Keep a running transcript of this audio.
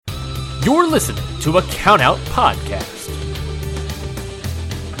You're listening to a Countout Podcast.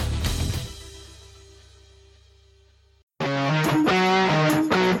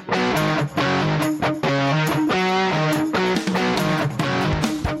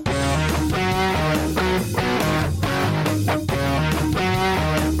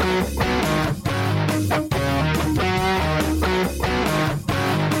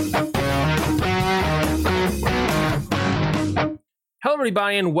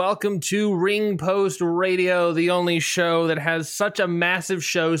 Everybody, and welcome to Ring Post Radio, the only show that has such a massive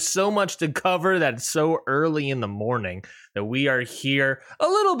show, so much to cover that it's so early in the morning that we are here a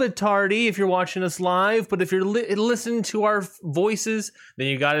little bit tardy if you're watching us live, but if you're listening to our voices, then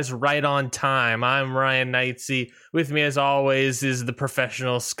you got us right on time. I'm Ryan Knightsey. With me, as always, is the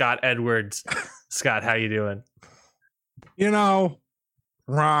professional Scott Edwards. Scott, how you doing? You know,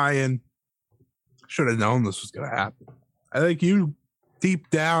 Ryan, should have known this was going to happen. I think you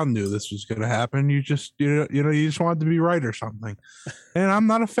deep down knew this was going to happen. You just you just wanted to be right or something, and I'm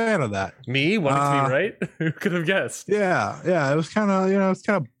not a fan of that. Me wanting to be right? Who could have guessed? Yeah, it was kind of it's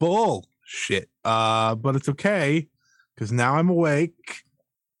kind of bullshit. But it's okay because now I'm awake.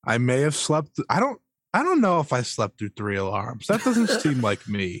 I may have slept. I don't know if I slept through 3 alarms. That doesn't seem like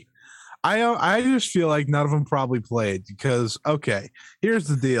me. I just feel like none of them probably played because okay, here's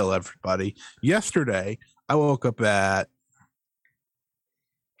the deal, everybody. Yesterday I woke up at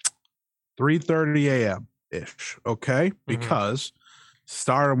 3:30 a.m. ish, okay? Because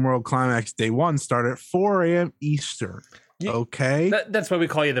Stardom World Climax Day 1 started at 4 a.m. Eastern, okay? That's why we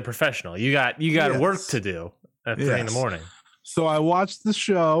call you the professional. You got work to do at 3 in the morning. So I watched the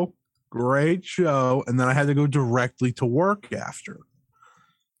show, great show, and then I had to go directly to work after.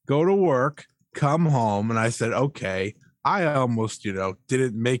 Go to work, come home, and I said, okay, I almost,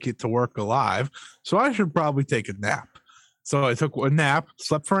 didn't make it to work alive, so I should probably take a nap. So I took a nap,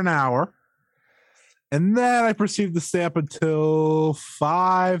 slept for an hour, and then I proceeded to stay up until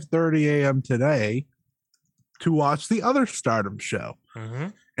 5:30 a.m. today to watch the other Stardom show.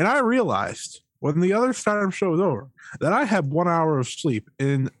 And I realized when the other Stardom show was over that I had 1 hour of sleep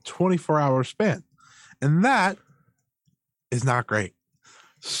in 24-hour span. And that is not great.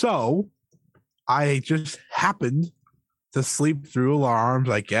 So I just happened to sleep through alarms,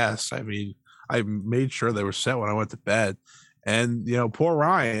 I guess. I mean, I made sure they were set when I went to bed. And, poor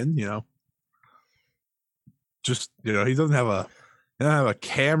Ryan, just he doesn't have a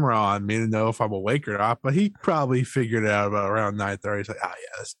camera on me to know if I'm awake or not, but he probably figured it out about around 9:30. He's like, oh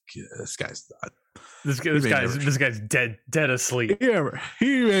yeah, this guy's not. This guy's dead asleep.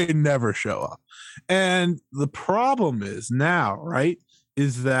 He may never show up. And the problem is now, right,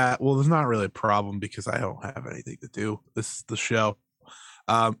 is that there's not really a problem because I don't have anything to do. This is the show.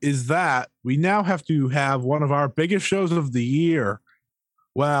 Is that we now have to have one of our biggest shows of the year.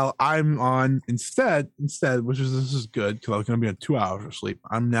 Well, I'm on instead, this is good because I was going to be on 2 hours of sleep.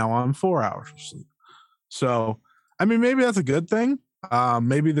 I'm now on 4 hours of sleep. So, I mean, maybe that's a good thing.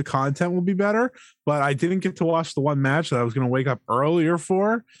 Maybe the content will be better, but I didn't get to watch the one match that I was going to wake up earlier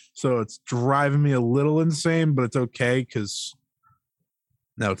for. So it's driving me a little insane, but it's okay because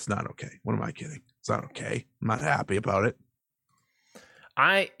no, it's not okay. What am I kidding? It's not okay. I'm not happy about it.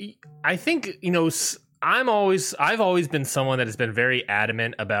 I think, I've always been someone that has been very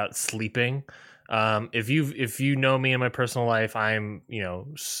adamant about sleeping. If you know me in my personal life, I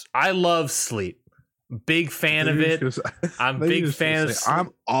love sleep. Big fan of it. I'm big fan of sleep. I'm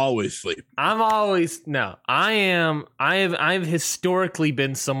always sleep. I've historically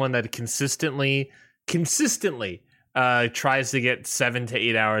been someone that consistently tries to get 7 to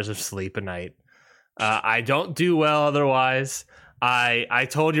 8 hours of sleep a night. I don't do well otherwise. I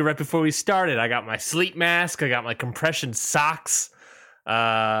told you right before we started, I got my sleep mask. I got my compression socks.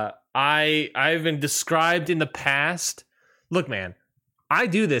 I've been described in the past. Look, man, I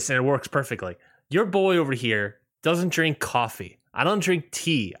do this and it works perfectly. Your boy over here doesn't drink coffee. I don't drink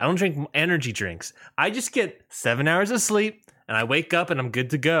tea. I don't drink energy drinks. I just get 7 hours of sleep and I wake up and I'm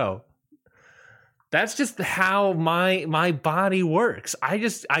good to go. That's just how my body works. I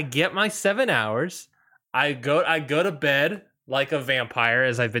get my 7 hours. I go to bed like a vampire,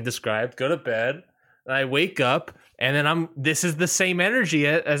 as I've been described. Go to bed, and I wake up, and then this is the same energy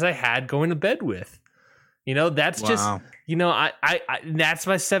as I had going to bed with. That's just I that's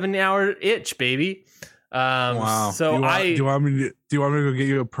my 7 hour itch, baby. Wow. So do you want me to go get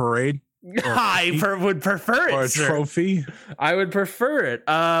you a parade? I would prefer it, or a trophy. I would prefer it.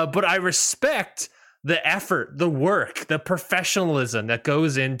 But I respect the effort, the work, the professionalism that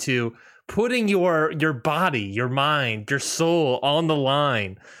goes into putting your body, your mind, your soul on the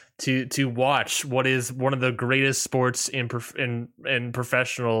line to watch what is one of the greatest sports in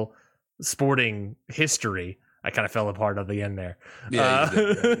professional sporting history. I kind of fell apart at the end there. Yeah,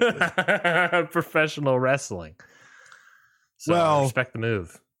 you did. Professional wrestling. So Well, respect the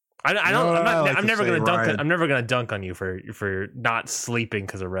move. I'm never gonna dunk. Ryan? I'm never gonna dunk on you for not sleeping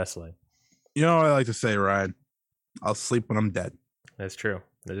because of wrestling. You know what I like to say, Ryan? I'll sleep when I'm dead. That's true.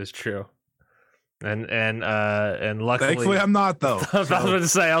 That is true. And luckily, Thankfully, I'm not though. I was about to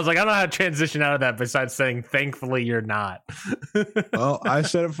say, I was like, I don't know how to transition out of that besides saying, thankfully, you're not. Well, I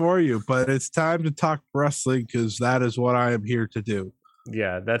said it for you, but it's time to talk wrestling because that is what I am here to do.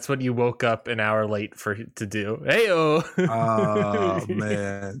 Yeah, that's what you woke up an hour late to do. Hey-oh. Oh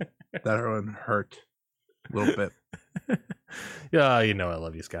man, that one hurt a little bit. Yeah, you know I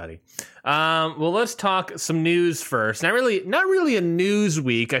love you, Scotty. Well, let's talk some news first. Not really a news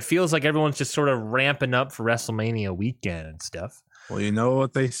week. It feels like everyone's just sort of ramping up for WrestleMania weekend and stuff. Well, you know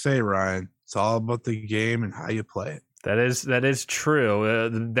what they say, Ryan. It's all about the game and how you play it. That is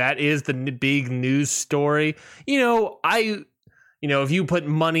true. That is the big news story. If you put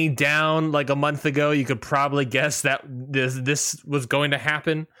money down like a month ago, you could probably guess that this was going to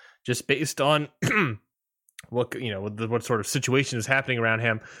happen just based on what sort of situation is happening around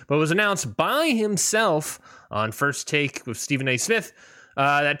him. But it was announced by himself on First Take with Stephen A. Smith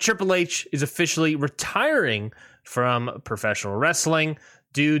that Triple H is officially retiring from professional wrestling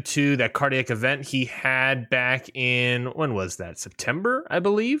due to that cardiac event he had back in, when was that? September, I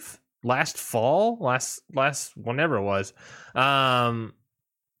believe. Last fall, last whenever it was,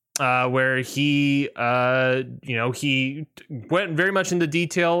 where he he went very much into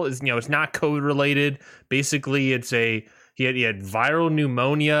detail. It's not COVID related. Basically, he had viral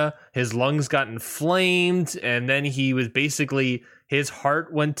pneumonia. His lungs got inflamed, and then he was his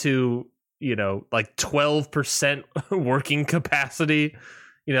heart went to like 12% working capacity.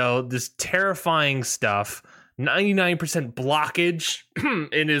 This terrifying stuff. 99% blockage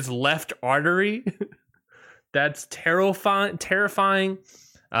in his left artery. That's terrifying.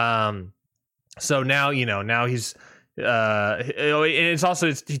 So now he's and it's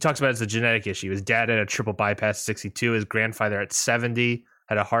also he talks about it's a genetic issue. His dad had a triple bypass at 62. His grandfather at 70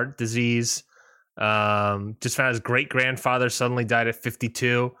 had a heart disease. Just found his great grandfather suddenly died at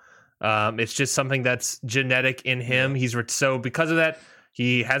 52. It's just something that's genetic in him. So because of that,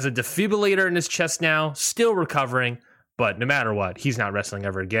 he has a defibrillator in his chest now, still recovering, but no matter what, he's not wrestling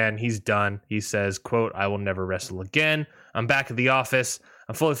ever again. He's done. He says, quote, "I will never wrestle again. I'm back at the office.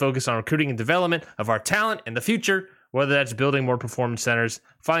 I'm fully focused on recruiting and development of our talent in the future, whether that's building more performance centers,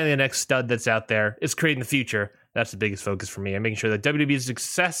 finding the next stud that's out there. It's creating the future. That's the biggest focus for me. I'm making sure that WWE is a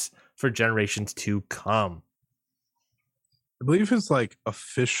success for generations to come." I believe his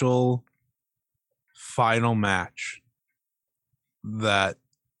official final match that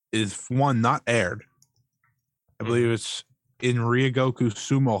is not aired. I believe it's in Ryogoku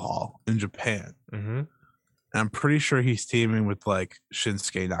Sumo Hall in Japan. Mm-hmm. And I'm pretty sure he's teaming with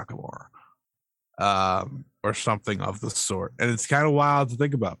Shinsuke Nakamura, or something of the sort. And it's kind of wild to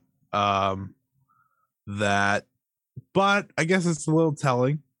think about that, but I guess it's a little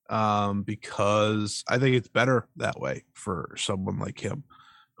telling because I think it's better that way for someone like him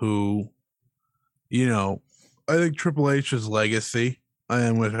who, I think Triple H's legacy,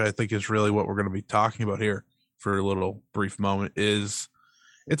 and which I think is really what we're going to be talking about here for a little brief moment, is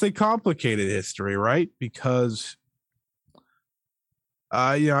it's a complicated history, right? Because,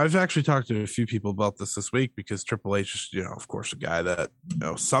 I've actually talked to a few people about this week because Triple H is, of course, a guy that,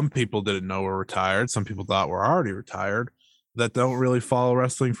 some people didn't know were retired. Some people thought were already retired that don't really follow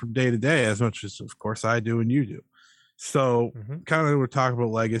wrestling from day to day as much as, of course, I do and you do. So kind of we're talking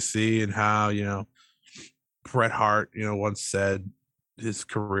about legacy and how, Bret Hart, once said his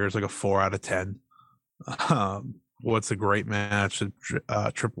career is like a 4 out of 10. What's a great match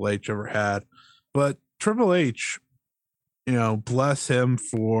that Triple H ever had? But Triple H, bless him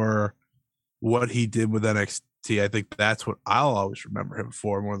for what he did with NXT. I think that's what I'll always remember him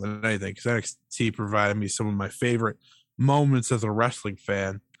for more than anything, because NXT provided me some of my favorite moments as a wrestling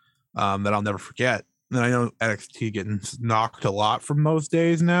fan that I'll never forget. And I know NXT getting knocked a lot from those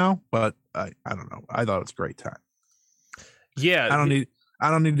days now, but I don't know. I thought it was a great time. Yeah, I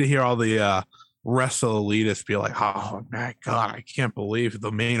don't need to hear all the wrestle elitists be like, "Oh my god, I can't believe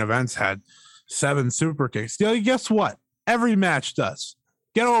the main events had 7 super kicks." Guess what? Every match does.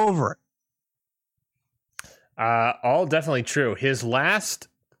 Get over it. All definitely true. His last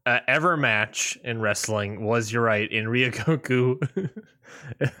ever match in wrestling was, you're right, in Ryogoku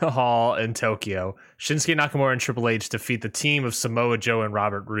Hall in Tokyo. Shinsuke Nakamura and Triple H defeat the team of Samoa Joe and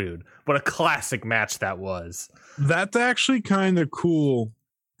Robert Roode. What a classic match that was. That's actually kind of cool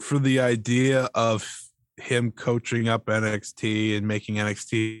for the idea of him coaching up NXT and making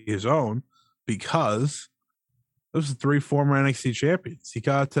NXT his own, because those are 3 former NXT champions. He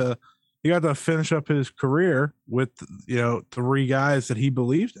got to finish up his career with 3 guys that he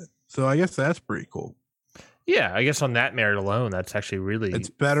believed in. So I guess that's pretty cool. Yeah, I guess on that merit alone, that's actually really. It's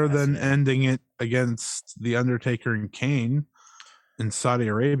better than ending it against The Undertaker and Kane in Saudi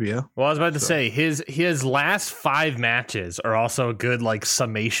Arabia. Well, I was about to say his last 5 matches are also a good like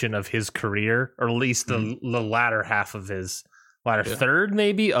summation of his career, or at least the latter half of his third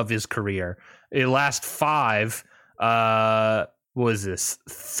maybe of his career. The last 5, what was this?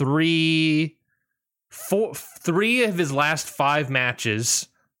 3 of his last 5 matches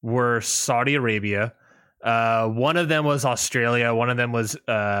were Saudi Arabia. One of them was Australia. One of them was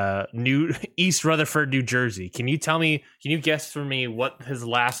East Rutherford, New Jersey. Can you guess for me what his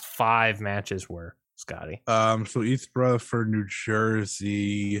last 5 matches were, Scotty? So East Rutherford, New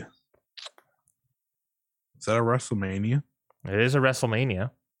Jersey. Is that a WrestleMania? It is a WrestleMania.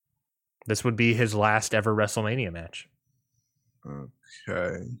 This would be his last ever WrestleMania match.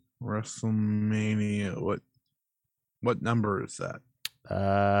 Okay. WrestleMania. What number is that?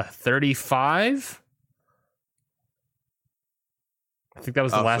 35. I think that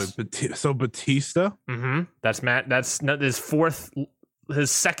was the last. So Batista. Mm-hmm. That's Matt. That's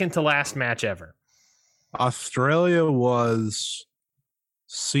his second to last match ever. Australia was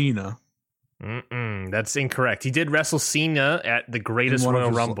Cena. That's incorrect. He did wrestle Cena at the Greatest Royal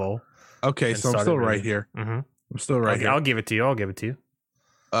Rumble. Okay, so I'm still right here. Mm-hmm. I'm still right here. I'll give it to you.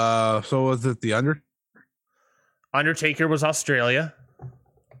 So was it the Undertaker was Australia.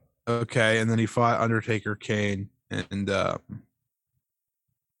 Okay, and then he fought Undertaker, Kane, and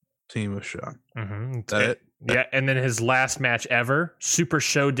Team of Shawn. Mm-hmm. That it? Yeah, and then his last match ever, Super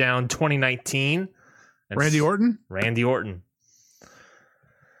Showdown 2019. Randy Orton? Randy Orton.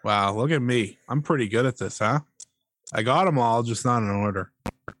 Wow, look at me. I'm pretty good at this, huh? I got them all, just not in order.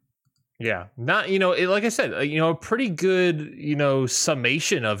 Yeah. Not, like I said, a pretty good,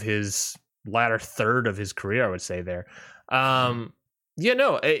 summation of his latter third of his career, I would say there. You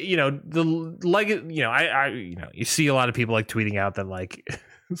see a lot of people like tweeting out that like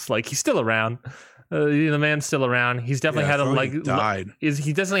it's like he's still around. The man's still around. He's definitely had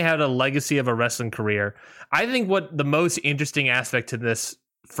he definitely had a legacy of a wrestling career. I think what the most interesting aspect to this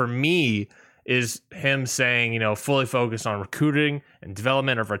for me is him saying, fully focused on recruiting and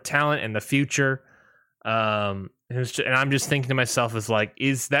development of our talent in the future. And I'm just thinking to myself, does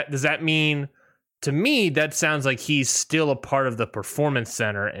that mean? To me, that sounds like he's still a part of the Performance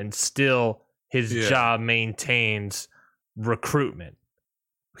Center and still his job maintains recruitment.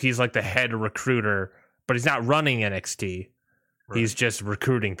 He's like the head recruiter, but he's not running NXT. Right. He's just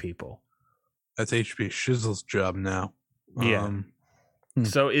recruiting people. That's HB Shizzle's job now. Yeah.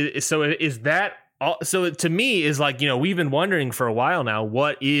 So is that all? So to me is like, we've been wondering for a while now,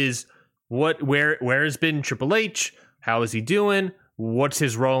 where has been Triple H? How is he doing? What's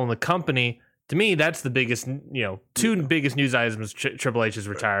his role in the company? To me, that's the biggest, two biggest news items. Triple H is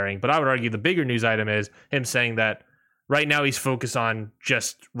retiring, but I would argue the bigger news item is him saying that right now he's focused on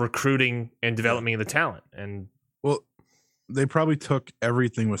just recruiting and developing the talent. And well, they probably took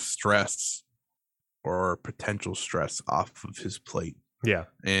everything with stress or potential stress off of his plate. Yeah,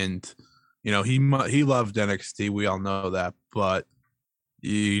 and he loved NXT. We all know that, but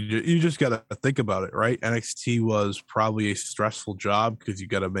you just got to think about it, right? NXT was probably a stressful job because you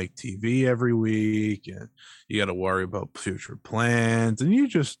got to make TV every week and you got to worry about future plans. And you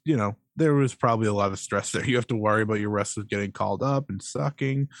just, there was probably a lot of stress there. You have to worry about your wrestlers getting called up and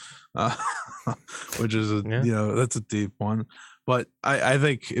sucking, which is, that's a deep one. But I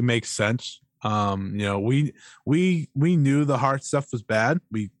think it makes sense. We knew the heart stuff was bad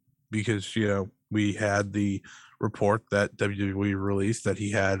because we had the report that WWE released that he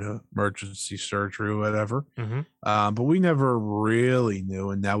had emergency surgery or whatever. Mm-hmm. But we never really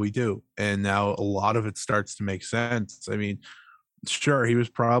knew, and now we do. And now a lot of it starts to make sense. I mean, sure, he was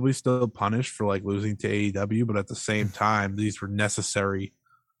probably still punished for like losing to AEW, but at the same time, these were necessary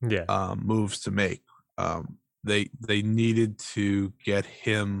moves to make. They needed to get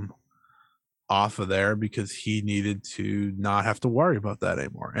him off of there because he needed to not have to worry about that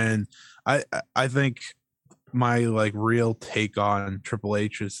anymore. And I think my like real take on Triple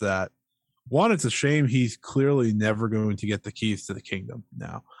H is that one, it's a shame he's clearly never going to get the keys to the kingdom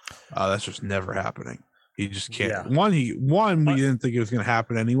now. That's just never happening. He just can't. Yeah. One, we didn't think it was going to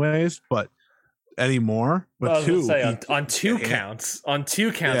happen anyways, but anymore. But two, on two counts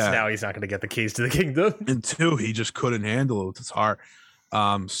now he's not going to get the keys to the kingdom. And two, he just couldn't handle it with his heart.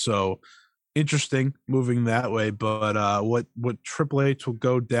 So interesting moving that way. But what Triple H will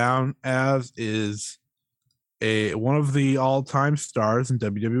go down as is one of the all-time stars in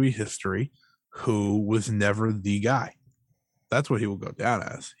WWE history who was never the guy. That's what he will go down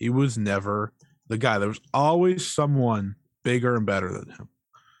as. He was never the guy. There was always someone bigger and better than him.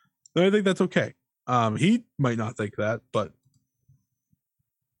 And I think that's okay. He might not think that, but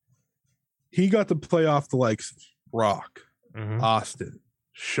he got to play off the likes of Rock, Austin,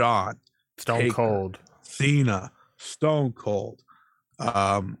 Shawn, Stone Taker, Cold, Cena, Stone Cold.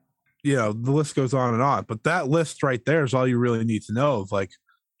 The list goes on and on. But that list right there is all you really need to know of. Like,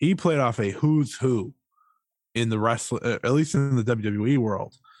 he played off a who's who in the wrestling, at least in the WWE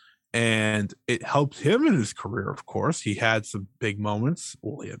world. And it helped him in his career, of course. He had some big moments.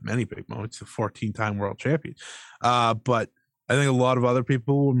 Well, he had many big moments, a 14-time world champion. But I think a lot of other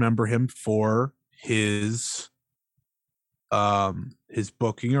people remember him for his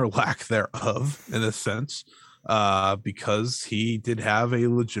booking or lack thereof, in a sense, because he did have a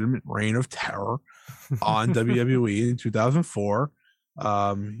legitimate reign of terror on WWE in 2004,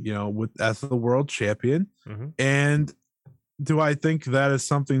 as the world champion. And do I think that is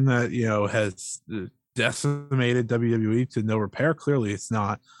something that, has decimated WWE to no repair? Clearly it's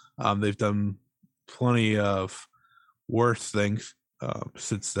not. They've done plenty of worse things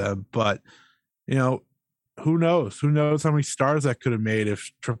since then, but who knows? Who knows how many stars that could have made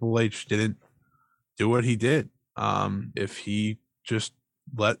if Triple H didn't do what he did? If he just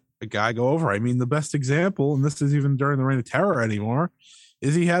let a guy go over. I mean, the best example, and this is even during the Reign of Terror anymore,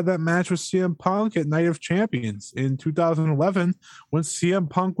 is he had that match with CM Punk at Night of Champions in 2011 when CM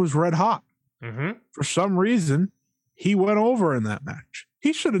Punk was red hot. For some reason, he went over in that match.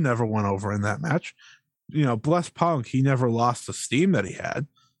 He should have never went over in that match. Bless Punk, he never lost the steam that he had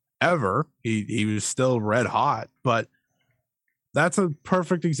ever. He was still red hot, but that's a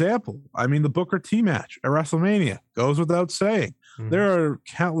perfect example. I mean, the Booker T match at WrestleMania goes without saying. There are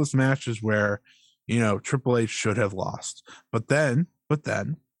countless matches where, Triple H should have lost, but then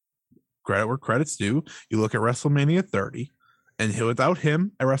credit where credit's due. You look at WrestleMania 30, and without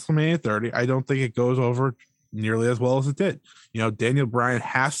him at WrestleMania 30, I don't think it goes over nearly as well as it did. Daniel Bryan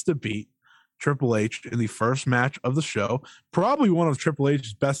has to beat Triple H in the first match of the show, probably one of Triple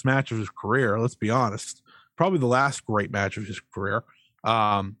H's best matches of his career. Let's be honest, probably the last great match of his career.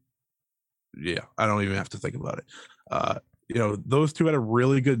 I don't even have to think about it. Those two had a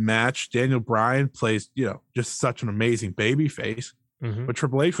really good match. Daniel Bryan plays, just such an amazing baby face. But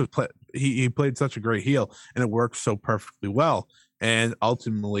Triple H he played such a great heel, and it worked so perfectly well. And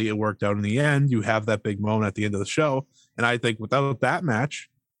ultimately, it worked out in the end. You have that big moment at the end of the show, and I think without that match,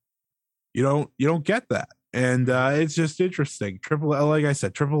 you don't get that. And it's just interesting. Like I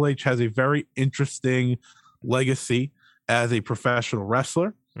said, Triple H has a very interesting legacy as a professional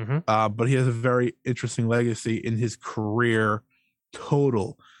wrestler, but he has a very interesting legacy in his career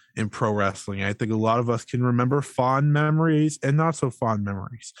total in pro wrestling. I think a lot of us can remember fond memories and not so fond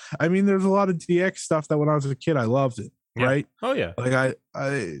memories. I mean, there's a lot of DX stuff that when I was a kid, I loved it. Yeah. Right? Oh yeah. Like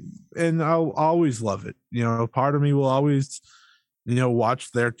I'll always love it. Part of me will always,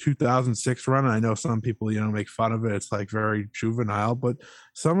 watch their 2006 run. And I know some people, make fun of it. It's like very juvenile, but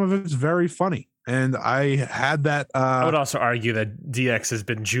some of it's very funny. And I had that. I would also argue that DX has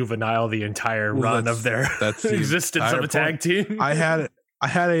been juvenile the entire run of their existence of a tag team. I had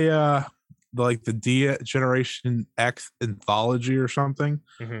the D Generation X anthology or something.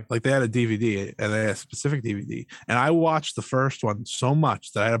 Like they had a DVD, and they had a specific DVD, and I watched the first one so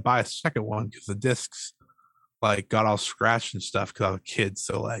much that I had to buy a second one because the discs got all scratched and stuff because I was a kid.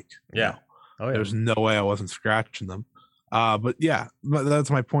 So there's no way I wasn't scratching them. But that's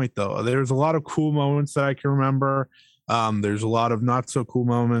my point though. There's a lot of cool moments that I can remember. There's a lot of not so cool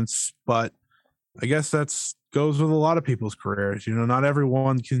moments, but I guess that's goes with a lot of people's careers. Not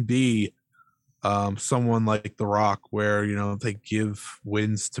everyone can be someone like The Rock where, they give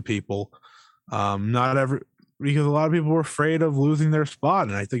wins to people. Because a lot of people were afraid of losing their spot.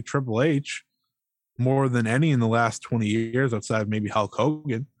 And I think Triple H, more than any in the last 20 years, outside of maybe Hulk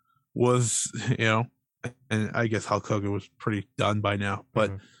Hogan, was, and I guess Hulk Hogan was pretty done by now,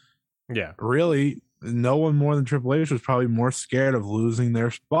 but really no one more than Triple H was probably more scared of losing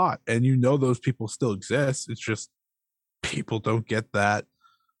their spot. And those people still exist. It's just people don't get that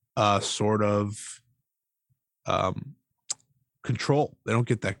sort of control. They don't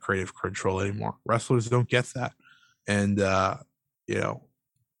get that creative control anymore. Wrestlers don't get that. And, it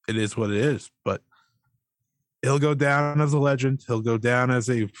is what it is. But he'll go down as a legend. He'll go down as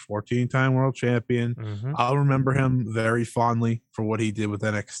a 14-time world champion. I'll remember him very fondly for what he did with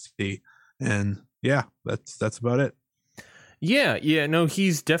NXT. And that's about it. Yeah, no,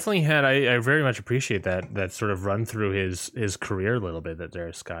 he's definitely had. I very much appreciate that sort of run through his career a little bit. That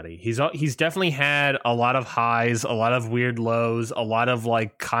there, Scotty. He's definitely had a lot of highs, a lot of weird lows, a lot of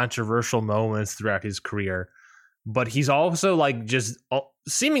like controversial moments throughout his career. But he's also like just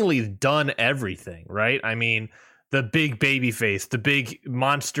seemingly done everything, right? I mean, the big baby face, the big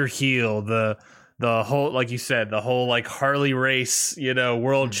monster heel, the whole, like you said, the whole like Harley Race,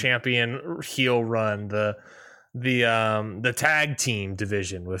 world champion heel run, the tag team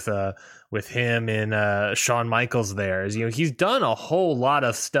division with him and Shawn Michaels there. He's done a whole lot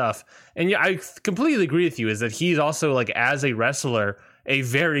of stuff. And yeah, I completely agree with you, is that he's also, like, as a wrestler, a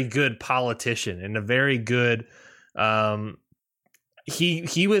very good politician and a very good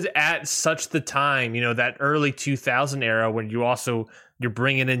he was at such the time, that early 2000 era when you're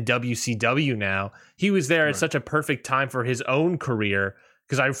bringing in WCW now. He was there at such a perfect time for his own career,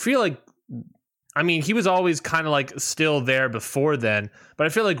 because I feel like, I mean, he was always kind of like still there before then, but I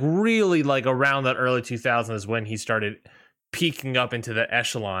feel like really like around that early 2000s is when he started peaking up into the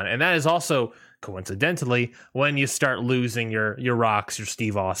echelon. And that is also coincidentally when you start losing your Rocks, your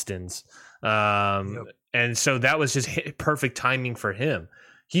Steve Austins. And so that was just perfect timing for him.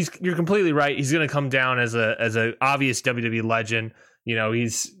 You're completely right. He's going to come down as a obvious WWE legend.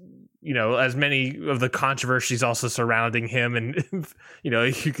 He's, as many of the controversies also surrounding him, and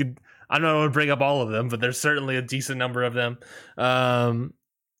you could, I don't want to bring up all of them, but there's certainly a decent number of them. And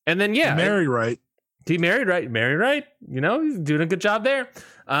then He married right. He's doing a good job there.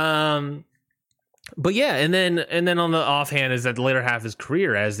 But yeah, and then on the offhand is that the later half of his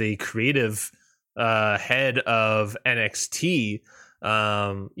career as a creative head of NXT,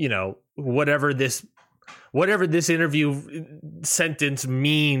 whatever this interview sentence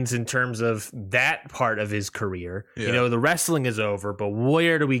means in terms of that part of his career. The wrestling is over, but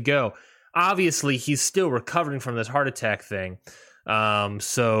where do we go? Obviously, he's still recovering from this heart attack thing.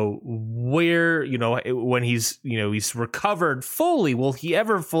 So where, when he's recovered fully, will he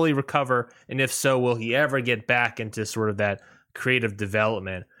ever fully recover? And if so, will he ever get back into sort of that creative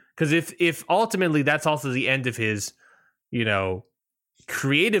development? Because if ultimately that's also the end of his,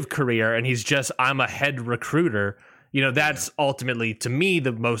 creative career, and he's just, I'm a head recruiter, that's ultimately, to me,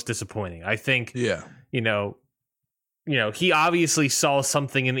 the most disappointing. I think, he obviously saw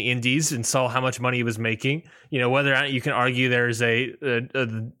something in the indies and saw how much money he was making. Whether or not you can argue there's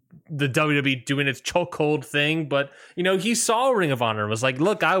the WWE doing its chokehold thing, but he saw Ring of Honor and was like,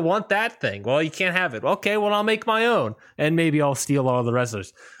 look, I want that thing. Well, you can't have it. Okay, well, I'll make my own, and maybe I'll steal all the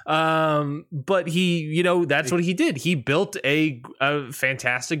wrestlers. But he, that's what he did. He built a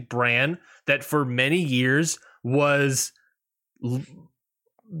fantastic brand that for many years was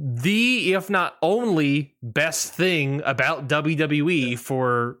the, if not only, best thing about WWE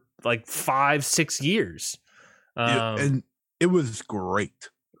for like 5-6 years. And it was great.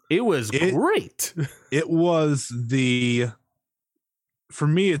 It was great. It was for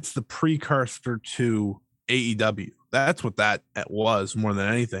me, it's the precursor to AEW. That's what that was more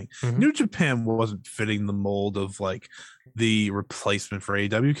than anything. Mm-hmm. New Japan wasn't fitting the mold of like the replacement for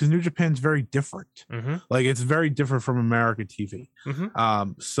AEW, because New Japan's very different. Mm-hmm. Like, it's very different from American TV.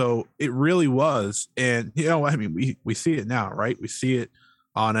 Mm-hmm. So it really was. And, I mean, we see it now, right? We see it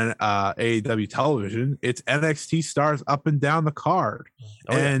on an AEW television. It's NXT stars up and down the card.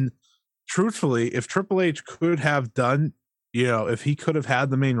 And truthfully, if Triple H could have done, if he could have had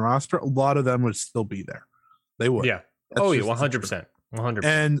the main roster, a lot of them would still be there. They would. Yeah. That's 100%. 100%.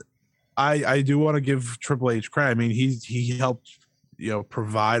 And I do want to give Triple H credit. I mean, he helped,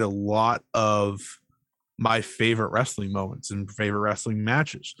 provide a lot of my favorite wrestling moments and favorite wrestling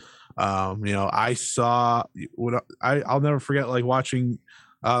matches. I saw I'll never forget, like, watching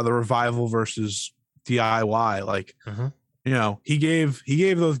the Revival versus DIY. Like, he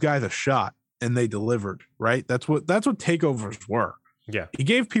gave those guys a shot and they delivered. Right. That's what takeovers were. Yeah. He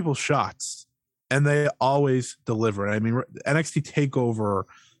gave people shots and they always delivered. I mean, NXT TakeOver,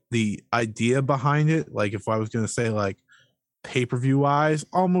 the idea behind it, like, if I was going to say, like, pay-per-view wise,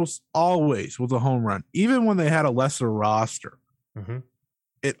 almost always was a home run. Even when they had a lesser roster,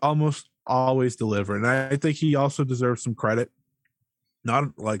 it almost always delivered. And I think he also deserves some credit.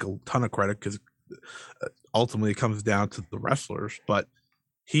 Not like a ton of credit, because ultimately it comes down to the wrestlers, but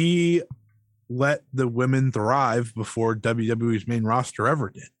he let the women thrive before WWE's main roster ever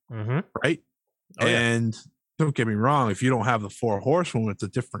did. Right. And don't get me wrong, if you don't have the 4 horsewomen, it's a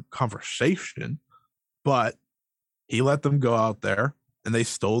different conversation, but he let them go out there and they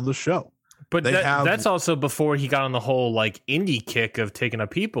stole the show. But that's also before he got on the whole like indie kick of taking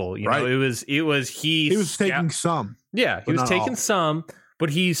up people. It was he was taking some. Yeah, he was taking some, but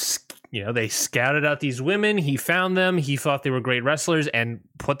they scouted out these women. He found them. He thought they were great wrestlers and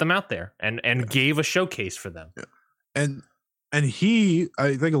put them out there and gave a showcase for them. Yeah. And I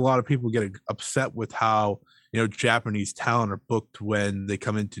think a lot of people get upset with how, Japanese talent are booked when they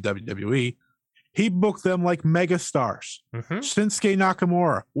come into WWE. He booked them like megastars. Shinsuke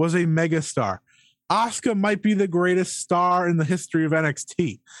Nakamura was a megastar. Asuka might be the greatest star in the history of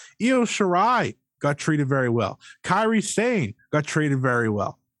NXT. Io Shirai got treated very well. Kairi Sane got treated very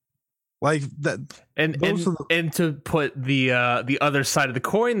well. Like that, and to put the other side of the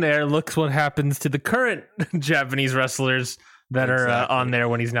coin there, look what happens to the current Japanese wrestlers that are on there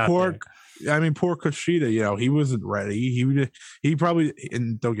when he's not there. I mean, poor Kushida, he wasn't ready. He probably,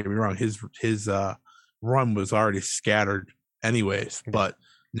 and don't get me wrong, his run was already scattered anyways, but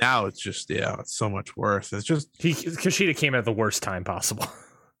now it's just, it's so much worse. It's just Kushida came at the worst time possible.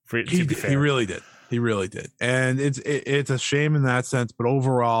 He really did. He really did. And it's a shame in that sense, but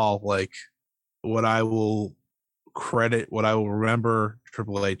overall, like what I will remember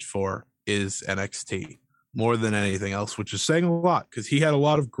Triple H for is NXT more than anything else, which is saying a lot because he had a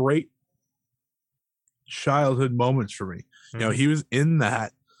lot of great childhood moments for me. He was in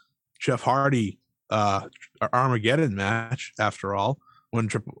that Jeff Hardy Armageddon match after all when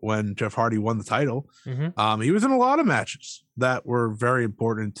Jeff Hardy won the title. He was in a lot of matches that were very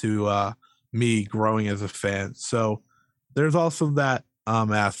important to me growing as a fan. So there's also that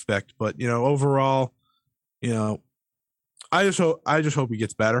aspect, but overall, I just hope he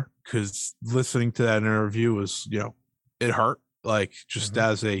gets better because listening to that interview was, it hurt like just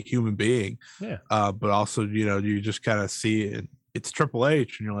as a human being. Yeah. But also, you just kind of see it. It's Triple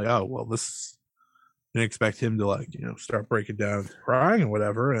H and you're like, oh, well, didn't expect him to start breaking down crying or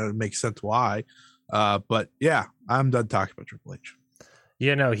whatever. And it makes sense why. But yeah, I'm done talking about Triple H.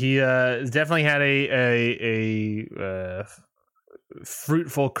 Yeah, no, he definitely had a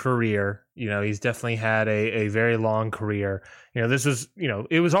fruitful career. He's definitely had a very long career. This was,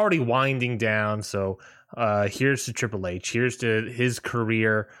 it was already winding down. So here's to Triple H. Here's to his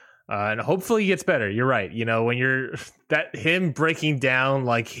career. And hopefully he gets better. You're right. When you're him breaking down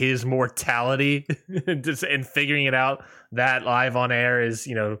like his mortality and figuring it out that live on air is,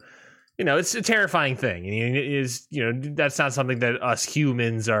 it's a terrifying thing. And it is, that's not something that us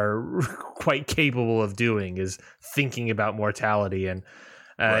humans are quite capable of doing, is thinking about mortality. And,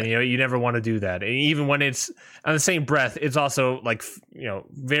 right. You never want to do that. And even when it's on the same breath, it's also like,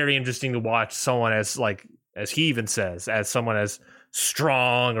 very interesting to watch someone as he even says, as someone as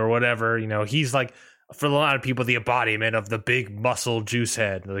strong or whatever, he's like, for a lot of people, the embodiment of the big muscle juice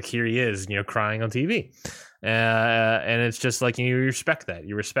head. Like here he is, crying on TV. And it's just like, you respect that.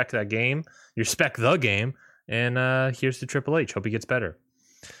 You respect that game. You respect the game. And here's to Triple H. Hope he gets better.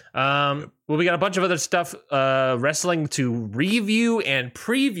 Well, we got a bunch of other stuff wrestling to review and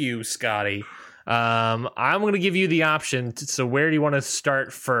preview, Scotty. I'm going to give you the option. So where do you want to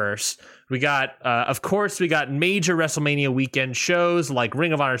start first? We got, of course, major WrestleMania weekend shows like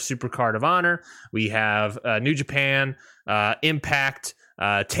Ring of Honor Supercard of Honor. We have New Japan, Impact,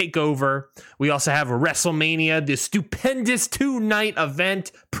 TakeOver. We also have WrestleMania, the stupendous 2-night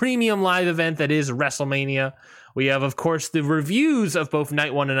event, premium live event that is WrestleMania. We have, of course, the reviews of both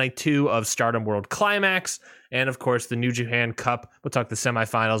Night 1 and Night 2 of Stardom World Climax, and, of course, the New Japan Cup. We'll talk the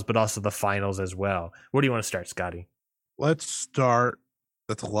semifinals, but also the finals as well. Where do you want to start, Scotty? Let's start.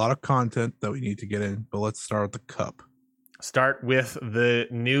 That's a lot of content that we need to get in, but let's start with the Cup. Start with the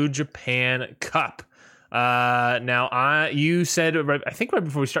New Japan Cup. Now, you said, I think right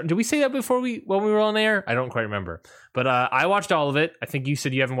before we started, did we say that when we were on air? I don't quite remember. But I watched all of it. I think you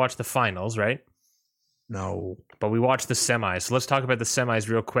said you haven't watched the finals, right? No. But we watched the semis. So let's talk about the semis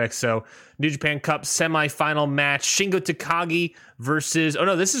real quick. So New Japan Cup semifinal match, Shingo Takagi versus... Oh,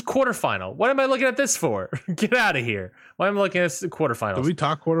 no, this is quarterfinal. What am I looking at this for? Get out of here. Why am I looking at the quarterfinals? Did we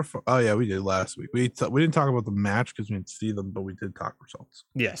talk quarterfinal? Oh, yeah, we did last week. We didn't talk about the match because we didn't see them, but we did talk results.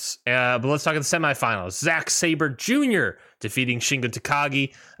 Yes. But let's talk about the semifinals. Zack Sabre Jr. defeating Shingo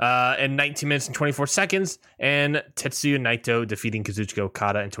Takagi in 19 minutes and 24 seconds. And Tetsuya Naito defeating Kazuchika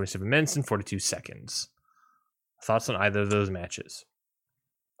Okada in 27 minutes and 42 seconds. Thoughts on either of those matches?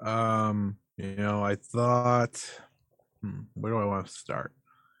 I thought, where do I want to start?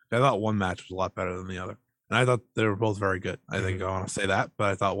 I thought one match was a lot better than the other. And I thought they were both very good. I think I want to say that, but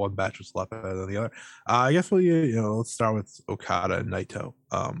I thought one match was a lot better than the other. I guess let's start with Okada and Naito.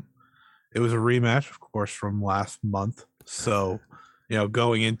 It was a rematch, of course, from last month. So,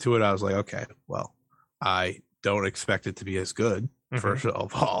 going into it, I was like, okay, well, I don't expect it to be as good, first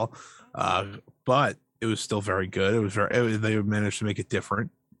of all. But it was still very good. They managed to make it different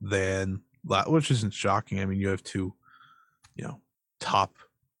than, which isn't shocking. I mean, you have two, top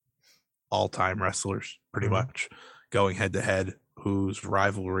all-time wrestlers, pretty Mhm. much, going head to head, whose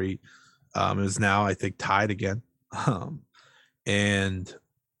rivalry is now, I think, tied again. And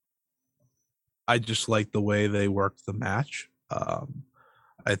I just like the way they worked the match.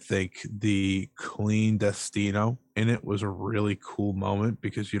 I think the clean Destino in it was a really cool moment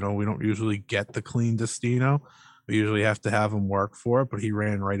because, we don't usually get the clean Destino. We usually have to have him work for it, but he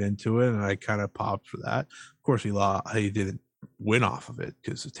ran right into it, and I kind of popped for that. Of course, he didn't win off of it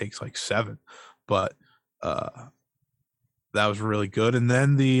because it takes like 7, but that was really good. And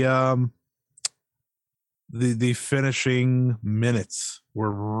then the finishing minutes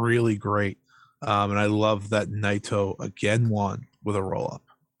were really great. And I love that Naito again won with a roll up.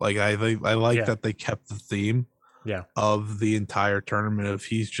 Like I like that they kept the theme of the entire tournament of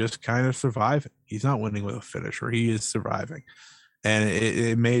he's just kind of surviving. He's not winning with a finisher. He is surviving. And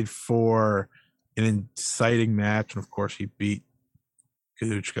it made for an exciting match. And of course he beat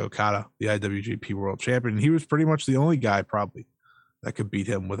Kazuchika Okada, the IWGP World Champion. And he was pretty much the only guy probably that could beat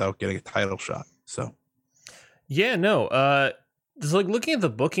him without getting a title shot. So yeah, no, just like looking at the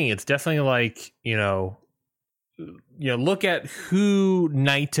booking, it's definitely like, look at who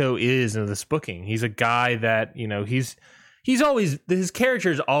Naito is in this booking. He's a guy that, he's always, his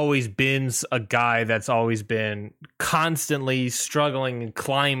character's always been a guy that's always been constantly struggling and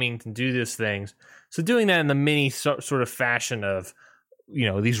climbing to do these things. So doing that in the mini sort of fashion of,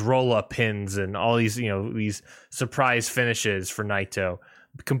 these roll-up pins and all these, these surprise finishes for Naito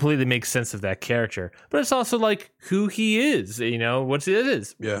completely makes sense of that character. But it's also like who he is, what it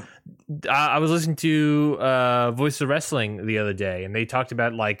is. Yeah. I was listening to Voice of Wrestling the other day, and they talked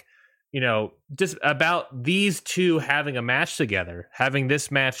about just about these two having a match together, having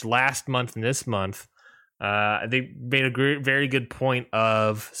this match last month and this month. They made a very good point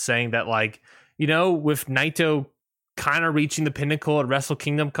of saying that, with Naito kind of reaching the pinnacle at Wrestle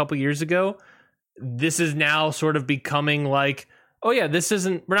Kingdom a couple years ago, this is now sort of becoming like, oh yeah,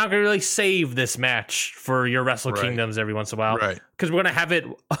 we're not going to really save this match for your Wrestle Kingdoms every once in a while. Right. Because we're going to have it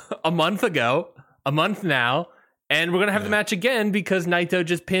a month now, and we're going to have the match again because Naito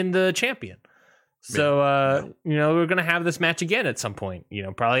just pinned the champion. So, we're going to have this match again at some point,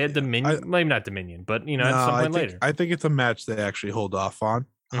 probably at Dominion, maybe not Dominion, but, at some point later. I think it's a match they actually hold off on.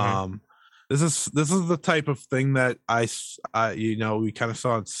 Mm-hmm. This is the type of thing that we kind of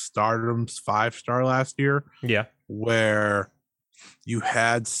saw in Stardom's 5-star last year. Yeah. Where you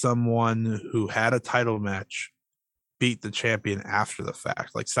had someone who had a title match beat the champion after the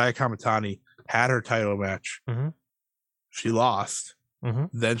fact. Like Saya Kamitani had her title match. Mm-hmm. She lost. Mm-hmm.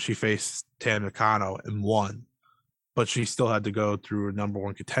 Then she faced Tam Nakano and won. But she still had to go through a number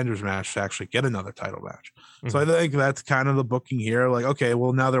 1 contenders match to actually get another title match. Mm-hmm. So I think that's kind of the booking here. Like, okay,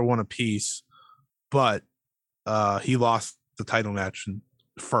 well, now they're one apiece. But he lost the title match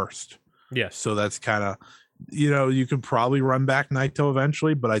first. Yes. So that's kind of... you can probably run back Naito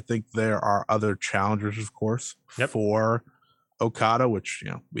eventually, but I think there are other challengers, of course, for Okada, which,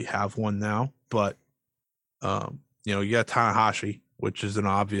 we have one now. But, you got Tanahashi, which is an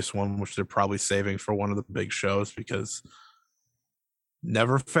obvious one, which they're probably saving for one of the big shows because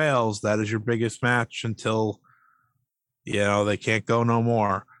never fails. That is your biggest match until, they can't go no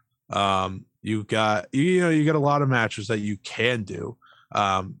more. You got a lot of matches that you can do.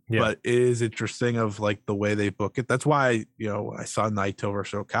 But it is interesting of like the way they book it. That's why, when I saw Naito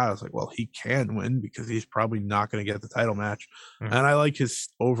versus Okada, I was like, well, he can win because he's probably not going to get the title match. Mm-hmm. And I like his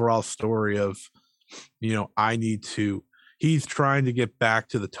overall story of, he's trying to get back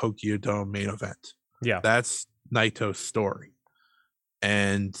to the Tokyo Dome main event. Yeah. That's Naito's story.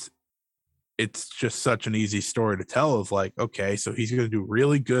 And it's just such an easy story to tell of like, okay, so he's going to do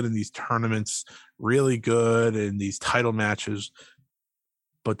really good in these tournaments, really good in these title matches.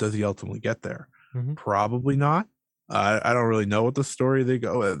 But does he ultimately get there? Mm-hmm. Probably not. I don't really know what the story they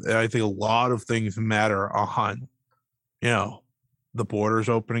go with. I think a lot of things matter on, the borders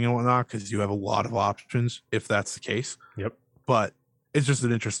opening and whatnot, because you have a lot of options if that's the case. Yep. But it's just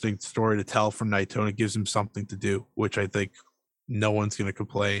an interesting story to tell from Naito, and it gives him something to do, which I think no one's going to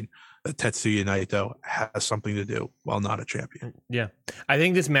complain that Tetsuya Naito has something to do while not a champion. Yeah. I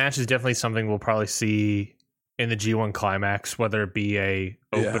think this match is definitely something we'll probably see in the G1 Climax, whether it be a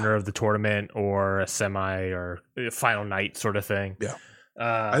opener of the tournament or a semi or a final night sort of thing. Yeah.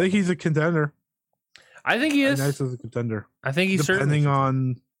 I think he's a contender. I think he is. Nice as a contender. I think he's depending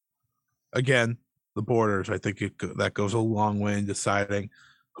on, again, the borders. I think that goes a long way in deciding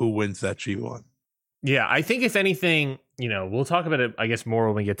who wins that G1. Yeah, I think if anything, we'll talk about it, I guess, more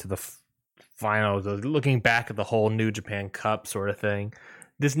when we get to the finals. Looking back at the whole New Japan Cup sort of thing,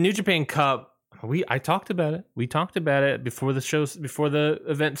 this New Japan Cup, I talked about it. We talked about it before the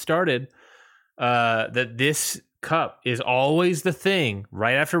event started. that this cup is always the thing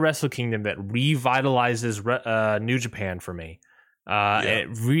right after Wrestle Kingdom that revitalizes New Japan for me. And it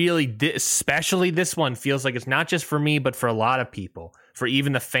really, especially this one, feels like it's not just for me, but for a lot of people, for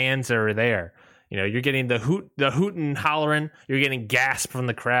even the fans that are there. You know, you're getting the hoot and hollering, you're getting gasp from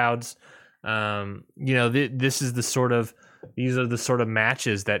the crowds. You know, these are the sort of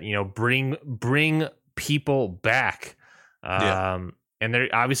matches that, you know, bring people back. And they're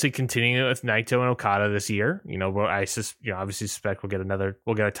obviously continuing with Naito and Okada this year. You know, obviously suspect we'll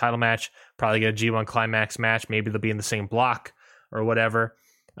get a title match, probably get a G1 Climax match. Maybe they'll be in the same block or whatever.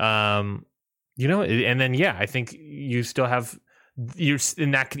 You know, and then I think you still have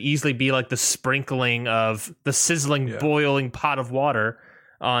and that could easily be like the sprinkling of the sizzling, boiling pot of water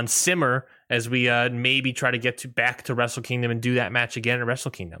on simmer as we maybe try to get back to Wrestle Kingdom and do that match again at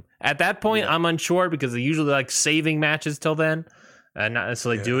Wrestle Kingdom. At that point, I'm unsure because they usually like saving matches till then. Not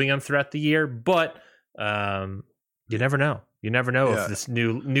necessarily doing them throughout the year, but you never know. You never know if this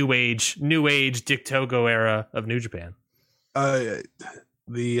new age Dick Togo era of New Japan. The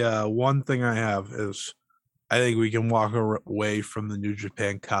one thing I have is I think we can walk away from the New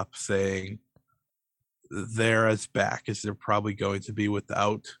Japan Cup saying they're as back as they're probably going to be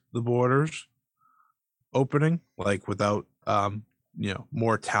without the borders opening, like without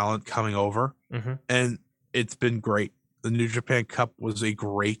more talent coming over, and it's been great. The New Japan Cup was a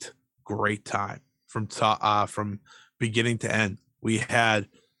great time from beginning to end. We had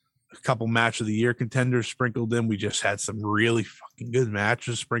a couple match of the year contenders sprinkled in. We just had some really fucking good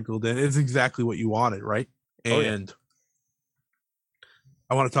matches sprinkled in. It's exactly what you wanted, right? And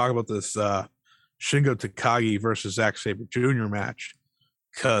I want to talk about this Shingo Takagi versus Zack Sabre Jr. match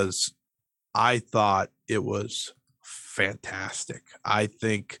because I thought it was fantastic. I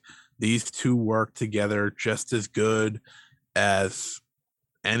think these two work together just as good as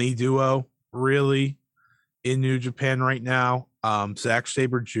any duo really in New Japan right now. Zack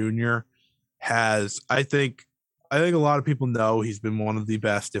Sabre Jr. has, I think a lot of people know he's been one of the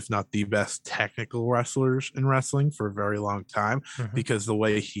best, if not the best technical wrestlers in wrestling for a very long time because the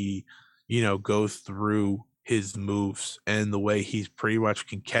way he, goes through his moves and the way he pretty much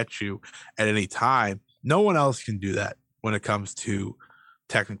can catch you at any time. No one else can do that when it comes to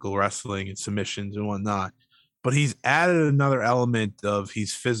technical wrestling and submissions and whatnot, but he's added another element of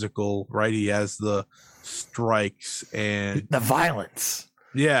he's physical, right? He has the strikes and the violence.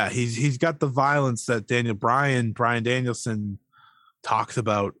 Yeah, he's got the violence that Brian Danielson talks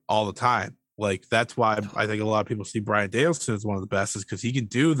about all the time. Like that's why I think a lot of people see Brian Danielson as one of the best is because he can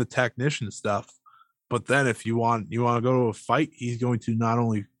do the technician stuff. But then if you want to go to a fight, he's going to not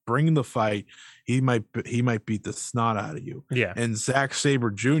only bring the fight, he might beat the snot out of you. Yeah. And Zack Sabre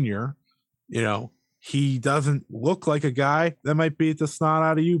Jr., he doesn't look like a guy that might beat the snot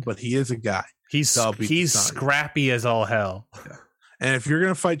out of you, but he is a guy. He's scrappy as all hell. Yeah. And if you're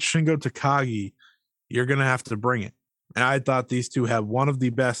going to fight Shingo Takagi, you're going to have to bring it. And I thought these two had one of the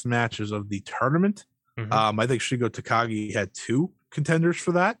best matches of the tournament. I think Shingo Takagi had two contenders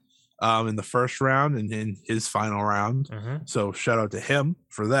for that in the first round and in his final round. So shout out to him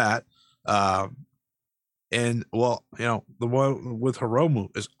for that. And well, the one with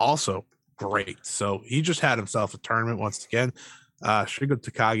Hiromu is also great. So he just had himself a tournament once again. Shingo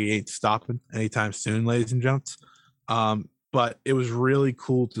Takagi ain't stopping anytime soon, ladies and gents. But it was really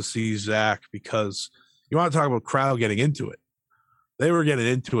cool to see Zach because you want to talk about crowd getting into it. They were getting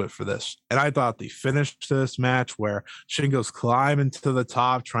into it for this. And I thought the finish to this match where Shingo's climbing to the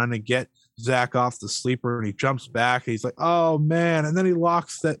top, trying to get Zach off the sleeper, and he jumps back. And he's like, oh, man. And then he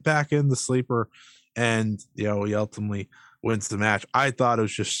locks that back in the sleeper. And, he ultimately wins the match. I thought it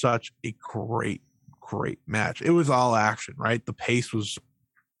was just such a great match. It was all action, right? The pace was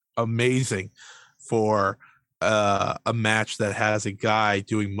amazing for a match that has a guy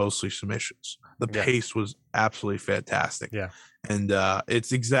doing mostly submissions. The pace was absolutely fantastic. Yeah. And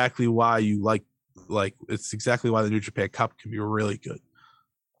it's exactly why you like it's exactly why the New Japan Cup can be really good.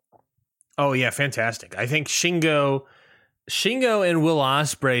 Oh yeah, fantastic. I think Shingo and Will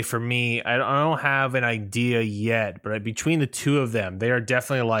Ospreay for me, I don't have an idea yet, but between the two of them, they are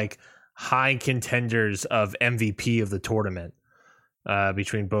definitely like high contenders of MVP of the tournament.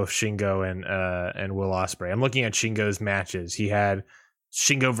 Between both Shingo and Will Ospreay. I'm looking at Shingo's matches. He had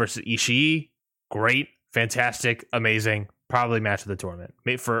Shingo versus Ishii, great, fantastic, amazing, probably match of the tournament.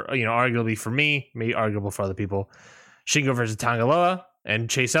 For arguably for me, maybe arguable for other people. Shingo versus Tangaloa and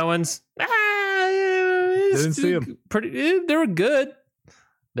Chase Owens. Didn't see him. They were good.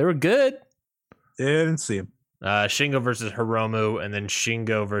 Didn't see him. Shingo versus Hiromu, and then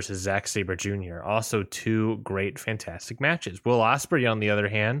Shingo versus Zack Sabre Jr. Also two great, fantastic matches. Will Ospreay, on the other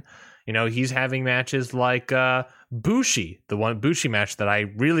hand, You know, he's having matches like Bushi, the one Bushi match that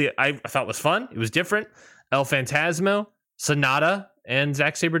I thought was fun. It was different. El Phantasmo, Sonata, and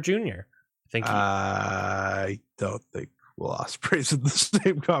Zack Sabre Jr. I don't think Will Ospreay's in the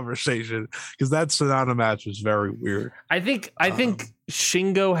same conversation because that Sonata match was very weird. I think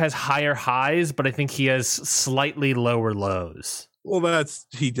Shingo has higher highs, but I think he has slightly lower lows. Well,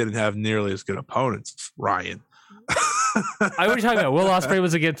 he didn't have nearly as good opponents, Ryan. What are you talking about? Will Ospreay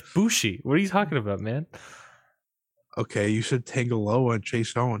was against Bushi. What are you talking about, man? Okay, you said Tangaloa and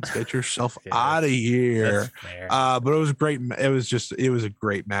Chase Owens. Get yourself out of here. But it was a great. It was a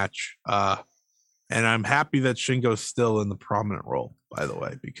great match. And I'm happy that Shingo's still in the prominent role, by the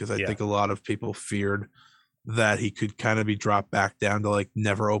way, because I think a lot of people feared that he could kind of be dropped back down to like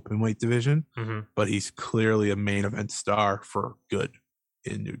never open weight division. Mm-hmm. But he's clearly a main event star for good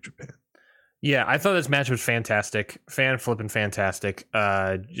in New Japan. Yeah, I thought this match was fantastic. Flipping fantastic.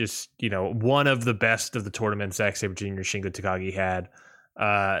 Just, you know, one of the best of the tournament Zack Sabre Jr. Shingo Takagi had.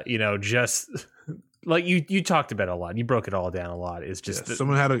 You know, just like you talked about it a lot. You broke it all down a lot. It's just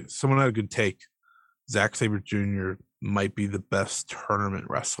someone had a good take. Zack Sabre Jr. might be the best tournament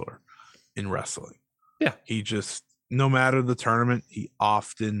wrestler in wrestling. Yeah. He just, no matter the tournament, he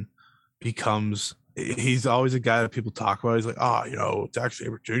often becomes, he's always a guy that people talk about. He's like, oh, you know, Zack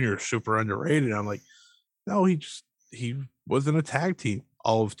Sabre Jr. is super underrated. And I'm like, no, he was in a tag team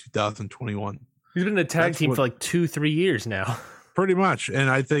all of 2021. He's been in a tag team for like 2-3 years now. Pretty much. And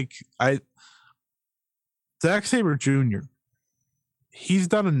I think Zack Sabre Jr., he's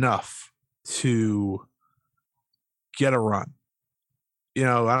done enough to get a run. You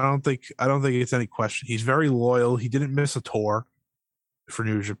know, I don't think it's any question. He's very loyal. He didn't miss a tour for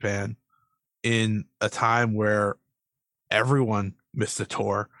New Japan in a time where everyone missed a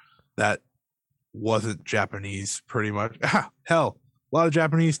tour that wasn't Japanese, pretty much. Hell, a lot of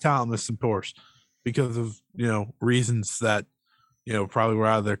Japanese talent missed some tours because of, you know, reasons that, you know, probably were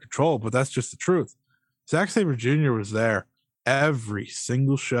out of their control, but that's just the truth. Zack Sabre Jr. was there every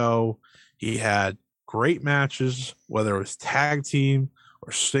single show. He had great matches, whether it was tag team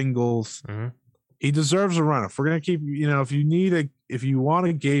or singles. Mm-hmm. He deserves a run. If we're gonna keep, you know, if you want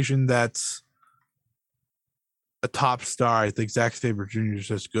a Gaijin that's a top star, I think Zack Sabre Jr.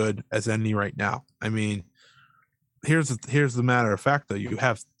 is as good as any right now. I mean, here's the matter of fact, though. You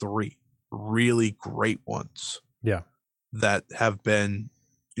have 3 really great ones. Yeah. That have been,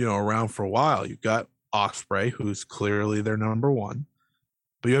 you know, around for a while. You've got Ospreay, who's clearly their number 1.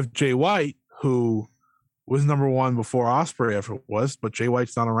 But you have Jay White, who was number 1 before Ospreay ever was, but Jay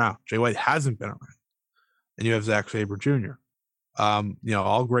White's not around. Jay White hasn't been around. And you have Zack Sabre Jr. You know,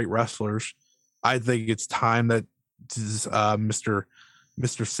 all great wrestlers. I think it's time that Mr.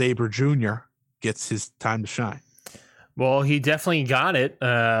 Sabre Jr. gets his time to shine. Well, he definitely got it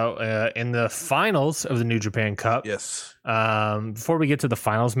in the finals of the New Japan Cup. Yes. Before we get to the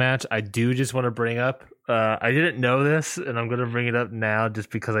finals match, I do just want to bring up, I didn't know this, and I'm going to bring it up now just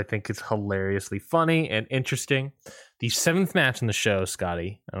because I think it's hilariously funny and interesting. The 7th match in the show,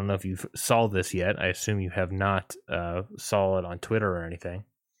 Scotty, I don't know if you saw this yet. I assume you have not saw it on Twitter or anything.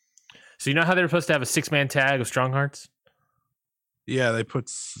 So you know how they were supposed to have a 6-man tag of Strong Hearts? Yeah, they put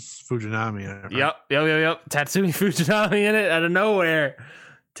Fujinami in it. Right? Yep. Tatsumi Fujinami in it out of nowhere.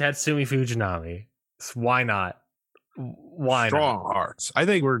 Tatsumi Fujinami. Why not? Why Strong not? Hearts. I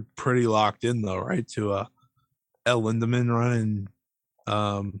think we're pretty locked in, though, right? To El Lindemann running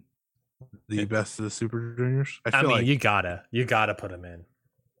the best of the Super Juniors. I mean, like you gotta put him in.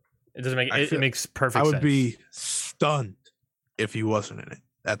 It doesn't make it makes perfect sense. I would be stunned if he wasn't in it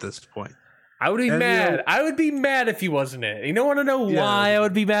at this point. I would be mad. You know, I would be mad if he wasn't in it. You don't want to know why I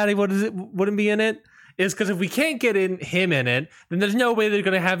would be mad he wouldn't be in it? Is because if we can't get him in it, then there's no way they're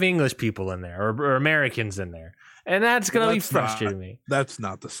going to have English people in there or Americans in there. And that's going to be frustrating me. That's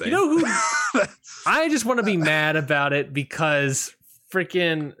not the same. You know who? I just want to be mad about it because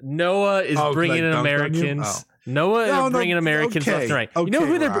freaking Noah is bringing in Americans. Noah is bringing Americans left and right. Okay,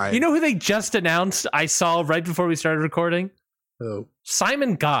 you know who they just announced? I saw right before we started recording. Who?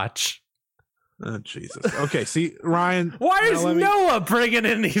 Simon Gotch. Oh, Jesus. Okay, see, Ryan. Why is Noah bringing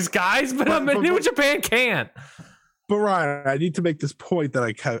in these guys, but New Japan can't? But Ryan, I need to make this point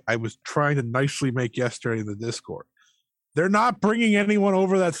that I was trying to nicely make yesterday in the Discord. They're not bringing anyone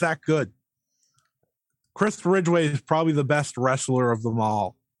over that's that good. Chris Ridgway is probably the best wrestler of them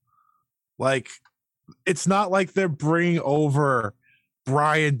all. Like, it's not like they're bringing over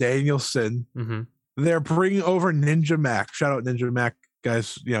Bryan Danielson. Mm-hmm. They're bringing over Ninja Mac. Shout out Ninja Mac,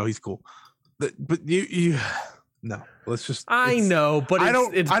 guys. You know, he's cool. But you No, let's just. I know, but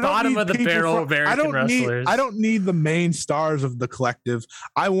it's bottom of the barrel American wrestlers. I don't need the main stars of the collective.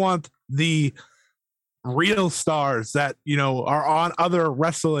 I want the real stars that are on other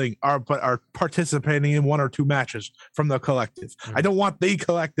wrestling but are participating in 1 or 2 matches from the collective. Mm-hmm. I don't want the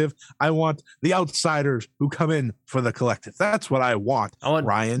collective. I want the outsiders who come in for the collective. That's what I want.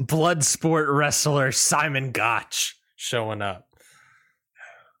 Ryan, blood sport wrestler Simon Gotch showing up.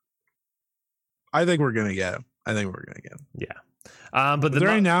 I think we're gonna get him. Yeah. But was there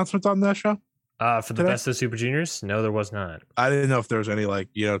any announcements on that show? For the Best of Super Juniors? No, there was not. I didn't know if there was any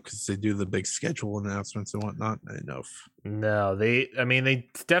because they do the big schedule announcements and whatnot. I didn't know if. No, they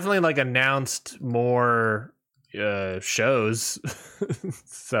definitely announced more shows.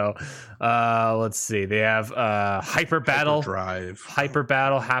 So let's see. They have Hyper Battle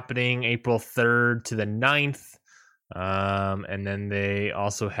happening April 3rd to the 9th. And then they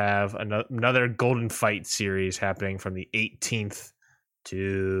also have another Golden Fight series happening from the 18th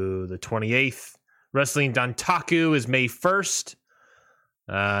to the 28th. Wrestling Dontaku is May 1st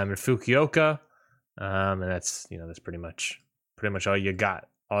in Fukuoka. And that's pretty much all you got.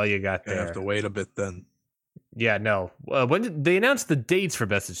 All you got there. You have to wait a bit then. Yeah, no. When did they announce the dates for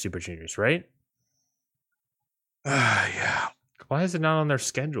Best of Super Juniors, right? Yeah. Why is it not on their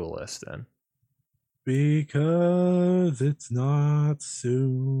schedule list then? Because it's not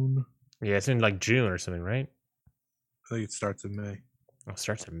soon. Yeah, it's in June or something, right? I think it starts in May. Oh, it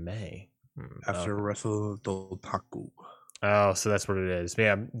starts in May. After Wrestle Dontaku. Oh, so that's what it is.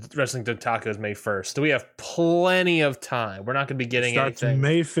 Yeah, Wrestling Dontaku is May 1st. So we have plenty of time. We're not going to be getting anything.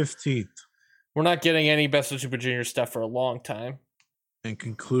 May 15th. We're not getting any Best of Super Junior stuff for a long time. And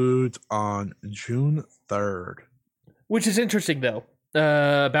concludes on June 3rd. Which is interesting, though,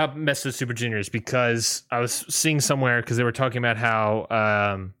 about Best of Super Juniors, because I was seeing somewhere, because they were talking about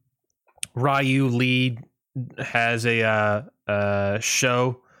how Ryu Lee has a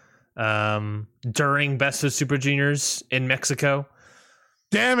show during Best of Super Juniors in Mexico.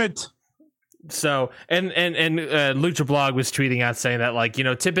 Damn it. So and Lucha Blog was tweeting out saying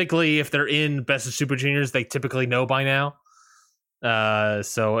that typically if they're in Best of Super Juniors, they typically know by now.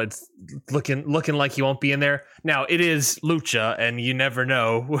 So it's looking like he won't be in there. Now it is Lucha, and you never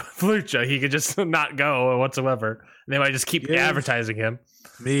know with Lucha. He could just not go whatsoever. They might just keep advertising him.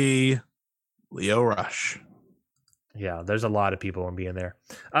 Me, Leo Rush. Yeah, there's a lot of people won't be in there.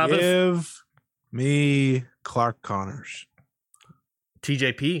 Give me Clark Connors,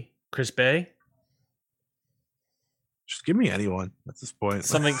 TJP, Chris Bay. Just give me anyone at this point.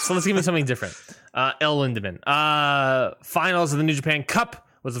 So let's give me something different. El Lindemann. Finals of the New Japan Cup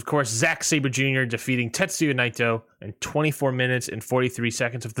was, of course, Zack Sabre Jr. defeating Tetsuya Naito in 24 minutes and 43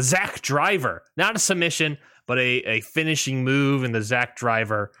 seconds with the Zack Driver. Not a submission, but a finishing move in the Zack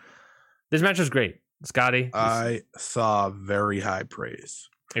Driver. This match was great. Scotty, I saw very high praise.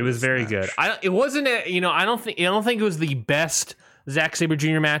 It was very good. It wasn't. I don't think it was the best Zack Sabre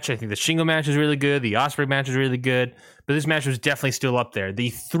Jr. match. I think the Shingo match is really good. The Ospreay match is really good, but this match was definitely still up there.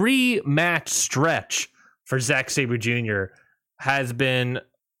 The 3-match stretch for Zack Sabre Jr. has been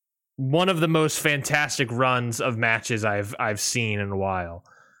one of the most fantastic runs of matches I've seen in a while.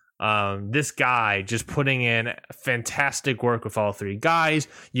 This guy just putting in fantastic work with all 3 guys.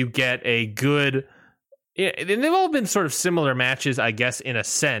 You get a good. Yeah, and they've all been sort of similar matches, I guess, in a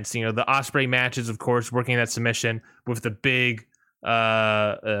sense. The Ospreay matches, of course, working that submission with the big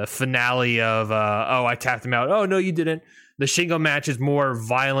finale of I tapped him out. Oh, no, you didn't. The Shingo match is more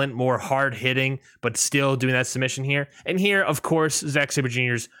violent, more hard-hitting, but still doing that submission here. And here, of course, Zack Sabre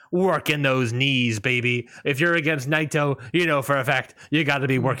Jr.'s working those knees, baby. If you're against Naito, for a fact, you got to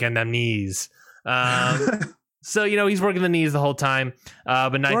be working them knees. So, he's working the knees the whole time.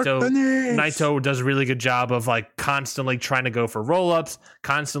 But Naito does a really good job of constantly trying to go for roll-ups,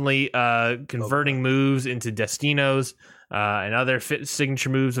 constantly converting moves into Destinos and other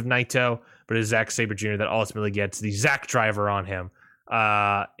signature moves of Naito. But it's Zack Sabre Jr. that ultimately gets the Zack Driver on him.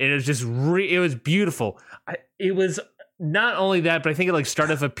 It was just it was beautiful. It was not only that, but I think it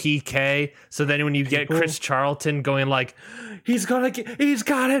started with a PK. So then when you get Chris Charlton going he's got it,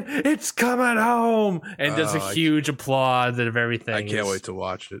 it's coming home, and just a huge applause of everything. I can't wait to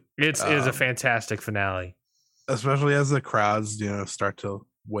watch it. It is a fantastic finale, especially as the crowds start to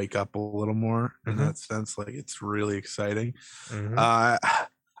wake up a little more in that sense. It's really exciting.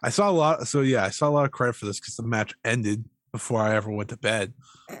 I saw a lot. So yeah, I saw a lot of credit for this because the match ended before I ever went to bed.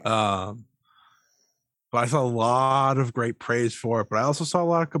 But I saw a lot of great praise for it, but I also saw a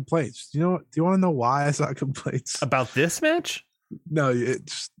lot of complaints. Do you want to know why I saw complaints about this match? No,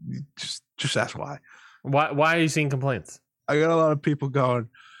 just ask why. Why are you seeing complaints? I got a lot of people going,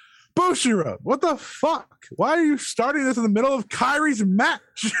 Bushiroad, what the fuck? Why are you starting this in the middle of Kyrie's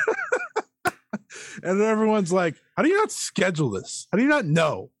match? And then everyone's like, how do you not schedule this? How do you not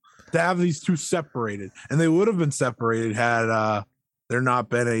know to have these two separated? And they would have been separated had there not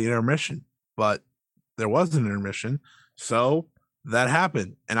been an intermission, but there was an intermission. So that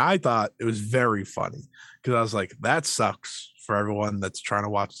happened. And I thought it was very funny because I was like, that sucks for everyone that's trying to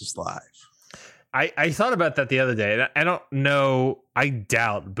watch this live. I thought about that the other day. And I don't know. I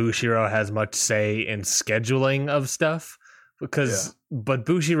doubt Bushiroad has much say in scheduling of stuff but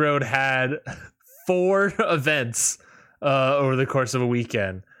Bushiroad had 4 events over the course of a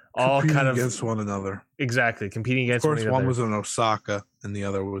weekend, all competing kind of against one another. Exactly, competing against one another. Of course, one was in Osaka and the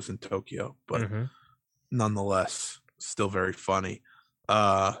other was in Tokyo, but nonetheless, still very funny.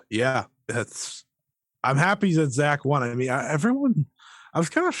 Yeah, I'm happy that Zach won. I mean, I was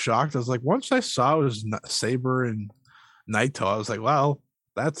kind of shocked. I was like, once I saw it was Saber and Naito, I was like, well,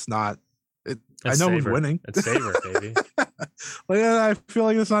 that's not it. I know who's winning. It's Saber, baby. Like, I feel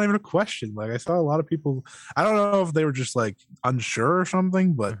like it's not even a question. Like, I saw a lot of people. I don't know if they were just like unsure or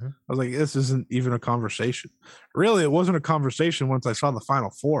something, but I was like, this isn't even a conversation. Really, it wasn't a conversation once I saw the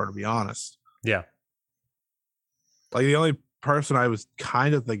Final Four, to be honest. Yeah. Like, the only person I was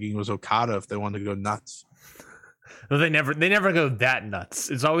kind of thinking was Okada if they wanted to go nuts. No, they never go that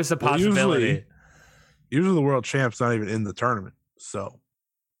nuts. It's always a possibility. Usually the world champ's not even in the tournament. So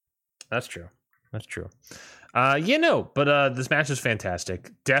that's true. But this match is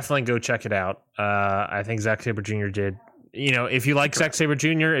fantastic. Definitely go check it out. I think Zack Sabre Jr. did. You know, if you like Zack Sabre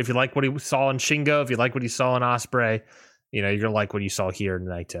Jr., if you like what he saw in Shingo, if you like what he saw in Ospreay, you know, you're gonna like what you saw here in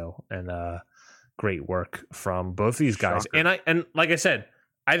Naito. And great work from both of these guys. Shocker. And like I said,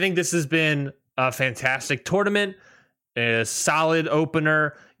 I think this has been a fantastic tournament, a solid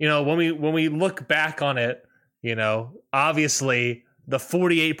opener. You know, when we look back on it, you know, obviously the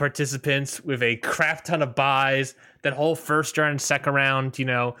 48 participants with a crap ton of buys, that whole first round and second round, you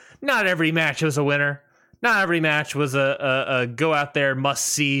know, not every match was a winner. Not every match was a go out there must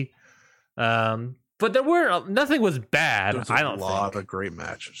see. But nothing was bad. There's I don't think. A lot of great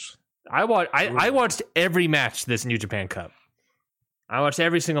matches. I watched every match this New Japan Cup. I watched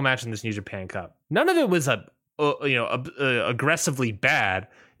every single match in this New Japan Cup. None of it was aggressively bad.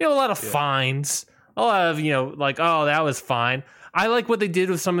 You know, a lot of fines, a lot of, you know, like, oh, that was fine. I like what they did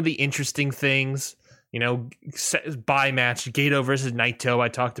with some of the interesting things. You know, by match, Gato versus Naito, I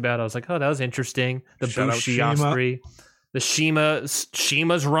talked about. I was like, oh, that was interesting. The Bushi Ospreay, the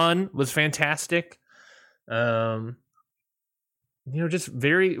Shima's run was fantastic. You know, just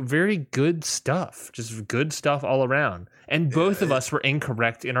very, very good stuff. Just good stuff all around. And both of us were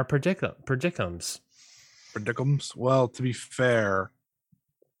incorrect in our predicums. Well, to be fair,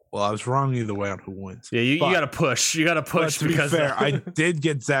 I was wrong either way on who wins. Yeah, you got to push. You got to push. To be fair, I did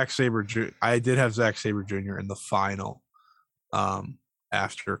get Zack Sabre Jr. I did have Zack Sabre Jr. in the final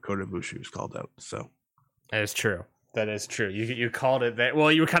after Kota Ibushi was called out. So that is true. You called it that.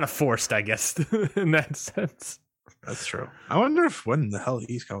 Well, you were kind of forced, I guess, in that sense. That's true. I wonder when the hell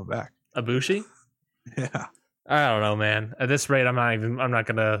he's coming back. Ibushi? Yeah. I don't know, man. At this rate, I'm not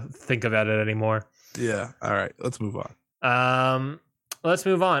gonna think about it anymore. Yeah. All right. Let's move on. Let's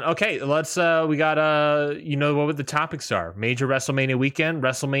move on. Okay, we got you know what the topics are. Major WrestleMania weekend,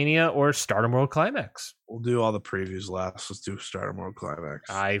 WrestleMania, or Stardom World Climax. We'll do all the previews last. Let's do Stardom World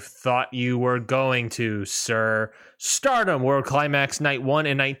Climax. I thought you were going to, sir. Stardom World Climax night 1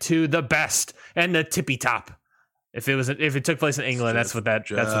 and night 2, the best and the tippy top. If it took place in England, that's what that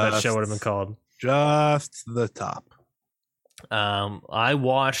show would have been called. Just the top. I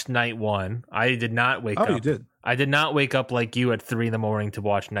watched night 1. I did not wake up. Oh, you did. I did not wake up like you at 3 a.m. to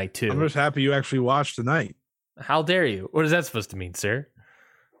watch night 2. I'm just happy you actually watched tonight. How dare you? What is that supposed to mean, sir?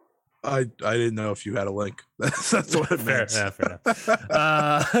 I didn't know if you had a link. That's what it meant. Fair enough.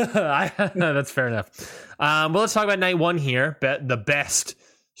 That's fair enough. Well, let's talk about night 1 here. The best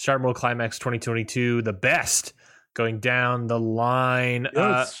Stardom World Climax 2022. The best going down the line.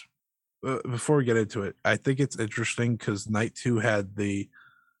 Before we get into it, I think it's interesting because night 2 had the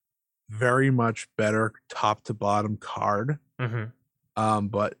very much better top to bottom card. Mm-hmm.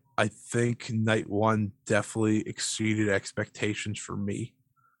 But I think night 1 definitely exceeded expectations for me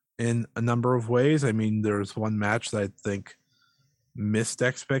in a number of ways. I mean, there was one match that I think missed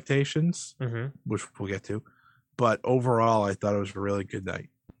expectations, which we'll get to. But overall, I thought it was a really good night.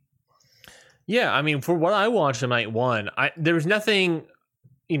 Yeah, I mean, for what I watched on night 1, there was nothing,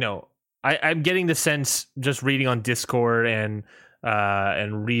 you know, I'm getting the sense just reading on Discord and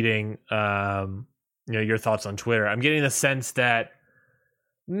reading, you know, your thoughts on Twitter. I'm getting the sense that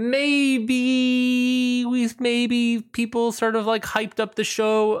maybe people sort of like hyped up the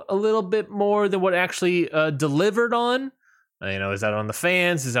show a little bit more than what actually delivered on. Is that on the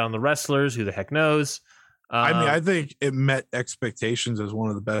fans? Is that on the wrestlers? Who the heck knows? I think it met expectations as one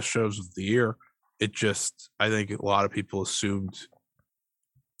of the best shows of the year. I think a lot of people assumed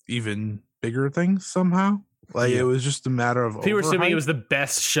even bigger things somehow. Like it was just a matter of people were assuming it was the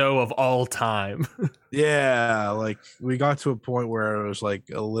best show of all time. Yeah, like we got to a point where it was like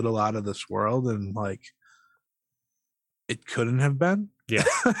a little out of this world, and like it couldn't have been. Yeah.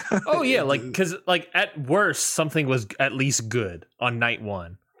 Oh yeah, like because like at worst something was at least good on night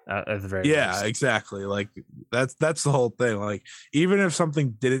one. At the very least. Exactly. Like that's the whole thing. Like even if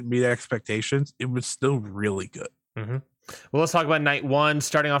something didn't meet expectations, it was still really good. Mm-hmm. Well, let's talk about night one.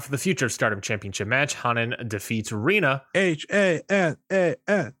 Starting off with the Future Stardom Championship match, Hanan defeats Rina. Hanan.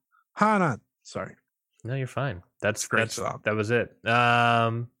 Hanan. Sorry. No, you're fine. That was it.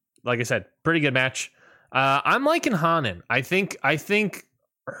 Like I said, pretty good match. I'm liking Hanan. I think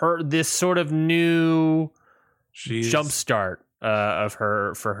her this sort of new jumpstart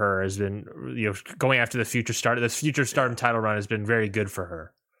for her has been going after the Future Stardom. This Future Stardom title run has been very good for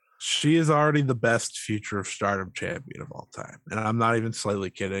her. She is already the best Future of Stardom champion of all time, and I'm not even slightly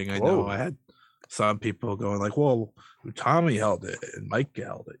kidding. I know I had some people going like, "Well, Tommy held it and Mike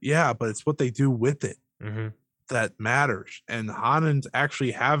held it." Yeah, but it's what they do with it that matters. And Hanan's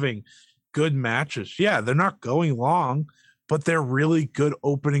actually having good matches. Yeah, they're not going long, but they're really good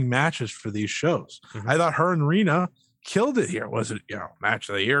opening matches for these shows. I thought her and Rina killed it here. Was it match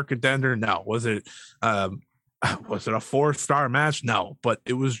of the year contender? No. Was it a 4-star match? No, but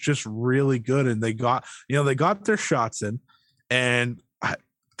it was just really good, and they got their shots in, and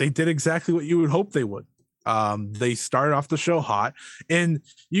they did exactly what you would hope they would. They started off the show hot, and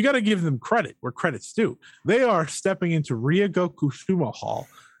you got to give them credit where credit's due. They are stepping into Ryogoku Sumo Hall.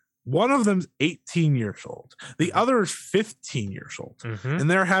 One of them's 18 years old. The other is 15 years old, and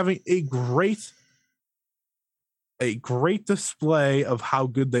they're having a great display of how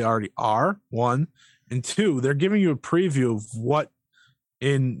good they already are. One. And two, they're giving you a preview of what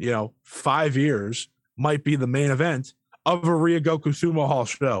in 5 years might be the main event of a Ryogoku Sumo Hall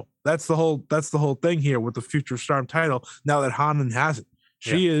show. That's the whole thing here with the Future Stardom title. Now that Hanan has it,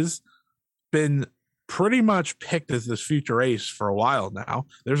 she has been pretty much picked as this future ace for a while now.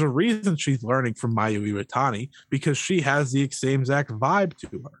 There's a reason she's learning from Mayu Iwatani, because she has the same exact vibe to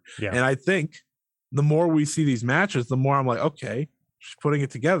her. Yeah. And I think the more we see these matches, the more I'm like, okay, she's putting it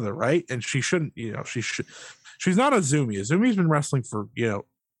together, right? And she shouldn't, she's not Azumi. Azumi's been wrestling for,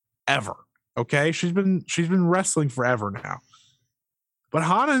 ever. Okay. She's been wrestling forever now. But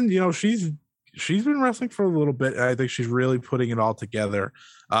Hanan, she's been wrestling for a little bit, and I think she's really putting it all together.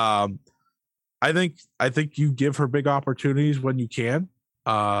 I think you give her big opportunities when you can.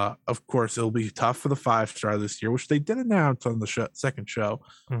 Of course, it'll be tough for the 5-star this year, which they did announce on the second show,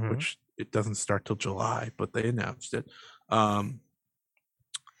 which it doesn't start till July, but they announced it.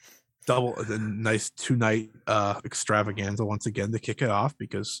 Double a nice 2-night extravaganza once again to kick it off,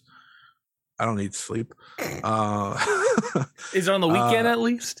 because I don't need sleep. Is it on the weekend at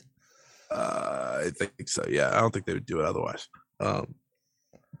least? I think so. Yeah, I don't think they would do it otherwise.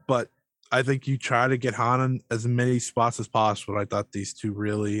 But I think you try to get Hanan as many spots as possible. I thought these two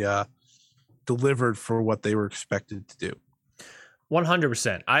really delivered for what they were expected to do.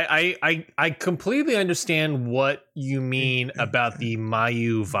 100%. I completely understand what you mean about the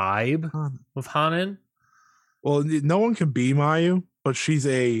Mayu vibe of Hanan. Well, no one can be Mayu, but she's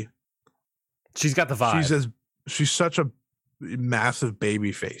got the vibe. She's such a massive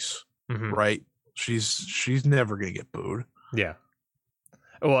baby face, right? She's never gonna get booed. Yeah.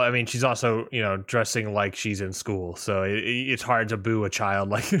 Well, I mean, she's also, dressing like she's in school, so it's hard to boo a child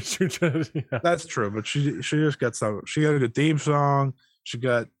like That's true, but she just got she got a good theme song. She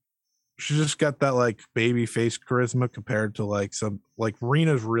just got that like baby face charisma compared to like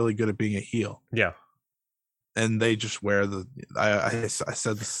Rina's really good at being a heel. Yeah. And they just wear I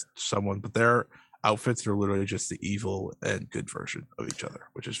said this to someone, but their outfits are literally just the evil and good version of each other,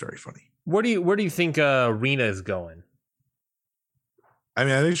 which is very funny. Where do you think Rina is going? I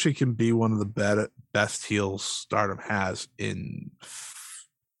mean, I think she can be one of the best heels Stardom has in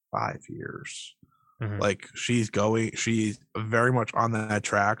 5 years. Like she's very much on that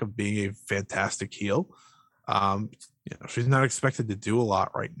track of being a fantastic heel. She's not expected to do a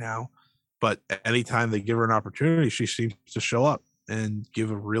lot right now, but anytime they give her an opportunity, she seems to show up and give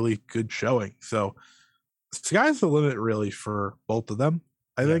a really good showing. So sky's the limit really for both of them,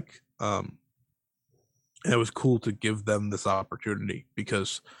 I think. And it was cool to give them this opportunity,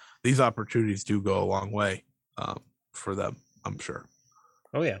 because these opportunities do go a long way for them, I'm sure.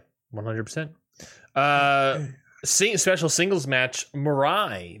 Oh yeah, 100%. Special singles match: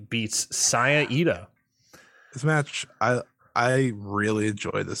 Mirai beats Saya Ida. This match, I really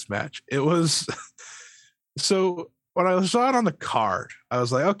enjoyed this match. It was so when I saw it on the card, I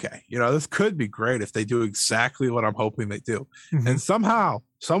was like, okay, this could be great if they do exactly what I'm hoping they do. Mm-hmm. And somehow,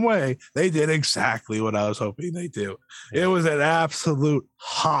 some way, they did exactly what I was hoping they do. Yeah. It was an absolute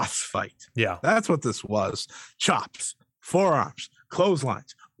Hoss fight. Yeah. That's what this was. Chops, forearms,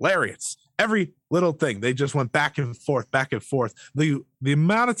 clotheslines, lariats, every little thing. They just went back and forth, back and forth. The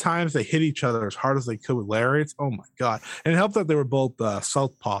amount of times they hit each other as hard as they could with lariats, oh my God. And it helped that they were both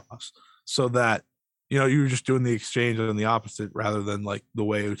southpaws, so that you were just doing the exchange on the opposite rather than like the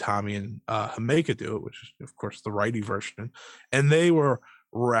way Utami and Himeka do it, which is, of course, the righty version. And they were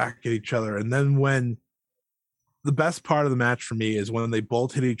racking each other. And then when the best part of the match for me is when they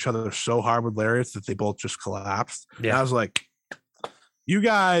both hit each other so hard with lariats that they both just collapsed. Yeah. And I was like, you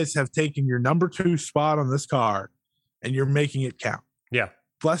guys have taken your number 2 spot on this card and you're making it count. Yeah.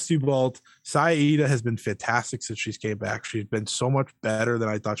 Bless you both. Saya Ida has been fantastic since she's came back. She's been so much better than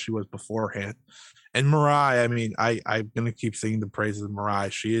I thought she was beforehand. And Mirai, I mean, I'm going to keep singing the praises of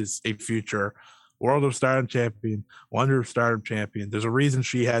Mirai. She is a future World of Stardom champion, Wonder of Stardom champion. There's a reason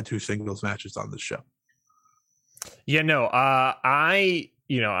she had 2 singles matches on this show. Yeah, no,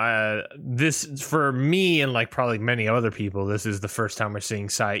 this for me and like probably many other people, this is the first time we're seeing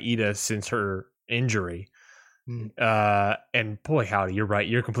Saya Ida since her injury. And boy, howdy, you're right.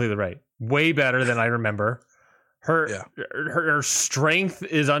 You're completely right. Way better than I remember. Her strength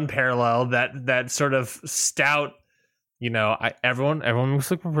is unparalleled. That sort of stout, everyone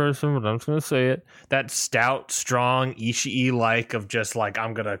looks like a person, but I'm just gonna say it. That stout, strong Ishii like of just like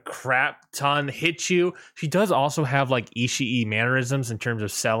I'm gonna crap ton hit you. She does also have like Ishii mannerisms in terms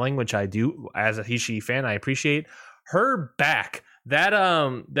of selling, which I do as a Ishii fan. I appreciate her back.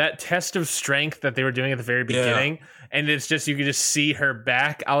 That test of strength that they were doing at the very beginning, and it's just you can just see her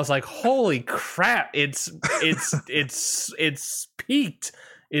back. I was like, holy crap! It's peaked.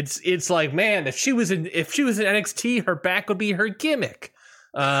 It's like, man, if she was in NXT, her back would be her gimmick.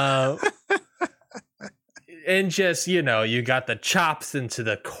 And just you got the chops into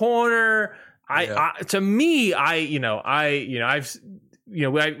the corner. Obviously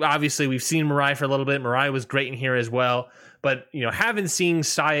we've seen Mirai for a little bit. Mirai was great in here as well. But haven't seen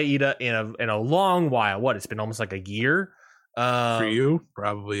Saya Ida in a long while. What? It's been almost like a year. For you,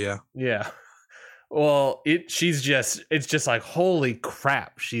 probably, yeah. Yeah. Well, it's just like holy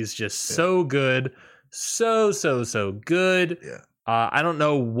crap. She's just so good, so good. Yeah. I don't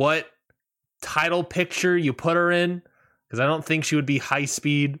know what title picture you put her in because I don't think she would be high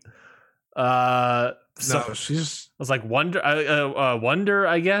speed. No, she's. I was like Wonder,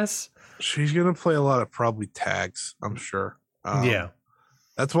 I guess. She's gonna play a lot of probably tags, I'm sure.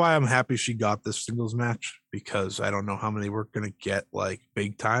 That's why I'm happy she got this singles match because I don't know how many we're gonna get like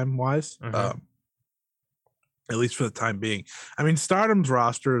big time wise. Mm-hmm. At least for the time being. I mean, Stardom's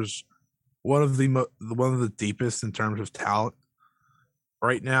roster is one of the deepest in terms of talent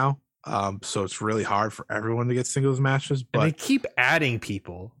right now. So it's really hard for everyone to get singles matches. But and they keep adding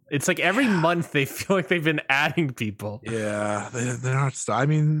people. It's like every month they feel like they've been adding people. Yeah, they're not. I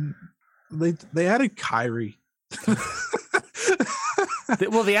mean. They added Kyrie.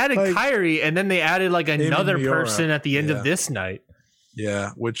 They added Kyrie, and then they added like another person at the end of this night.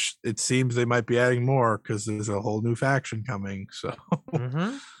 Yeah, which it seems they might be adding more because there's a whole new faction coming. So,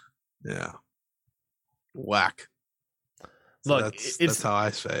 yeah, whack. So look, that's how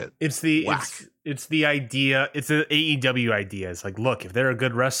I say it. It's the idea. It's the AEW idea. It's like, look, if they're a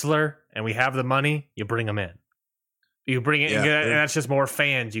good wrestler and we have the money, you bring them in. You bring it, and that's just more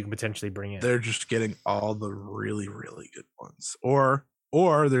fans you can potentially bring in. They're just getting all the really, really good ones, or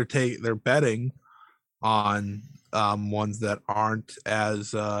they're betting on ones that aren't as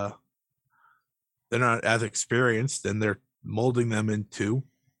they're not as experienced, and they're molding them into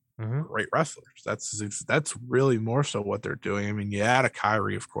great wrestlers. That's really more so what they're doing. I mean, you add a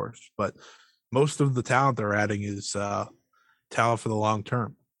Kyrie, of course, but most of the talent they're adding is talent for the long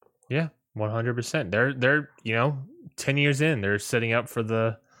term. Yeah, 100%. They're 10 years in, they're setting up for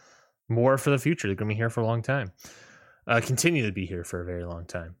the future. They're going to be here for a long time. Continue to be here for a very long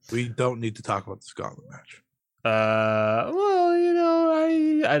time. We don't need to talk about this gauntlet match. I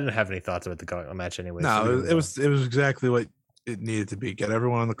didn't have any thoughts about the gauntlet match anyway. No, it was exactly what it needed to be. Get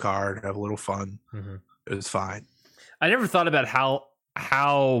everyone on the card, have a little fun. Mm-hmm. It was fine. I never thought about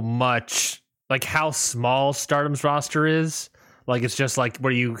how much, like how small Stardom's roster is. Like it's just like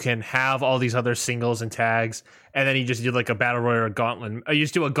where you can have all these other singles and tags, and then you just do like a battle royal or gauntlet. You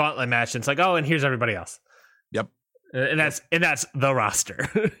just do a gauntlet match, and it's like, oh, and here's everybody else. Yep. And that's the roster.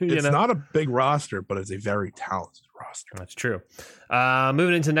 It's not a big roster, but it's a very talented roster. That's true.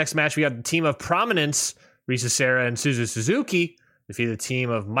 Moving into the next match, we have the team of Prominence, Risa Sera and Suzu Suzuki, defeat the team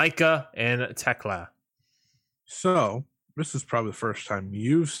of Maika and Tekla. So this is probably the first time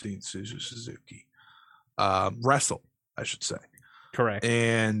you've seen Suzu Suzuki wrestle, I should say. Correct.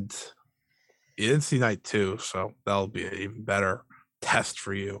 And you didn't see night 2, so that'll be an even better test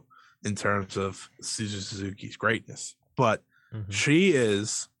for you in terms of Suzu Suzuki's greatness. But she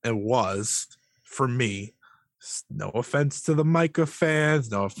is and was, for me, no offense to the Maika fans,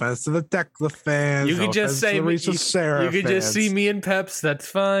 no offense to the Tekla fans. You could just say Risa Sera you could just see me and Peps. That's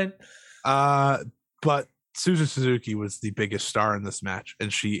fine. But Suzu Suzuki was the biggest star in this match,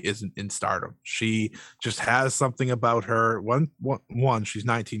 and she isn't in stardom. She just has something about her. One, she's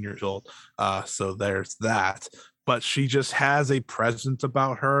 19 years old, so there's that. But she just has a presence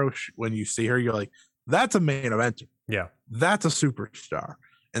about her. When you see her, you're like, that's a main eventer. Yeah. That's a superstar.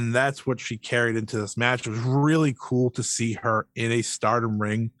 And that's what she carried into this match. It was really cool to see her in a stardom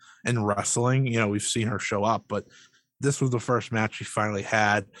ring and wrestling. You know, we've seen her show up, but this was the first match she finally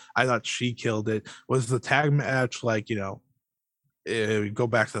had. I thought she killed it. Was the tag match like, you know, go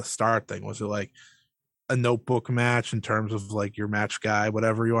back to the start thing? Was it like a notebook match in terms of like your match guy,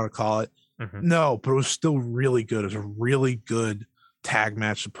 whatever you want to call it? No, but it was still really good. It was a really good tag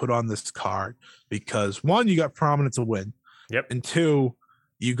match to put on this card because 1, you got Prominence to win. Yep. And 2,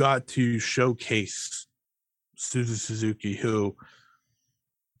 you got to showcase Suzu Suzuki, who,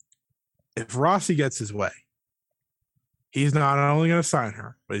 if Rossi gets his way, he's not only going to sign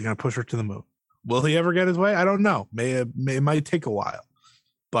her, but he's going to push her to the moon. Will he ever get his way? I don't know. It might take a while,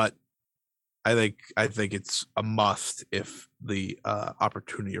 but I think it's a must if the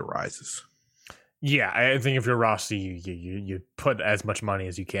opportunity arises. Yeah, I think if you're Rossi, you put as much money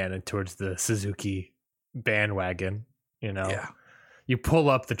as you can towards the Suzuki bandwagon. You know, you pull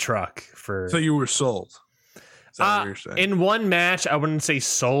up the truck for. So you were sold. Is that what you're saying? In one match, I wouldn't say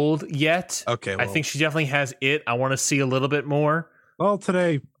sold yet. Okay, well, I think she definitely has it. I want to see a little bit more. Well,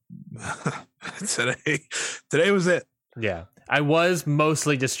 today was it. Yeah, I was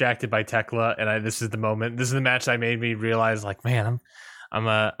mostly distracted by Tekla, and this is the moment. This is the match that made me realize, like, man,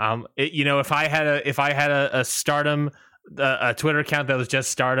 if I had a Stardom, a Twitter account that was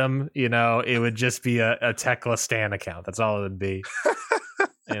just Stardom, you know, it would just be a Tekla Stan account. That's all it would be.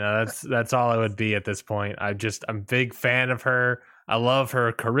 You know, that's all it would be at this point. I'm a big fan of her. I love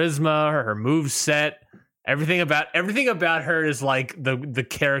her charisma, her move set. Everything about her is like the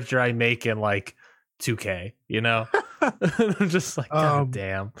character I make in like 2K, you know? I'm just like, God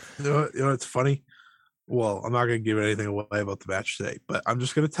damn. You know, it's funny. Well, I'm not going to give anything away about the match today, but I'm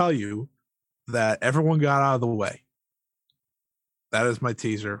just going to tell you that everyone got out of the way. That is my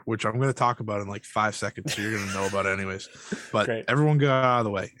teaser, which I'm going to talk about in like 5 seconds, so you're going to know about it anyways. But great. Everyone got out of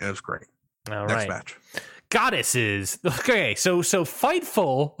the way, and it was great. All Next right. match. Goddesses. Okay, so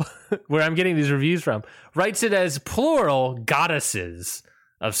Fightful, where I'm getting these reviews from, writes it as plural goddesses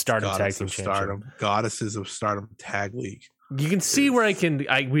of Stardom Tag Team Championship. Goddesses of Stardom Tag League. You can see where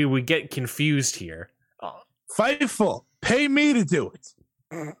we would get confused here. Fightful, pay me to do it.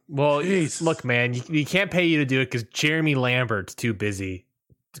 Well, look, man, you can't pay you to do it because Jeremy Lambert's too busy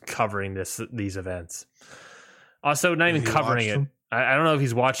covering these events. Also, not even covering it. I don't know if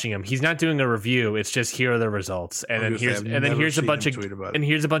he's watching them. He's not doing a review. It's just here are the results, and then here's a bunch of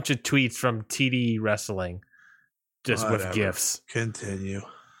tweets from TD Wrestling, just with gifs. Continue.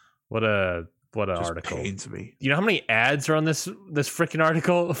 What a just article. Pains me. You know how many ads are on this freaking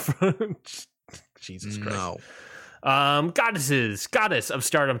article? Jesus Christ. No. Goddess of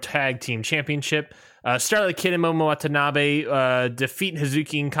Stardom Tag Team Championship. Starlight Kid and Momo Watanabe defeat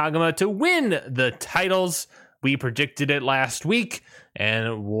Hazuki and Kagama to win the titles. We predicted it last week,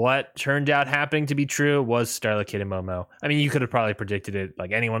 and what turned out happening to be true was Starlight Kid and Momo. I mean, you could have probably predicted it,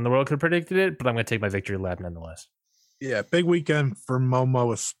 like anyone in the world could have predicted it, but I'm going to take my victory lap nonetheless. Yeah, big weekend for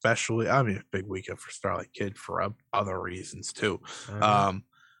Momo especially. I mean, big weekend for Starlight Kid for other reasons too. Mm-hmm.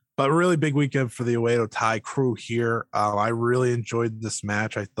 But really big weekend for the Oedo Tai crew here. I really enjoyed this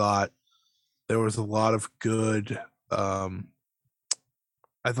match. I thought there was a lot of good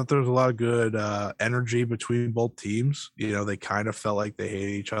energy between both teams. You know, they kind of felt like they hated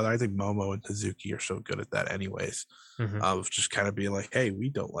each other. I think Momo and Hazuki are so good at that anyways. Mm-hmm. Of just kind of being like, hey, we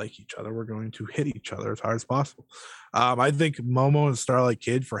don't like each other. We're going to hit each other as hard as possible. I think Momo and Starlight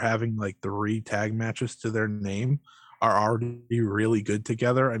Kid, for having like 3 tag matches to their name, are already really good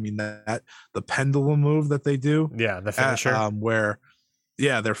together. I mean, that the pendulum move that they do. Yeah, the finisher.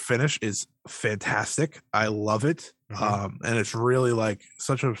 Their finish is fantastic. I love it. Mm-hmm. And it's really like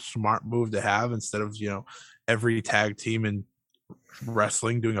such a smart move to have instead of, you know, every tag team in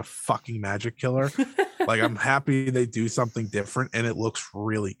wrestling doing a fucking magic killer. Like, I'm happy they do something different, and it looks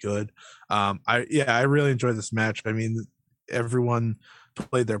really good. I really enjoyed this match. I mean, everyone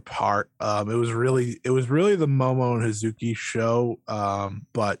played their part. It was really the Momo and Hazuki show.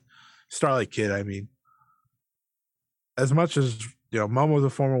 But Starlight Kid, I mean, as much as Momo's a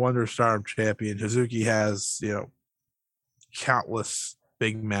former Wonder Stardom champion, Hazuki has countless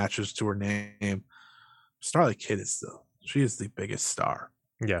big matches to her name. Starlight Kid is the biggest star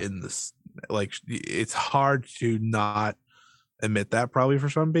in this. Like, it's hard to not admit that probably for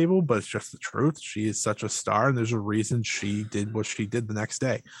some people, but it's just the truth. She is such a star, and there's a reason she did what she did the next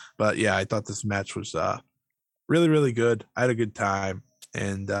day. But yeah, I thought this match was really, really good. I had a good time,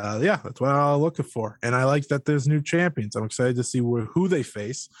 and that's what I'm looking for. And I like that there's new champions. I'm excited to see who they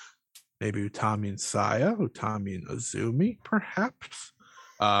face. Maybe Utami and Saya, Utami and Azumi, perhaps,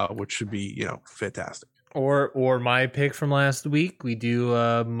 which should be fantastic. Or my pick from last week, we do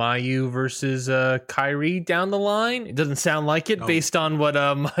Mayu versus Kairi down the line. It doesn't sound like it based on what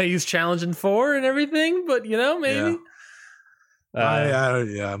Mayu's challenging for and everything, but maybe.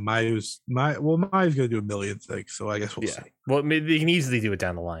 Mayu's gonna do a million things, so I guess we'll see. Well, maybe they can easily do it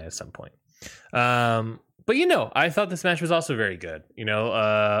down the line at some point. But I thought this match was also very good.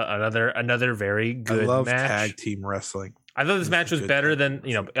 Another very good. I love match. Tag team wrestling. I thought this match was better than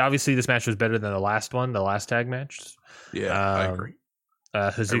obviously this match was better than the last one, the last tag match. Yeah, I agree.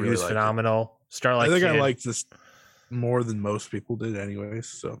 Hazuki was phenomenal. Starlight I think Kid, I liked this more than most people did, anyways.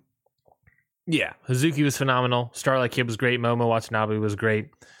 So yeah, Hazuki was phenomenal. Starlight Kid was great. Momo Watanabe was great.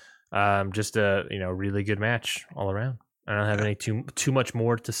 Just a really good match all around. I don't have any too much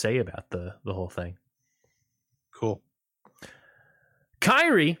more to say about the whole thing. Cool.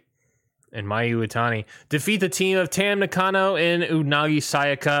 Kairi and Mayu Iwatani defeat the team of Tam Nakano and Unagi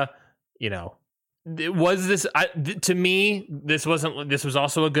Sayaka. Was this to me? This wasn't. This was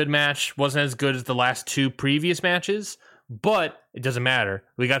also a good match. Wasn't as good as the last two previous matches, but it doesn't matter.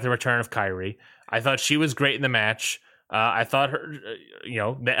 We got the return of Kairi. I thought she was great in the match. I thought her,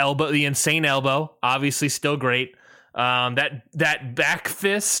 the elbow, the insane elbow, obviously still great. That back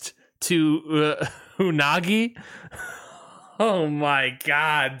fist to Unagi. Oh my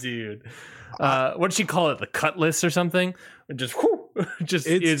god, dude! What did she call it? The cutlass or something?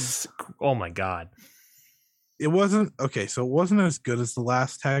 It's oh my god! It wasn't okay. So it wasn't as good as the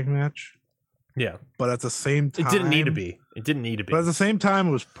last tag match. Yeah, but at the same time, it didn't need to be. It didn't need to be. But at the same time,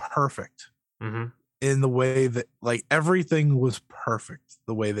 it was perfect in the way that everything was perfect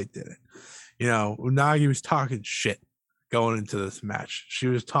the way they did it. Unagi was talking shit going into this match. She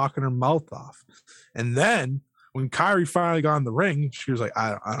was talking her mouth off, and then when Kairi finally got in the ring, she was like,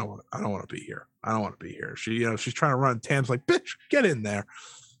 I don't want to be here. I don't want to be here. She, she's trying to run. Tam's like, bitch, get in there.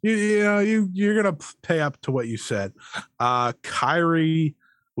 You're going to pay up to what you said. Kairi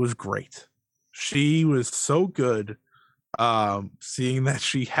was great. She was so good. Seeing that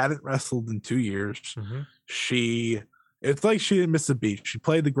she hadn't wrestled in 2 years. It's like she didn't miss a beat. She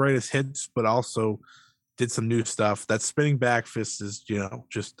played the greatest hits, but also did some new stuff. That spinning back fist is,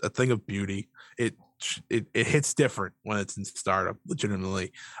 just a thing of beauty. It hits different when it's in Stardom,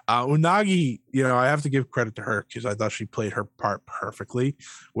 legitimately. Unagi, I have to give credit to her because I thought she played her part perfectly,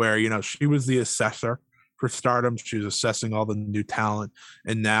 where, she was the assessor for Stardom. She was assessing all the new talent,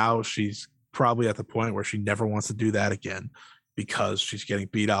 and now she's probably at the point where she never wants to do that again because she's getting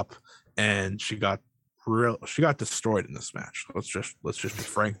beat up, and she got destroyed in this match. Let's just be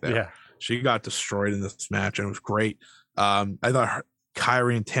frank there. Yeah. She got destroyed in this match, and it was great. I thought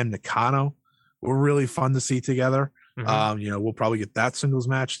Kairi and Tam Nakano were really fun to see together. We'll probably get that singles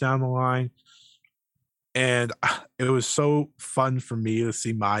match down the line. And it was so fun for me to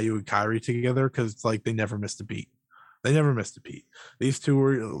see Mayu and Kairi together because it's like they never missed a beat. These two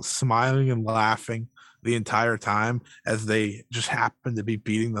were smiling and laughing the entire time as they just happened to be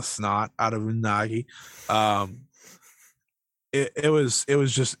beating the snot out of Unagi. It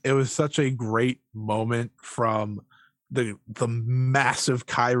was such a great moment from the massive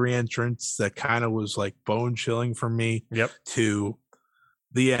Kairi entrance that kind of was like bone chilling for me. Yep. To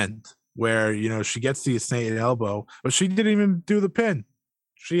the end where she gets the insane elbow, but she didn't even do the pin.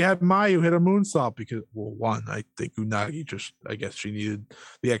 She had Mayu hit a moonsault because, well, one, I think Unagi I guess she needed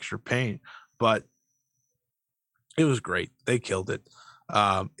the extra pain, but it was great. They killed it.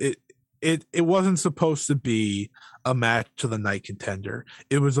 It wasn't supposed to be a match to the night contender.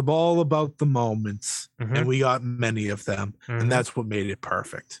 It was all about the moments, and we got many of them, and that's what made it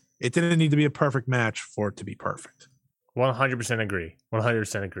perfect. It didn't need to be a perfect match for it to be perfect. 100% agree.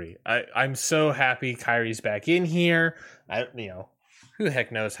 100% agree. I'm so happy Kairi's back in here. Who the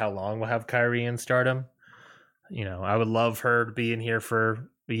heck knows how long we'll have Kairi in Stardom. I would love her to be in here for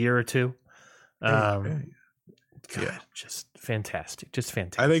a year or two. God, just fantastic. Just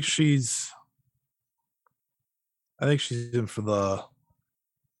fantastic. I think she's in for the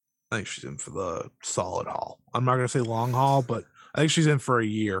solid haul. I'm not going to say long haul, but I think she's in for a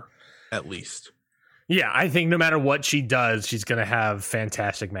year at least. Yeah, I think no matter what she does, she's going to have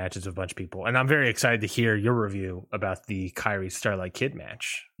fantastic matches with a bunch of people. And I'm very excited to hear your review about the Kairi Starlight Kid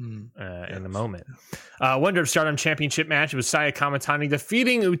match in a moment. Wonder Stardom Championship match was Saya Kamatani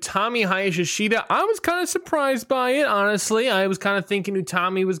defeating Utami Hayashishita. I was kind of surprised by it, honestly. I was kind of thinking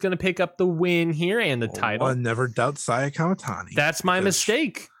Utami was going to pick up the win here and the title. I never doubt Saya Kamatani. That's my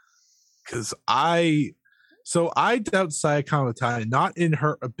mistake. Because I doubt Saya Kamatani, not in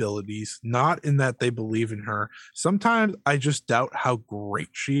her abilities, not in that they believe in her. Sometimes I just doubt how great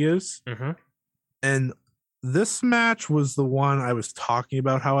she is. Mm-hmm. And this match was the one I was talking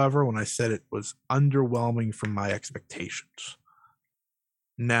about, however, when I said it was underwhelming from my expectations.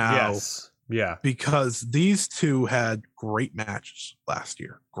 Now, yeah, because these two had great matches last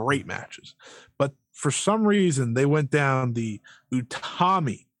year, great matches. But for some reason, they went down the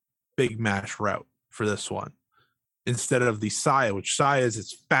Utami big match route for this one instead of the Saya, which Saya is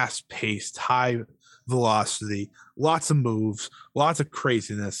its fast-paced, high velocity, lots of moves, lots of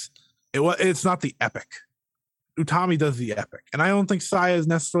craziness. It's not the epic. Utami does the epic, and I don't think Saya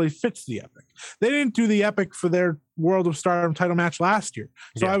necessarily fits the epic. They didn't do the epic for their World of Stardom title match last year,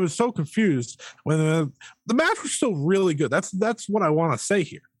 so I was so confused when the match was still really good. That's what I want to say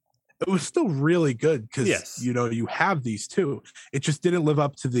here. It was still really good because, you have these two. It just didn't live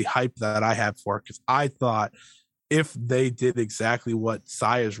up to the hype that I had for it because I thought if they did exactly what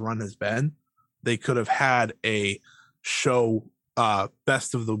Saya's run has been, they could have had a show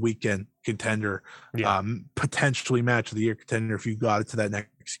best of the weekend contender, potentially match of the year contender if you got it to that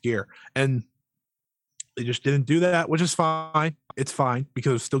next year. And they just didn't do that, which is fine. It's fine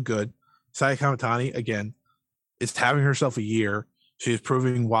because it's still good. Saya Kamatani, again, is having herself a year. She is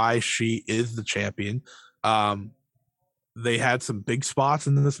proving why she is the champion. They had some big spots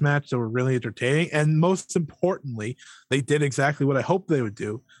in this match that were really entertaining. And most importantly, they did exactly what I hoped they would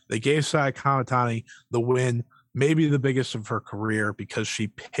do. They gave Saya Kamatani the win, maybe the biggest of her career, because she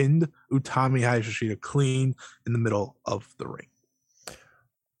pinned Utami Hayashishita clean in the middle of the ring.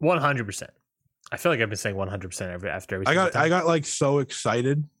 100%. I feel like I've been saying 100% after every time. I got like so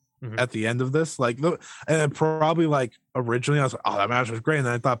excited at the end of this, and probably like originally I was like, oh, that match was great, and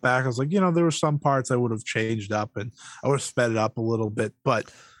then I thought back, I was like, there were some parts I would have changed up and I would have sped it up a little bit,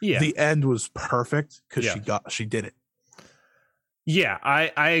 but the end was perfect because she did it. Yeah,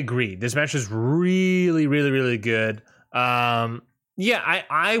 I agree. This match is really, really, really good. I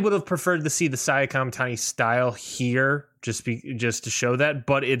would have preferred to see the Saya Kamatani style here, just to show that.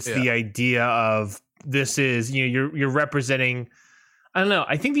 But it's the idea of this is you're representing. I don't know.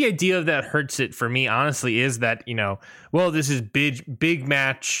 I think the idea of that hurts it for me, honestly, is that, this is big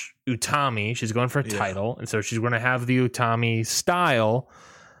match Utami. She's going for a title, and so she's going to have the Utami style.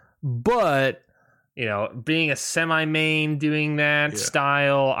 But, being a semi-main doing that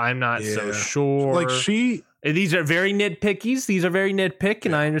style, I'm not so sure. Like these are very nitpickies. These are very nitpick,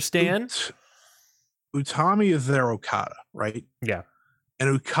 and I understand. Utami is their Okada, right? Yeah. And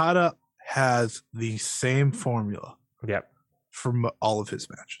Okada has the same formula. Yep. From all of his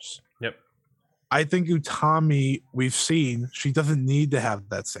matches. Yep. I think Utami, we've seen, she doesn't need to have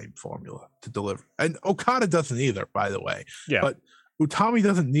that same formula to deliver. And Okada doesn't either, by the way. Yeah. But Utami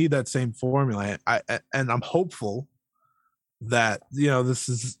doesn't need that same formula. And I'm hopeful that,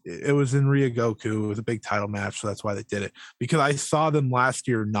 it was in Ryogoku. It was a big title match, so that's why they did it. Because I saw them last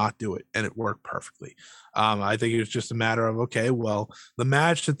year not do it, and it worked perfectly. I think it was just a matter of, okay, well, the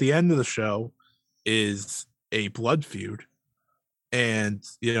match at the end of the show is a blood feud. And,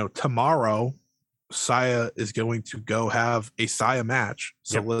 tomorrow Saya is going to go have a Saya match.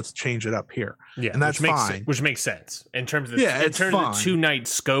 So let's change it up here. Yeah. And that's fine. Which makes sense in terms of the 2-night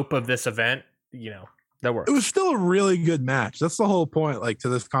scope of this event, that works. It was still a really good match. That's the whole point, to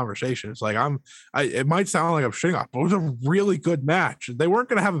this conversation. It's like, it might sound like I'm shitting off, but it was a really good match. They weren't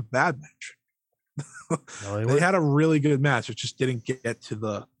going to have a bad match. No, they had a really good match. It just didn't get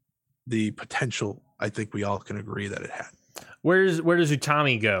to the potential I think we all can agree that it had. Where does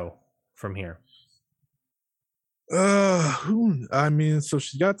Utami go from here? So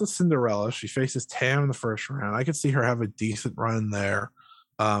she's got the Cinderella. She faces Tam in the first round. I could see her have a decent run there.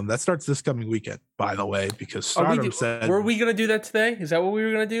 That starts this coming weekend, by the way, because Stardom said... Were we going to do that today? Is that what we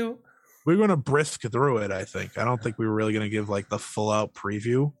were going to do? We were going to brisk through it, I think. I don't think we were really going to give, the full-out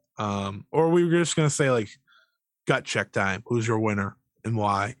preview. Or we were just going to say, gut check time. Who's your winner and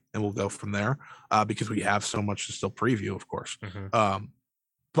why? and we'll go from there because we have so much to still preview, of course. Mm-hmm.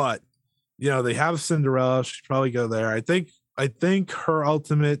 But they have Cinderella. She'd probably go there. I think her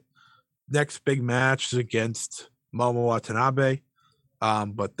ultimate next big match is against Momo Watanabe.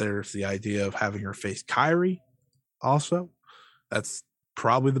 But there's the idea of having her face Kairi also. That's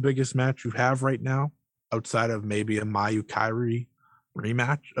probably the biggest match you have right now, outside of maybe a Mayu Kairi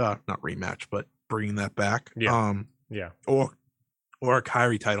rematch. Not rematch, but bringing that back. Yeah. Or a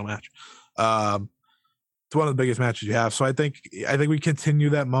Kairi title match. It's one of the biggest matches you have. So I think we continue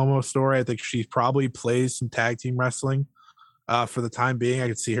that Momo story. I think she probably plays some tag team wrestling for the time being. I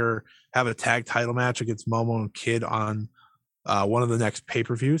could see her have a tag title match against Momo and Kid on one of the next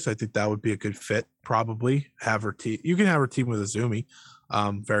pay-per-views. I think that would be a good fit. Probably have her team. You can have her team with Azumi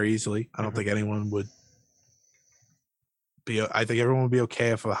very easily. I don't think anyone would be. I think everyone would be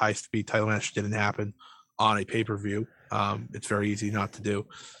okay if a high-speed title match didn't happen on a pay-per-view. It's very easy not to do.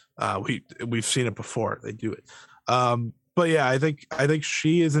 We've seen it before. They do it. But yeah, I think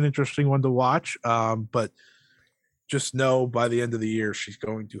she is an interesting one to watch. But just know by the end of the year, she's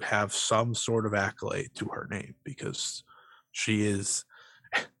going to have some sort of accolade to her name because she is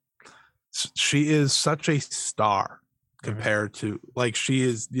such a star compared to she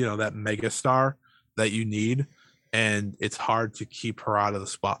is, that mega star that you need. And it's hard to keep her out of the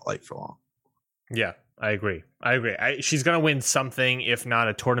spotlight for long. Yeah, I agree. She's going to win something, if not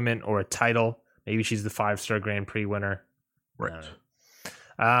a tournament or a title. Maybe she's the 5-star Grand Prix winner. Right.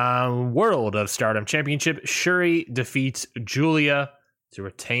 World of Stardom Championship. Shuri defeats Julia to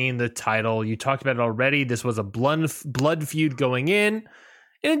retain the title. You talked about it already. This was a blood feud going in.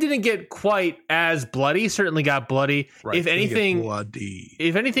 And it didn't get quite as bloody. Certainly got bloody. Right. If anything,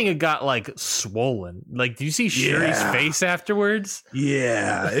 it got swollen. Did you see Shuri's face afterwards?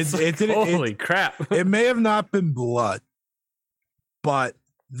 Yeah, it didn't. Holy crap! It may have not been blood, but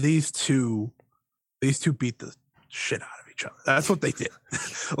these two beat the shit out of each other. That's what they did.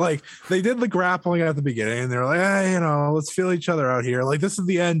 They did the grappling at the beginning, and they're like, hey, let's feel each other out here. This is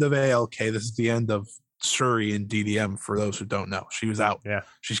the end of ALK. This is the end of Shuri and DDM. For those who don't know, she was out. Yeah,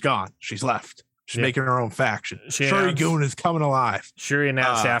 she's gone. She's left. She's making her own faction. Shuri Goon is coming alive. Shuri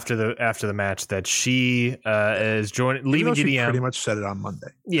announced after the match that she is leaving DDM. She pretty much said it on Monday.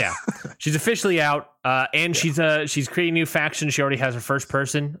 Yeah, she's officially out, and she's creating a new faction. She already has her first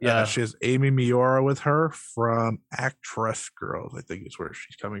person. Yeah, she has Amy Miura with her from Actress Girls, I think is where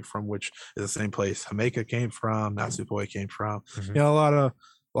she's coming from, which is the same place Hameka came from, Natsupoi came from. Mm-hmm. A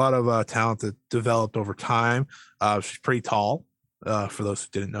lot of talent that developed over time. She's pretty tall, for those who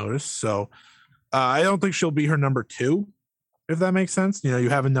didn't notice. So I don't think she'll be her number 2, if that makes sense. You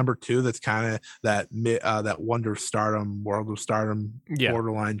have a number 2 that's kind of that Wonder of Stardom, World of Stardom,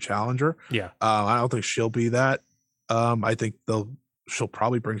 borderline challenger. Yeah, I don't think she'll be that. I think she'll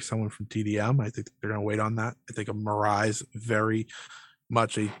probably bring someone from TDM. I think they're going to wait on that. I think a Mirai very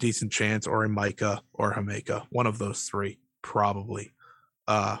much a decent chance, or a Micah or Hameka, one of those three probably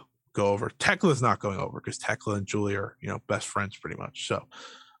go over. Tekla's not going over because Tekla and Julia are best friends pretty much. So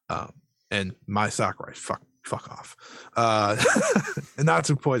and Mai Sakurai, fuck off. And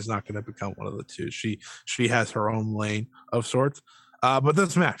Natsupoi is not going to become one of the two. She has her own lane of sorts. But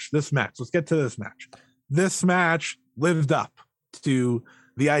this match, let's get to this match. This match lived up to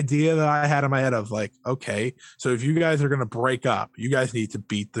the idea that I had in my head of okay, so if you guys are going to break up, you guys need to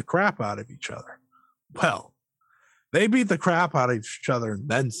beat the crap out of each other. Well, they beat the crap out of each other and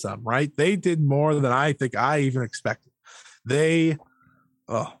then some, right? They did more than I think I even expected.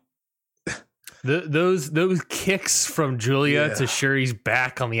 Those kicks from Julia to Shuri's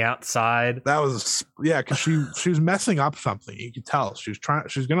back on the outside. That was because she was messing up something. You could tell she's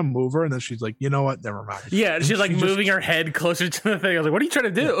gonna move her, and then she's like, you know what? Never mind. Yeah, she's moving her head closer to the thing. I was like, what are you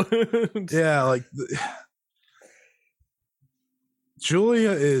trying to do?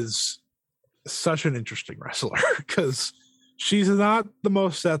 Julia is such an interesting wrestler because she's not the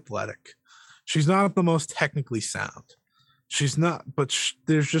most athletic. She's not the most technically sound. She's not, but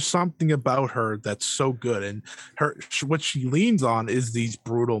there's just something about her that's so good, and what she leans on is these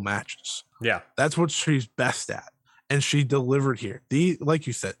brutal matches. Yeah, that's what she's best at, and she delivered here. Like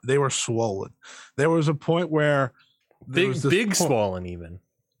you said, they were swollen. There was a point where swollen even.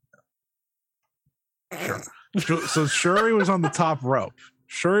 Sure. So Shuri was on the top rope.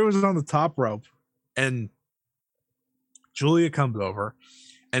 And Julia comes over,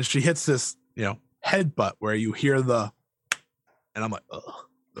 and she hits this, headbutt where you hear and I'm like,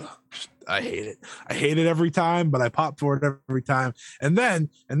 ugh, I hate it. I hate it every time, but I pop for it every time. And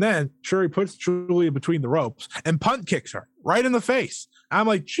then Shuri puts Julia between the ropes and punt kicks her right in the face. I'm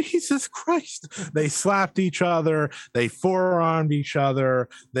like, Jesus Christ. They slapped each other. They forearmed each other.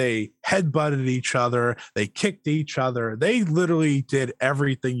 They headbutted each other. They kicked each other. They literally did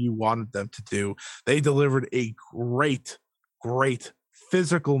everything you wanted them to do. They delivered a great, great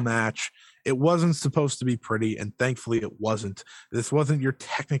physical match. It wasn't supposed to be pretty, and thankfully it wasn't. This wasn't your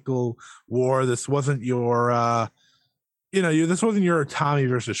technical war. This wasn't your this wasn't your Tommy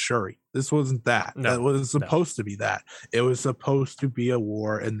versus Shuri. This wasn't that. No, that was supposed to be that. It was supposed to be a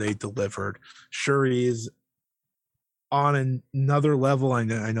war, and they delivered. Shuri is on another level. I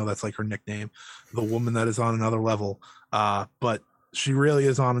know that's like her nickname, the woman that is on another level. But she really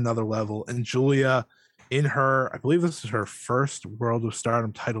is on another level. And Julia, in her, I believe this is her first World of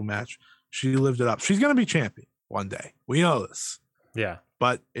Stardom title match, she lived it up. She's going to be champion one day. We know this. Yeah.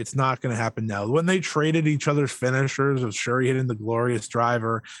 But it's not going to happen now. When they traded each other's finishers of Shuri hitting the Glorious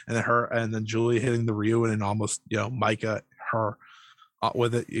Driver and then Julia hitting the Ryu and almost, Micah, her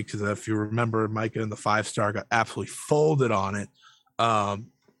with it. Because if you remember, Micah in the 5-star got absolutely folded on it.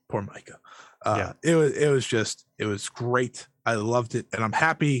 Poor Micah. It was great. I loved it. And I'm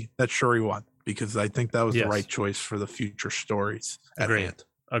happy that Shuri won because I think that was the right choice for the future stories at hand.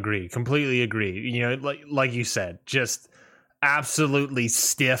 Agree. Completely agree. Like you said, just absolutely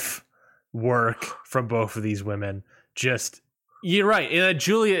stiff work from both of these women. Just, you're right. And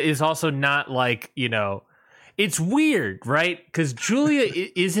Julia is also not like, it's weird, right? Because Julia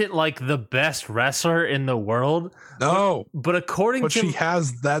isn't like the best wrestler in the world. No. But she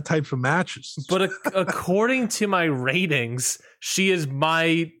has that type of matches. But according to my ratings, she is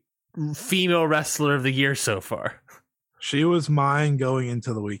my female wrestler of the year so far. She was mine going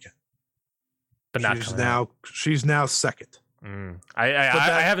into the weekend. But she's now second. I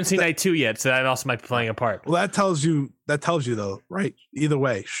haven't seen Night 2 yet, so that also might be playing a part. Well, that tells you though, right? Either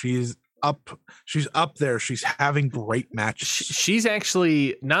way, she's up there. She's having great matches. She's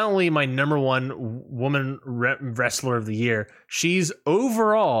actually not only my number one woman wrestler of the year, she's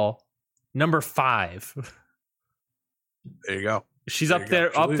overall number 5. There you go. She's up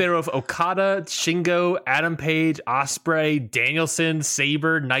there with Okada, Shingo, Adam Page, Ospreay, Danielson,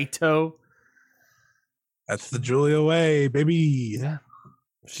 Sabre, Naito. That's the Julia way, baby. Yeah,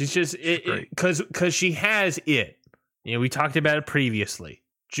 she's just because she has it. We talked about it previously.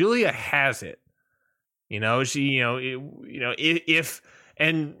 Julia has it. She's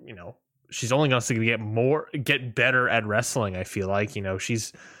only going to get better at wrestling. I feel like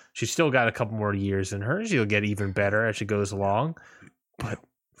she's still got a couple more years in her. She'll get even better as she goes along. But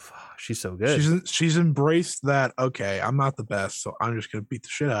she's so good. She's embraced that. Okay, I'm not the best, so I'm just going to beat the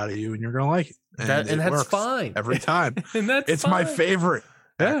shit out of you, and you're going to like it. And that's fine every time. And it's my favorite.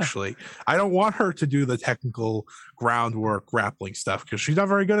 Actually, I don't want her to do the technical groundwork grappling stuff because she's not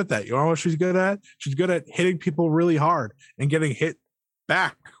very good at that. You know what she's good at? She's good at hitting people really hard and getting hit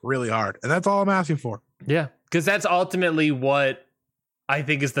back really hard, and that's all I'm asking for. Yeah, because that's ultimately what I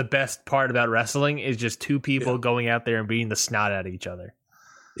think is the best part about wrestling is just two people going out there and beating the snot out of each other.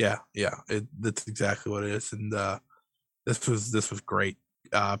 Yeah, that's exactly what it is, and this was great.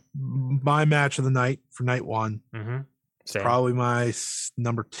 My match of the night for night 1. Mm-hmm. Probably my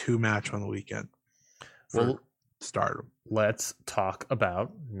number 2 match on the weekend. Stardom. Let's talk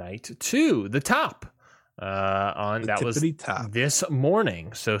about night 2, the top. This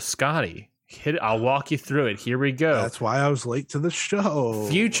morning. So Scotty, I'll walk you through it. Here we go. That's why I was late to the show.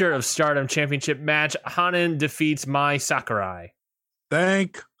 Future of Stardom Championship match. Hanan defeats Mai Sakurai.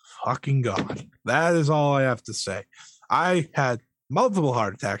 Thank fucking God. That is all I have to say. I had multiple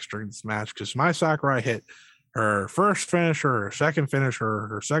heart attacks during this match because Mai Sakurai hit her first finisher, her second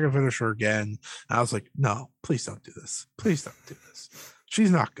finisher again. And I was like, no, please don't do this. Please don't do this. She's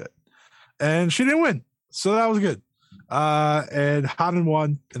not good. And she didn't win. So that was good. And Hanan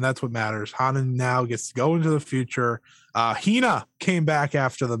won, and that's what matters. Hanan now gets to go into the future. Hina came back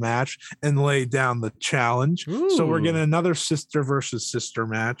after the match and laid down the challenge. Ooh. So we're getting another sister versus sister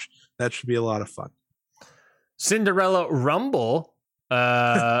match. That should be a lot of fun. Cinderella Rumble.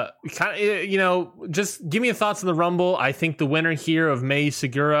 Just give me your thoughts on the Rumble. I think the winner here of Mai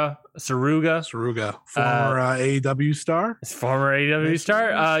Saruga, former AEW star. Former AEW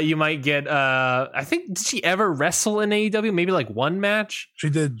star. You might get. I think, did she ever wrestle in AEW? Maybe like one match. She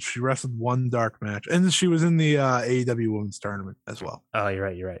did. She wrestled one dark match, and she was in the AEW Women's Tournament as well. Oh, you're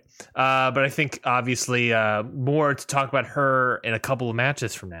right. But I think obviously more to talk about her in a couple of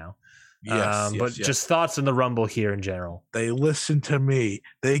matches from now. Yes, just thoughts on the Rumble here in general. They listened to me.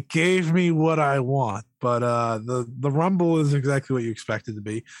 They gave me what I want. But the Rumble is exactly what you expect it to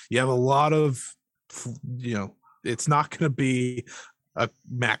be. You have a lot of, it's not going to be a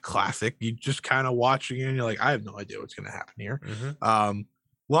Mac classic. You just kind of watching it and you're like, I have no idea what's going to happen here. Mm-hmm. A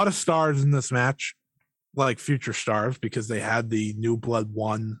lot of stars in this match, like future stars, because they had the New Blood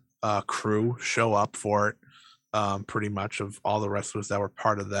 1 crew show up for it. Pretty much of all the wrestlers that were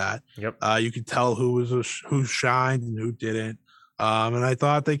part of that. Yep. You could tell who shined and who didn't. And I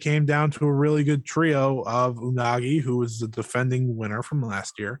thought they came down to a really good trio of Unagi, who was the defending winner from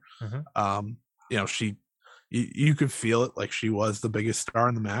last year. Mm-hmm. You could feel it, like she was the biggest star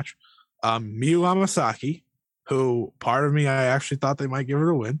in the match. Miyu Amasaki, who part of me, I actually thought they might give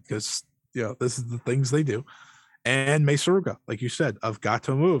her a win because, this is the things they do. And Mei Suruga, like you said, of Got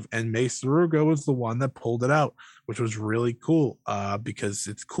to Move. And Mei Suruga was the one that pulled it out, which was really cool because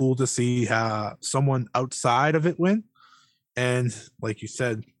it's cool to see someone outside of it win. And like you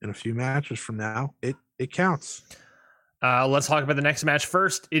said, in a few matches from now, it counts. Let's talk about the next match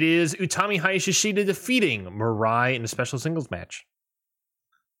first. It is Utami Hayashishita defeating Mirai in a special singles match.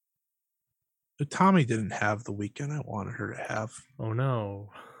 Utami didn't have the weekend I wanted her to have. Oh,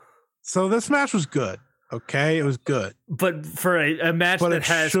 no. So this match was good. Okay, it was good. But for a match that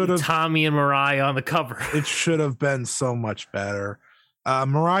has Utami and Mirai on the cover. It should have been so much better.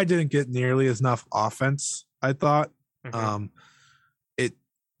 Mirai didn't get nearly enough offense, I thought. Mm-hmm.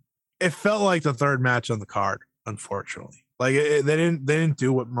 It felt like the third match on the card, unfortunately. Like they didn't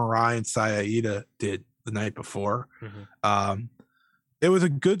do what Mirai and Sayaida did the night before. Mm-hmm. It was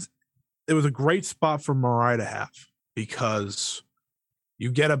a great spot for Mirai to have because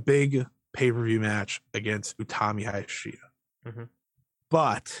you get a big pay-per-view match against Utami Hayashishita.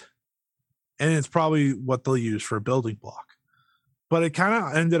 Mm-hmm. And it's probably what they'll use for a building block. But it kind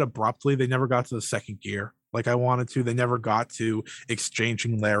of ended abruptly. They never got to the second gear like I wanted to. They never got to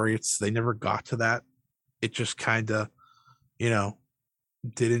exchanging lariats. They never got to that. It just kind of,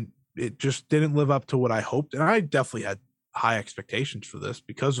 didn't live up to what I hoped. And I definitely had high expectations for this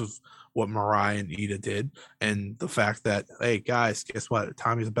because of what Mirai and Ida did and the fact that, hey guys, guess what?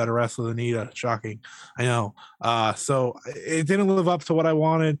 Tommy's a better wrestler than Ida. Shocking. I know. So it didn't live up to what I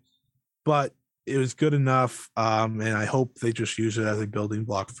wanted, but it was good enough. And I hope they just use it as a building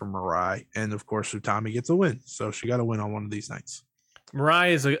block for Mirai. And of course, Utami gets a win. So she got a win on one of these nights.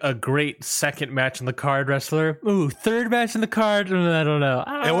 Mirai is a great second match on the card wrestler. Ooh, third match on the card. I don't know.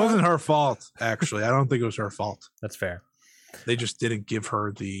 It wasn't her fault, actually. I don't think it was her fault. That's fair. They just didn't give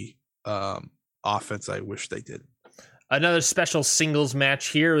her the offense I wish they did. Another special singles match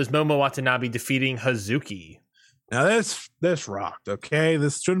here was Momo Watanabe defeating Hazuki. Now this rocked, okay?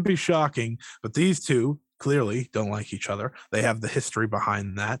 This shouldn't be shocking, but these two clearly don't like each other. They have the history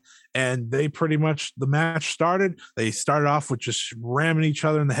behind that. And they pretty much, the match started, they started off with just ramming each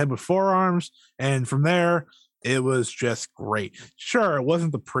other in the head with forearms. And from there, it was just great. Sure, it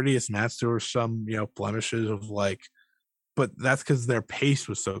wasn't the prettiest match. There were some, blemishes of but that's because their pace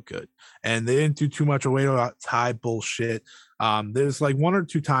was so good. And they didn't do too much away to tie bullshit. There's one or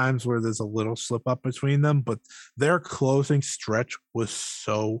two times where there's a little slip up between them, but their closing stretch was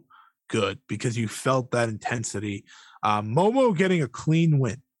so good because you felt that intensity. Momo getting a clean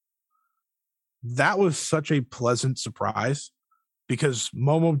win. That was such a pleasant surprise because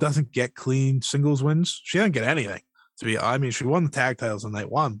Momo doesn't get clean singles wins. She doesn't get anything. She won the tag titles on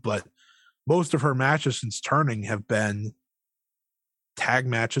night one, but most of her matches since turning have been tag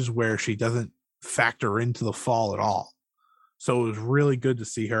matches where she doesn't factor into the fall at all. So it was really good to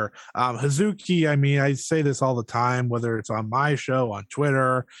see her. Hazuki, I say this all the time, whether it's on my show, on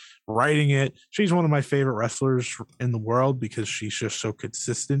Twitter, writing it. She's one of my favorite wrestlers in the world because she's just so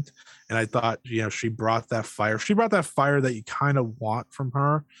consistent. And I thought, she brought that fire. She brought that fire that you kind of want from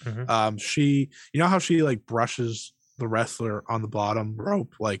her. Mm-hmm. She, how she brushes the wrestler on the bottom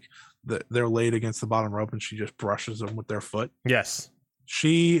rope, they're laid against the bottom rope and she just brushes them with their foot. Yes.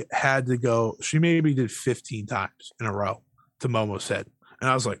 She had to go. She maybe did 15 times in a row to Momo's head. And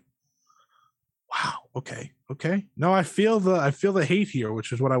I was like, wow, okay. No, I feel the hate here,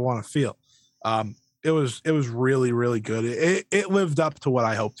 which is what I want to feel. It was really, really good. It lived up to what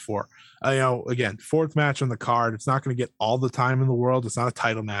I hoped for. Again, fourth match on the card. It's not going to get all the time in the world. It's not a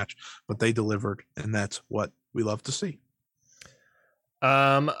title match, but they delivered, and that's what we love to see.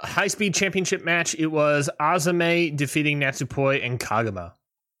 High speed championship match. It was Azame defeating Natsupoi and Kagama.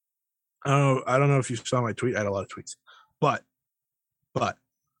 Oh, I don't know if you saw my tweet. I had a lot of tweets, but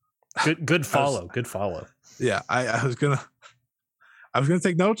good follow. Good follow. Yeah, I was gonna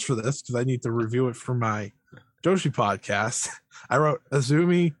take notes for this because I need to review it for my Joshi podcast. I wrote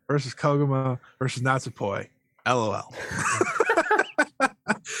Azumi versus Kagama versus Natsupoi. LOL.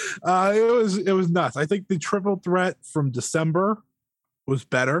 It was nuts. I think the triple threat from December was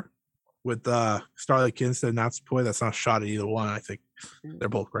better with Starlight Kid instead of Natsupoi. That's not a shot at either one. I think they're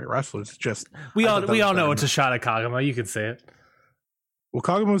both great wrestlers. It's just we all know it's a shot at Kagama. You can say it. Well,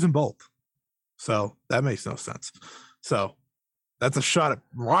 Kagama was in both, so that makes no sense. So that's a shot at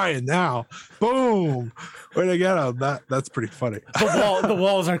Ryan now. Boom! Way to get him. That's pretty funny. The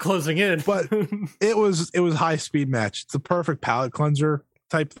walls are closing in. But it was high speed match. It's a perfect palate cleanser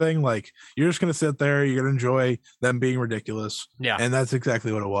type thing. Like, you're just gonna sit there, you're gonna enjoy them being ridiculous. Yeah. And that's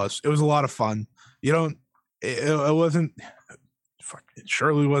exactly what it was. It was a lot of fun. It wasn't, it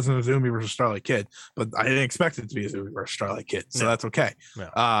surely wasn't Azumi versus Starlight Kid, but I didn't expect it to be Azumi versus Starlight Kid, so that's okay.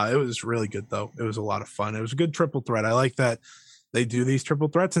 Yeah. It was really good though. It was a lot of fun. It was a good triple threat. I like that they do these triple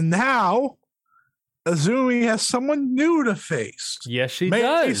threats, and now Azumi has someone new to face. Yes, she Mei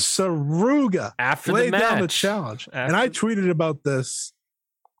does. Saruga After laid the match. down the challenge, and I tweeted about this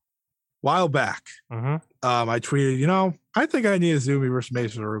a while back. Mm-hmm. I tweeted, I think I need Azumi versus Mei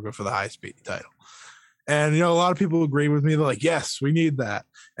Saruga for the high speed title. And, a lot of people agree with me. They're like, yes, we need that.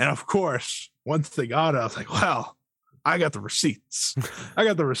 And of course, once they got it, I was like, well, I got the receipts.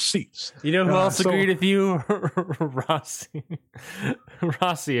 You know who else agreed with you? Rossi.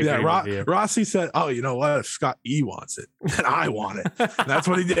 Rossi agreed with you. Rossi said, oh, you know what? If Scott E wants it, then I want it. And that's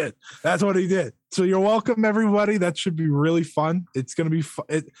what he did. So you're welcome, everybody. That should be really fun. It's going to be fun.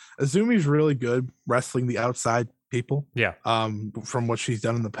 Azumi's really good wrestling the outside people. Yeah. From what she's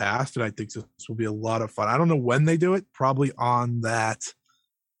done in the past. And I think this will be a lot of fun. I don't know when they do it. Probably on that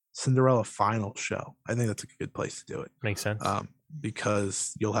Cinderella final show. I think that's a good place to do it. Makes sense.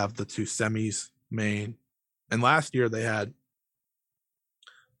 Because you'll have the two semis main. And last year they had,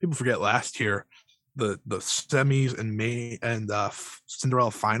 people forget last year, the semis and main and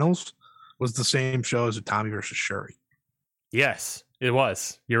Cinderella finals was the same show as Utami versus Shuri. Yes, it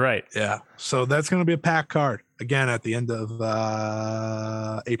was. You're right. Yeah. So that's going to be a packed card again at the end of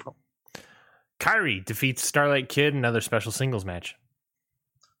April. Kairi defeats Starlight Kid in another special singles match.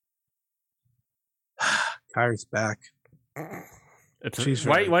 Kairi's back. Why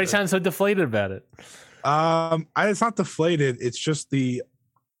do you sound so deflated about it? It's not deflated. It's just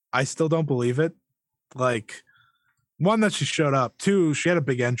I still don't believe it. Like, one, that she showed up. Two, she had a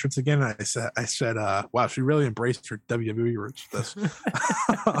big entrance again. And I said, wow, she really embraced her WWE roots with this.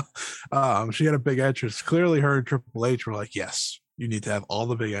 She had a big entrance. Clearly her and Triple H were like, yes, you need to have all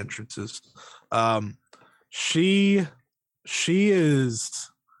the big entrances. She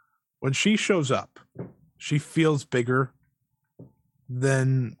is, when she shows up, she feels bigger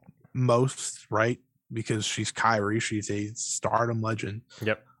than most, right? Because she's Kairi. She's a Stardom legend.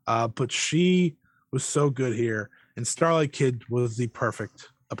 Yep. But she was so good here. And Starlight Kid was the perfect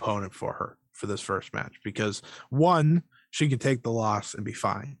opponent for her for this first match because, one, she could take the loss and be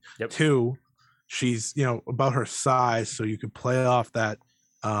fine. Yep. Two, she's, about her size, so you could play off that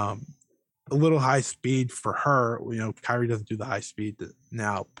a little high speed for her. Kairi doesn't do the high speed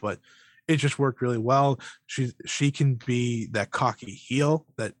now, but it just worked really well. She can be that cocky heel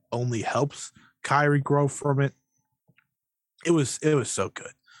that only helps Kairi grow from it. It was so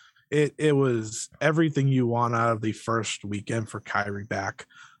good. It was everything you want out of the first weekend for Kairi back.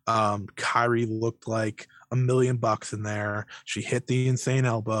 Kairi looked like $1 million in there. She hit the insane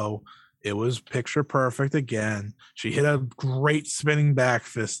elbow. It was picture perfect again. She hit a great spinning back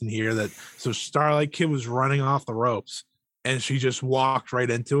fist in here so Starlight Kid was running off the ropes and she just walked right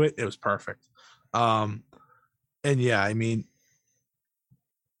into it. It was perfect. And yeah, I mean,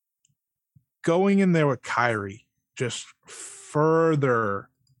 going in there with Kairi just further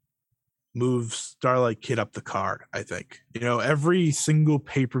moves Starlight Kid up the card, I think. Every single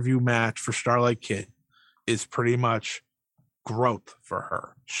pay-per-view match for Starlight Kid is pretty much growth for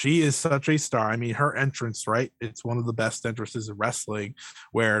her. She is such a star. I mean, her entrance, right? It's one of the best entrances in wrestling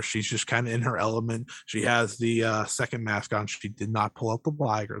where she's just kind of in her element. She has the second mask on. She did not pull out the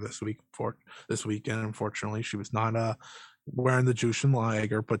Liger this weekend, unfortunately. She was not wearing the Jushin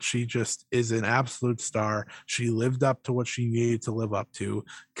Liger, but she just is an absolute star. She lived up to what she needed to live up to.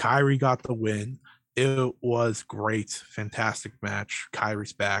 Kairi got the win. It was great. Fantastic match.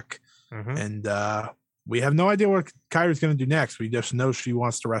 Kairi's back. Mm-hmm. And we have no idea what Kairi's going to do next. We just know she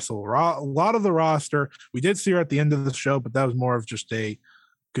wants to wrestle a lot of the roster. We did see her at the end of the show, but that was more of just a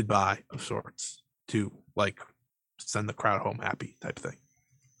goodbye of sorts to send the crowd home happy type thing.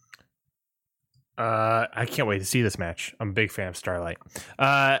 I can't wait to see this match. I'm a big fan of Starlight.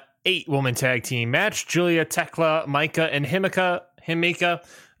 8-woman tag team match. Julia, Tekla, Maika, and Himeka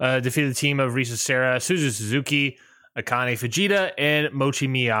defeated the team of Risa Sera, Suzu Suzuki, Akane Fujita, and Mochi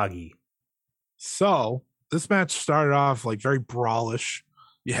Miyagi. So this match started off very brawlish.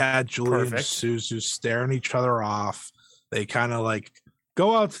 You had Julia and Suzu staring each other off. They kind of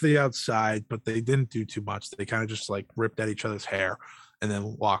go out to the outside, but they didn't do too much. They kind of just like ripped at each other's hair and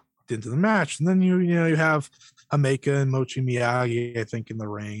then walked into the match. And then you have Hameka and Mochi Miyagi, I think, in the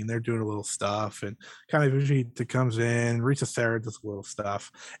ring, and they're doing a little stuff. And kind of Vegeta comes in, Rita Sarah does a little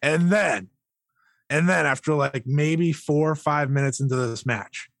stuff. And then after like maybe 4 or 5 minutes into this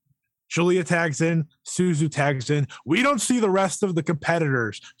match, Julia tags in, Suzu tags in. We don't see the rest of the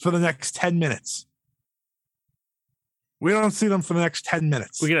competitors for the next 10 minutes. We don't see them for the next 10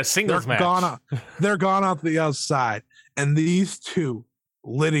 minutes. We get a singles match. They're gone out the outside. And these two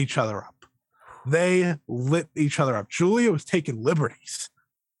lit each other up. They lit each other up. Julia was taking liberties.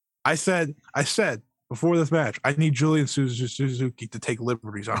 I said before this match, I need Julia and Suzuki to take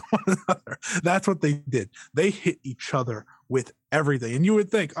liberties on one another. That's what they did. They hit each other with everything. And you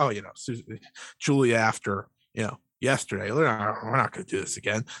would think, Julia after, yesterday, we're not going to do this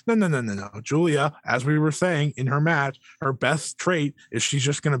again. No. Julia, as we were saying in her match, her best trait is she's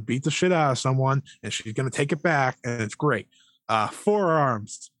just going to beat the shit out of someone and she's going to take it back, and it's great.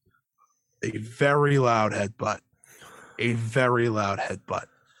 Forearms, a very loud headbutt.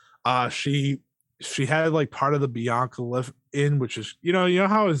 She had like part of the Bianca lift in, which is, you know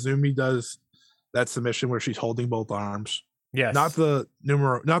how Azumi does that submission where she's holding both arms. Yes. Not the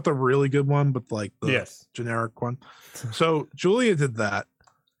really good one, but like the generic one. So Julia did that,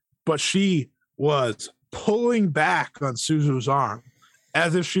 but she was pulling back on Suzu's arm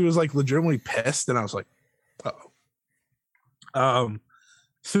as if she was like legitimately pissed. And I was like, uh-oh.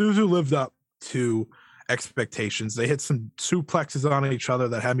 Suzu lived up to expectations. They hit some suplexes on each other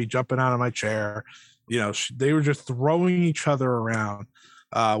that had me jumping out of my chair. They were just throwing each other around.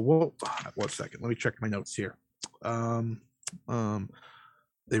 1 second. Let me check my notes here. They were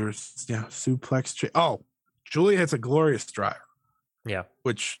suplex. Julia hits a glorious driver. Yeah.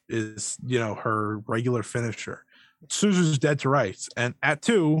 Which is, her regular finisher. Suzu's dead to rights. And at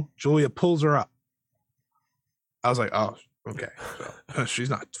 2, Julia pulls her up. I was like, oh, okay. So she's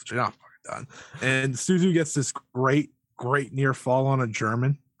not fucking done. And Suzu gets this great near fall on a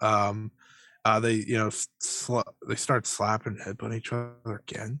German. They start slapping and headbutting each other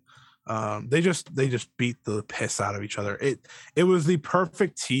again. They just beat the piss out of each other. It was the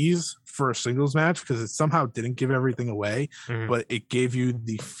perfect tease for a singles match because it somehow didn't give everything away, but it gave you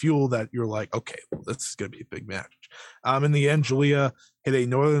the fuel that you're like, okay, well, this is going to be a big match. In the end, Julia hit a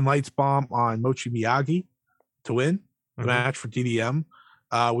Northern Lights bomb on Mochi Miyagi to win the match for DDM.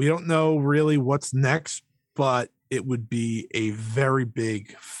 We don't know really what's next, but it would be a very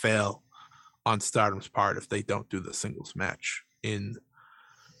big fail on Stardom's part if they don't do the singles match in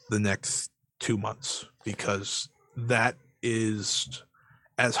the next 2 months, because that is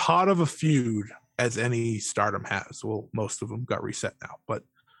as hot of a feud as any Stardom has. Well, most of them got reset now, but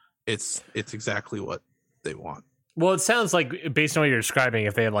it's exactly what they want. Well, it sounds like, based on what you're describing,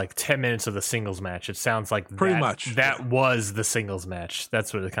 if they had like 10 minutes of the singles match, it sounds like pretty much that was the singles match.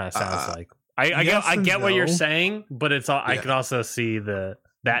 That's what it kind of sounds like. I get what you're saying, but it's all, I can also see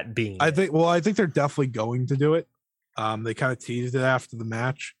that being. I think they're definitely going to do it. They kind of teased it after the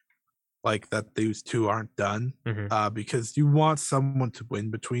match, like that these two aren't done, because you want someone to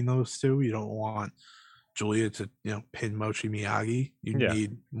win between those two. You don't want Julia to pin Mochi Miyagi. You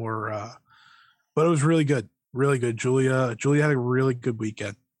need more. But it was really good. Really good. Julia had a really good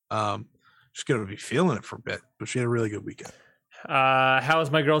weekend. She's gonna be feeling it for a bit, but she had a really good weekend. How was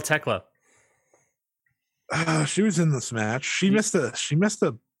my girl Tekla? She was in this match. She missed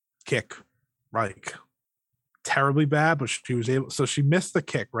a kick, like terribly bad, but she was able. So she missed the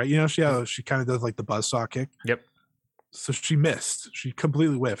kick, right? She kind of does like the buzzsaw kick. Yep. So she missed. She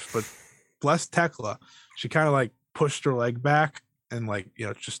completely whiffed. But bless Tekla, she kind of like pushed her leg back and like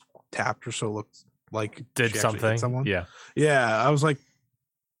just tapped her, so it looked like did something. Someone. Yeah. I was like,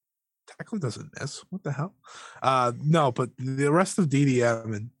 Tekla doesn't miss. What the hell? No, but the rest of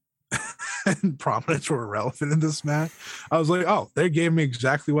DDM and Prominence were irrelevant in this match. I was like, oh, they gave me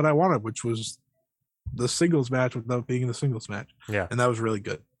exactly what I wanted, which was the singles match without being the singles match. Yeah. And that was really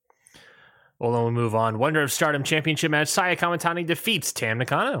good. Well, then we'll move on. Wonder of Stardom Championship match. Saya Kamitani defeats Tam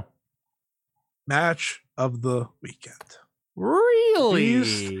Nakano. Match of the weekend.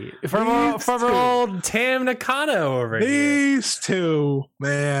 Really? From old Tam Nakano over here. These two,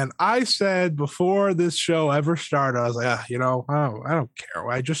 man. I said before this show ever started, I was like, I don't care.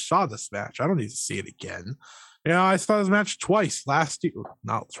 I just saw this match. I don't need to see it again. I saw this match twice last year.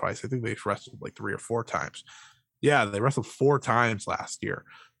 Not twice. I think they wrestled like 3 or 4 times. Yeah, they wrestled 4 times last year.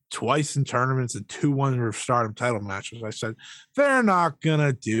 Twice in tournaments and 2 Wonder of Stardom title matches. I said, they're not going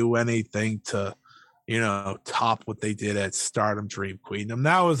to do anything to top what they did at Stardom Dream Queendom.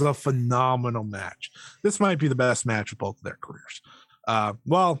 That was a phenomenal match. This might be the best match of both of their careers.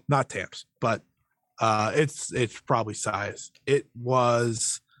 Well, not Tam's, but it's probably Sia's. It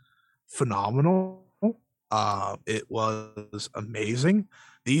was phenomenal. It was amazing.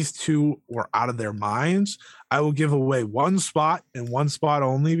 These two were out of their minds. I will give away one spot and one spot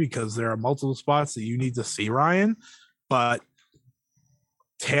only because there are multiple spots that you need to see, Ryan. But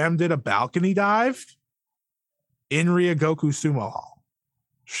Tam did a balcony dive in Ryogoku Sumo Hall.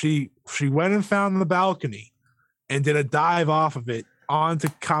 She went and found the balcony and did a dive off of it onto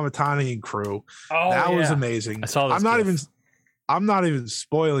Kamitani and crew. That was amazing. I saw this. I'm not even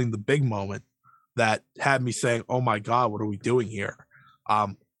spoiling the big moment that had me saying, "Oh my God, what are we doing here?"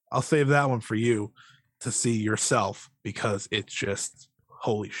 I'll save that one for you to see yourself because it's just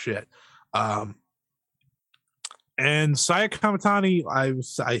holy shit. And Saya Kamitani,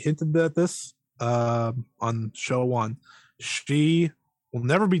 I hinted at this on show 1. She will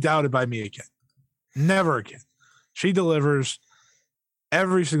never be doubted by me again. Never again. She delivers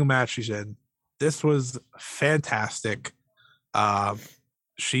every single match she's in. This was fantastic.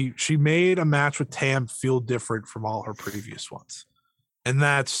 She made a match with Tam feel different from all her previous ones. And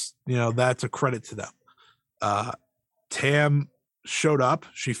that's a credit to them. Tam showed up.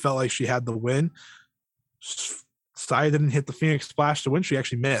 She felt like she had the win. Saya didn't hit the Phoenix Splash to win. She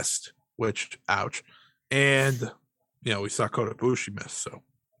actually missed, which, ouch. And, we saw Kota Ibushi miss. So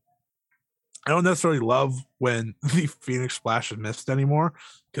I don't necessarily love when the Phoenix Splash is missed anymore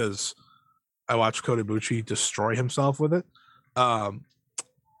because I watched Kota Ibushi destroy himself with it.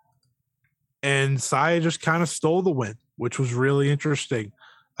 And Saya just kind of stole the win, which was really interesting.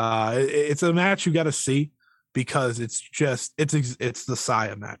 It's a match you got to see because it's the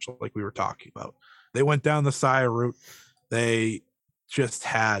Saya match like we were talking about. They went down the Saya route. They just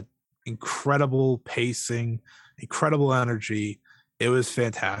had incredible pacing, incredible energy. It was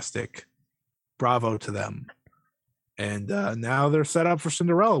fantastic. Bravo to them. And now they're set up for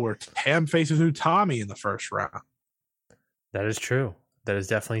Cinderella, where Tam faces Utami in the first round. That is true. That is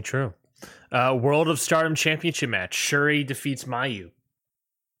definitely true. World of Stardom Championship match. Shuri defeats Mayu.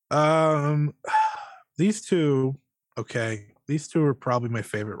 These two are probably my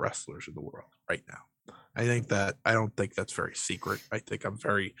favorite wrestlers in the world right now. I don't think that's very secret. I think I'm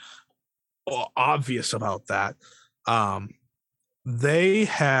very obvious about that. They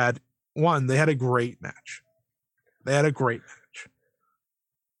had a great match.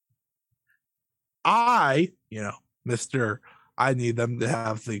 I need them to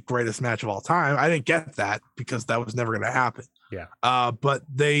have the greatest match of all time. I didn't get that because that was never going to happen. Yeah. But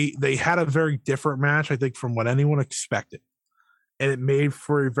they had a very different match, I think, from what anyone expected. And it made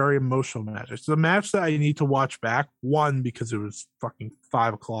for a very emotional match. It's a match that I need to watch back. One, because it was fucking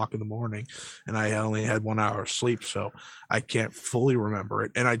 5:00 in the morning and I only had 1 hour of sleep, so I can't fully remember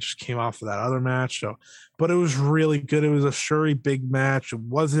it. And I just came off of that other match. But it was really good. It was a Shuri big match. It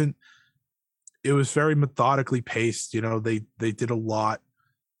was very methodically paced. They did a lot,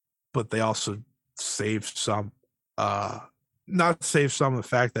 but they also saved some. Not save some of the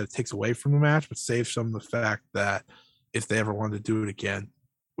fact that it takes away from the match, but save some of the fact that if they ever wanted to do it again,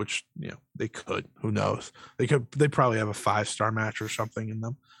 which they could, who knows? They probably have a 5-star match or something in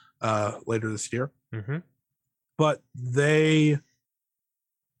them later this year. Mm-hmm. But they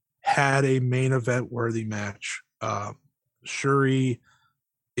had a main event worthy match. Shuri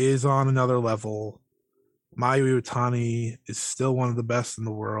is on another level. Mayu Iwatani is still one of the best in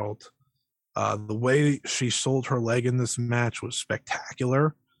the world. The way she sold her leg in this match was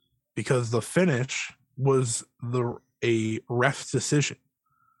spectacular because the finish was a ref's decision.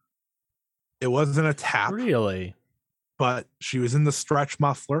 It wasn't a tap. Really? But she was in the stretch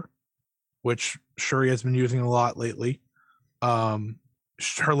muffler, which Shuri has been using a lot lately.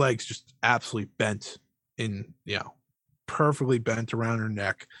 Her legs just absolutely bent perfectly bent around her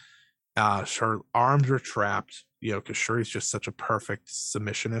neck. Her arms were trapped, because Shuri's just such a perfect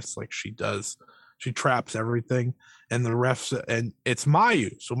submissionist. Like she traps everything. And the refs, and it's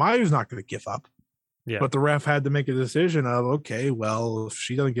Mayu. So Mayu's not going to give up. Yeah. But the ref had to make a decision of, okay, well, if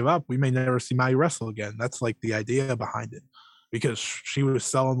she doesn't give up, we may never see Mayu wrestle again. That's like the idea behind it, because she was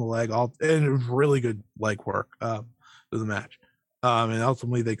selling the leg and it was really good leg work to the match. And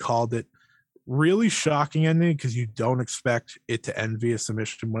ultimately they called it. Really shocking ending because you don't expect it to end via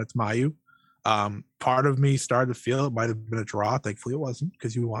submission when it's Mayu. Part of me started to feel it might have been a draw. Thankfully it wasn't,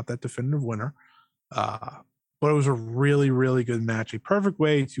 because you want that definitive winner. But it was a really, really good match. A perfect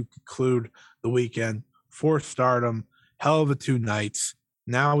way to conclude the weekend for Stardom. Hell of a 2 nights.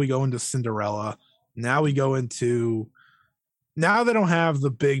 Now we go into Cinderella. Now now they don't have the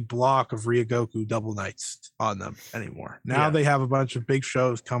big block of Ryogoku double nights on them anymore. Now they have a bunch of big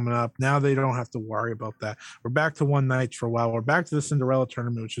shows coming up. Now they don't have to worry about that. We're back to one nights for a while. We're back to the Cinderella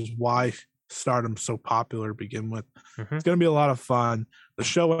tournament, which is why Stardom's so popular to begin with. It's going to be a lot of fun. The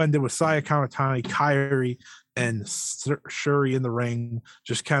show ended with Saya Kamitani, Kairi, and Shuri in the ring,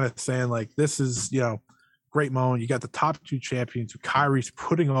 just kind of saying like, this is, great moment. You got the top two champions who Kairi's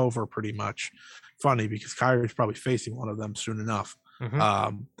putting over pretty much. Funny because Kairi's probably facing one of them soon enough.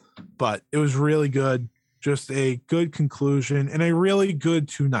 But it was really good. Just a good conclusion and a really good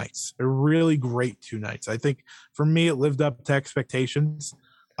 2 nights. A really great 2 nights. I think for me, it lived up to expectations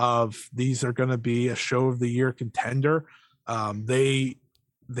of these are going to be a show of the year contender. They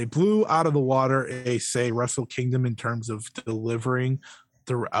blew out of the water say Wrestle Kingdom in terms of delivering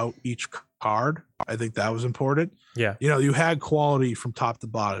throughout each card. I think that was important. Yeah. You had quality from top to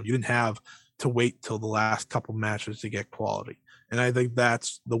bottom. You didn't have to wait till the last couple matches to get quality. And I think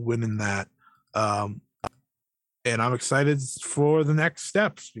that's the win in that. And I'm excited for the next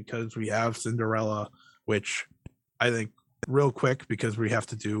steps because we have Cinderella, which I think real quick because we have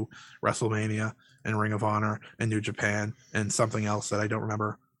to do WrestleMania and Ring of Honor and New Japan and something else that I don't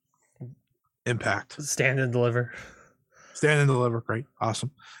remember. Impact. Stand and Deliver. Stand and Deliver. Great. Awesome.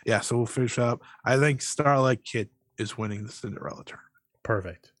 Yeah. So we'll finish up. I think Starlight Kid is winning the Cinderella tournament.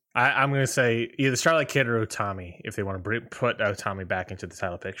 Perfect. I'm going to say either Starlight Kid or Utami if they want to put Utami back into the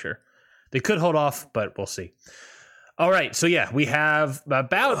title picture. They could hold off, but we'll see. All right. So, yeah, we have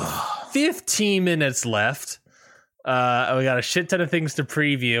about 15 minutes left. We got a shit ton of things to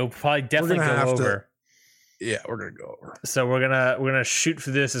preview. Probably definitely go over. Yeah, we're going to go over. So we're gonna shoot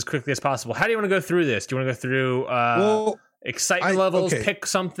for this as quickly as possible. How do you want to go through this? Do you want to go through excitement levels, pick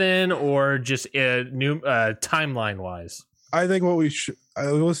something, or just new timeline wise? I think what we should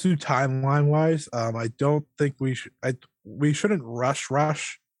let's do timeline wise. I don't think we shouldn't rush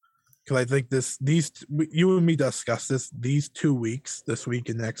because I think you and me discussed this. These 2 weeks, this week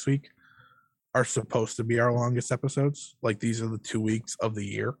and next week, are supposed to be our longest episodes. Like these are the 2 weeks of the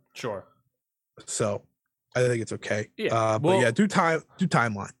year. Sure. So I think it's okay. Yeah. Do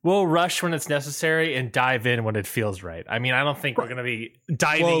timeline. We'll rush when it's necessary and dive in when it feels right. I mean, I don't think we're going to be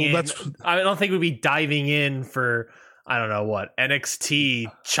diving in. I don't think we'll be diving in for, I don't know what, NXT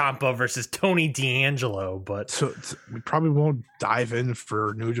Ciampa versus Tony D'Angelo, but so we probably won't dive in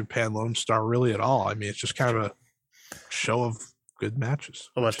for New Japan Lone Star really at all. I mean, it's just kind of a show of good matches.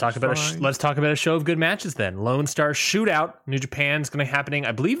 Well, let's talk about a show of good matches then. Lone Star Shootout, New Japan's going to be happening.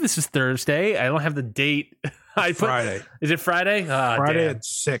 I believe this is Thursday. I don't have the date. Friday. Is it Friday? Friday at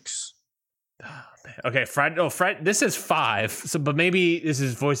 6. Okay, Friday. Oh, Friday. This is 5. So, but maybe this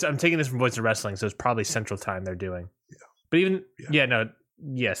is Voice. I'm taking this from Voice of Wrestling, so it's probably Central Time they're doing. Yeah. But even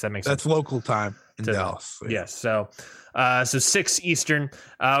yes, that makes sense. That's local time in Dallas. So, yes. So 6 Eastern.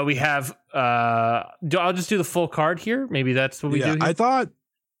 We have. I'll just do the full card here. Maybe that's what we do. Here.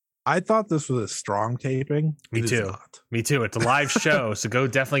 I thought this was a strong taping. Me too. Me too. It's a live show, so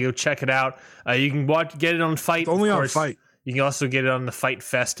definitely go check it out. You can get it on Fight. It's only on Fight. You can also get it on the Fight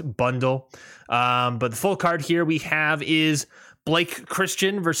Fest bundle. But the full card here we have is Blake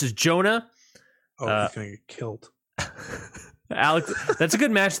Christian versus Jonah. Oh, he's gonna get killed. Alex, that's a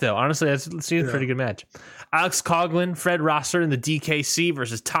good match though. Honestly, that's a pretty good match. Alex Coughlin, Fred Rosser in the DKC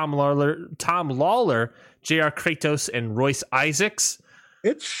versus Tom Lawler, JR Kratos, and Royce Isaacs.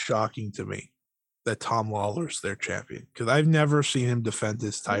 It's shocking to me that Tom Lawler's their champion because I've never seen him defend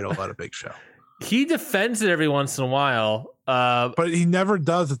his title at a big show. He defends it every once in a while, but he never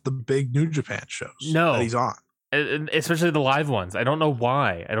does at the big New Japan shows. No, that he's on, especially the live ones. I don't know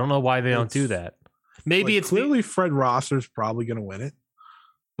why. I don't know why they don't do that. Maybe it's clearly Fred Rosser's probably going to win it,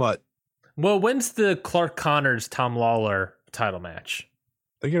 but when's the Clark Connors Tom Lawler title match?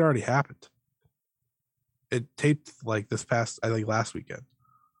 I think it already happened. It taped like last weekend.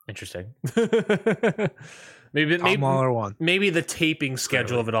 Interesting. maybe Lawler won. Maybe the taping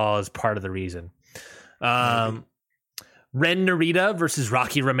schedule of it all is part of the reason. Ren Narita versus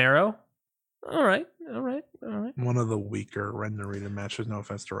Rocky Romero. All right. One of the weaker Ren Narita matches. No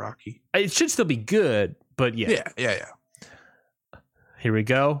offense to Rocky. It should still be good, but yeah. Yeah. Here we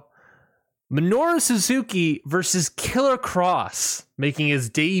go. Minoru Suzuki versus Killer Cross, making his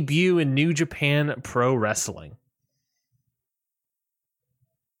debut in New Japan Pro Wrestling.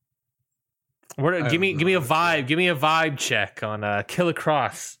 Give me a vibe. Give me a vibe check on Killer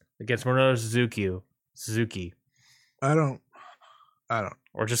Cross against Minoru Suzuki. I don't.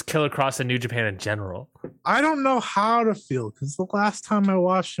 Or just Killer Cross in New Japan in general. I don't know how to feel because the last time I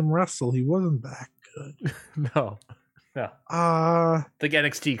watched him wrestle, he wasn't that good. No. Yeah. Uh, I think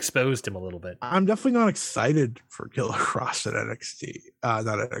NXT exposed him a little bit. I'm definitely not excited for Killer Cross at NXT. Not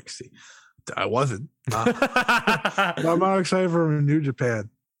NXT. I wasn't. But I'm not excited for him in New Japan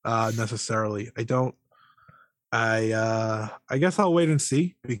necessarily. I don't. I guess I'll wait and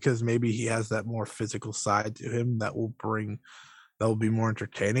see, because maybe he has that more physical side to him that will be more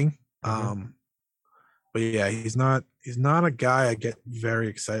entertaining. But yeah, he's not a guy I get very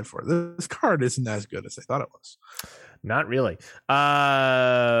excited for. This card isn't as good as I thought it was. Not really.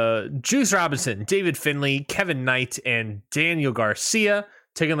 Juice Robinson, David Finlay, Kevin Knight, and Daniel Garcia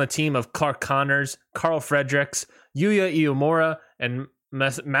taking on the team of Clark Connors, Carl Fredericks, Yuya Uemura, and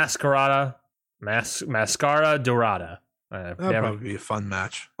Mascara Dorada. That'll probably be a fun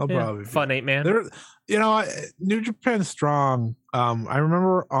match. Probably fun 8-man. New Japan strong. I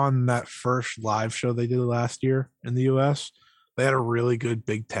remember on that first live show they did last year in the US, they had a really good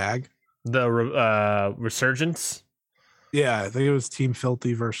big tag. The Resurgence. Yeah, I think it was Team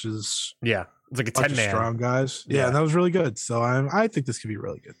Filthy versus it's like a 10-man strong guys. Yeah, and that was really good. So I think this could be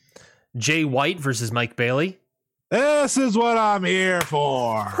really good. Jay White versus Mike Bailey. This is what I'm here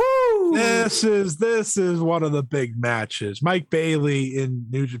for. Woo! This is one of the big matches. Mike Bailey in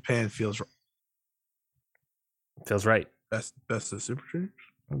New Japan feels right. Best of Super Juniors.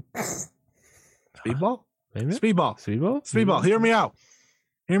 Speedball? Maybe? Speedball. Hear me out.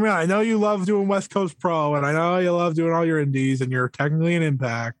 I know you love doing West Coast Pro, and I know you love doing all your indies, and you're technically an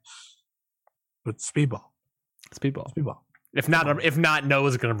Impact. But Speedball. If not,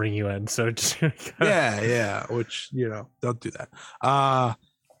 Noah's going to bring you in. So just yeah. Which don't do that.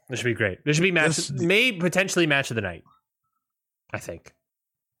 This should be great. This should be potentially match of the night. I think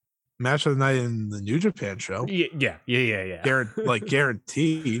match of the night in the New Japan show. Yeah.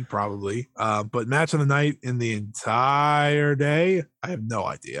 Guaranteed, probably. But match of the night in the entire day, I have no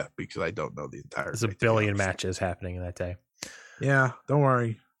idea, because I don't know the entire. There's a billion matches happening in that day. Yeah, don't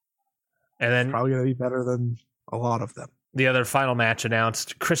worry. And then it's probably going to be better than a lot of them. The other final match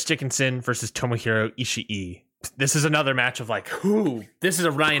announced: Chris Dickinson versus Tomohiro Ishii. This is another match of this is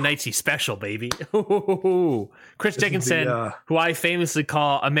a Ryan Knightsey special, baby. Chris Dickinson, who I famously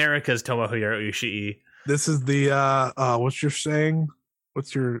call America's Tomohiro Ishii. This is the what's your saying?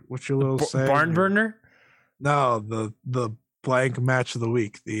 What's your little saying? Barn burner? No, the blank match of the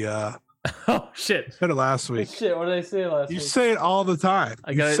week. The oh shit! I said it last week. Shit, what did I say last week? You say it all the time.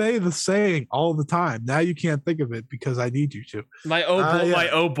 You say the saying all the time. Now you can't think of it because I need you to. My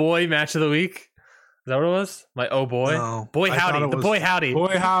boy match of the week. Is that what it was? My boy? No, boy howdy. The boy howdy.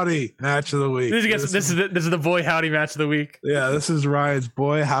 Boy howdy match of the week. This is the boy howdy match of the week. Yeah, this is Ryan's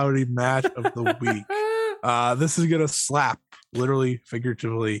boy howdy match of the week. This is gonna slap, literally,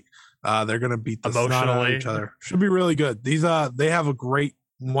 figuratively. They're gonna beat the snot out of each other. Should be really good. These they have a great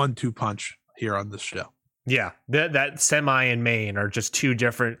 1-2 punch here on this show. Yeah, that semi and main are just two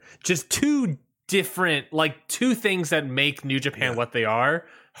different, like two things that make New Japan what they are.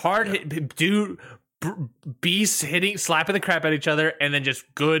 Beasts slapping the crap out of each other, and then just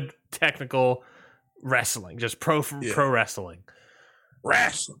good technical wrestling, just pro wrestling.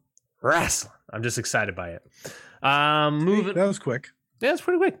 I'm just excited by it. That was quick. Yeah, it's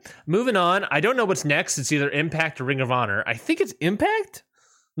pretty quick. Moving on. I don't know what's next. It's either Impact or Ring of Honor. I think it's Impact.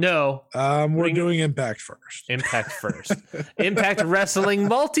 No. We're doing Impact first. Impact Wrestling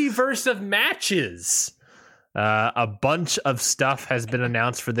Multiverse of Matches. A bunch of stuff has been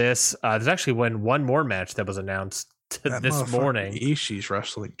announced for this. There's actually one more match that was announced this morning. Ishii's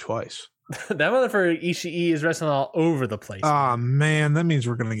wrestling twice. That motherfucker Ishii is wrestling all over the place. Oh man, that means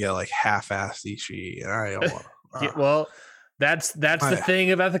we're gonna get like half-assed Ishii, and I don't want. Well, that's the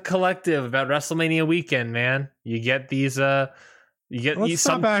thing about the collective, about WrestleMania weekend, man. You get these. Let's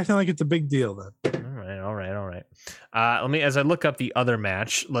stop acting like it's a big deal then. All right. As I look up the other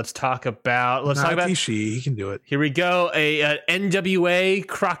match, let's talk about Ishii. He can do it. Here we go. A NWA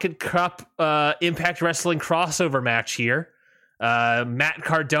Crockett Cup Impact Wrestling crossover match here. Matt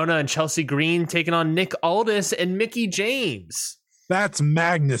Cardona and Chelsea Green taking on Nick Aldis and Mickey James. That's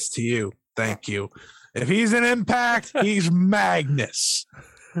Magnus to you. Thank you. If he's an Impact, he's Magnus.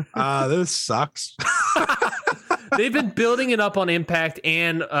 This sucks. They've been building it up on Impact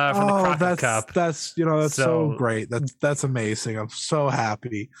and from the Crockett Cup. That's so great. That's amazing. I'm so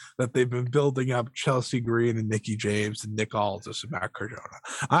happy that they've been building up Chelsea Green and Mickey James and Nick Aldis and Matt Cardona.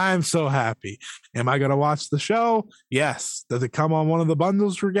 I'm so happy. Am I going to watch the show? Yes. Does it come on one of the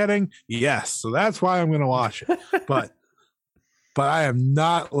bundles we're getting? Yes. So that's why I'm going to watch it. But I am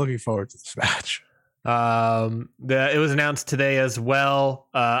not looking forward to this match. It was announced today as well.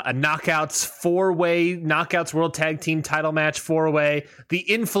 A Knockouts 4-way Knockouts World Tag Team title match 4-way. The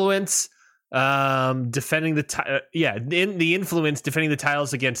Influence defending the Influence defending the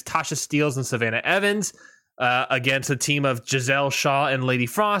titles against Tasha Steelz and Savannah Evans, against the team of Giselle Shaw and Lady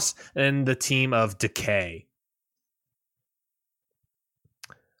Frost, and the team of Decay.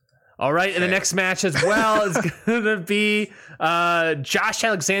 All right, and the next match as well is going to be Josh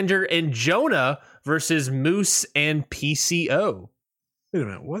Alexander and Jonah versus Moose and PCO. Wait a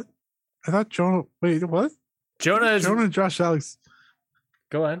minute, what? I thought Jonah. Wait, what? Jonah and Josh Alex.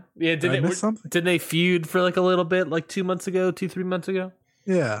 Go on. Yeah, did they feud for like a little bit, like 3 months ago?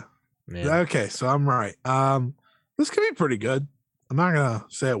 Yeah. Okay, so I'm right. This could be pretty good. I'm not gonna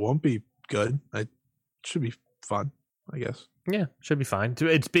say it won't be good. It should be fun, I guess. Yeah, should be fine.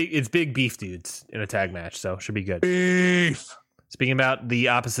 It's big beef dudes in a tag match, so should be good. Beef. Speaking about the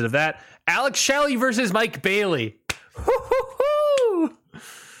opposite of that, Alex Shelley versus Mike Bailey.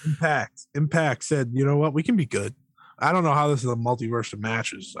 Impact said, you know what, we can be good. I don't know how this is a multiverse of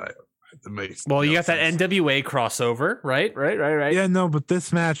matches. You got that NWA crossover, right? Yeah, no, but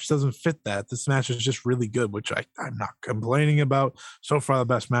this match doesn't fit that. This match is just really good, which I'm not complaining about. So far, the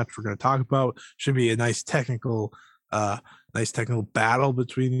best match we're going to talk about should be a nice technical battle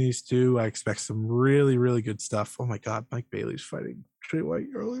between these two. I expect some really, really good stuff. Oh my God, Mike Bailey's fighting Jay White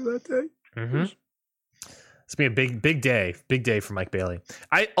earlier that day. Mm-hmm. It's gonna be a big day for Mike Bailey.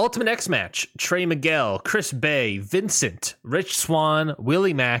 Ultimate X match: Trey Miguel, Chris Bay, Vincent, Rich Swann,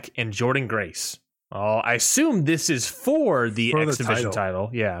 Willie Mack, and Jordan Grace. Oh, I assume this is for the X Division title.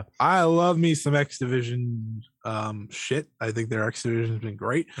 Yeah, I love me some X Division shit. I think their X Division has been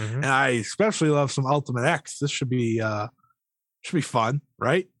great, and I especially love some Ultimate X. This should be fun,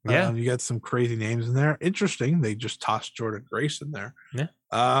 right? Yeah, you got some crazy names in there. Interesting. They just tossed Jordan Grace in there. Yeah.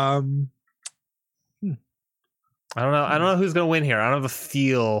 I don't know who's gonna win here. I don't have a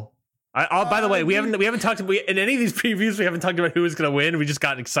feel. By the way, we haven't talked in any of these previews. We haven't talked about who is gonna win. We just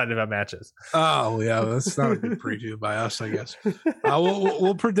got excited about matches. Oh yeah, that's not a good preview by us, I guess.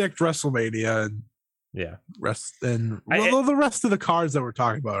 We'll predict WrestleMania and the rest of the cards that we're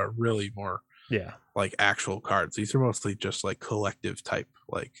talking about are really more like actual cards. These are mostly just like collective type,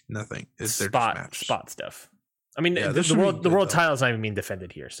 like nothing. Spot stuff. I mean, the world title is not even being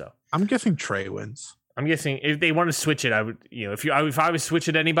defended here, so I'm guessing Trey wins. I'm guessing if they want to switch it, I would, if I would switch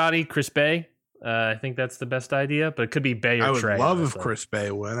it to anybody, Chris Bay. I think that's the best idea, but it could be Bay or Trey. I would love if Chris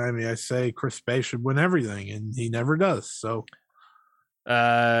Bay win. I mean, I say Chris Bay should win everything, and he never does. So,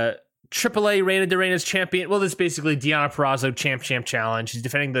 AAA Reina de Reina's champion. Well, this is basically Deonna Purrazzo champ challenge. She's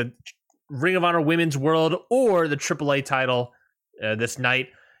defending the Ring of Honor Women's World or the AAA title this night.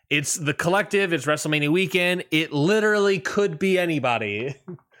 It's the collective. It's WrestleMania weekend. It literally could be anybody.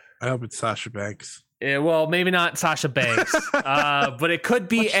 I hope it's Sasha Banks. Yeah, well, maybe not Sasha Banks, but it could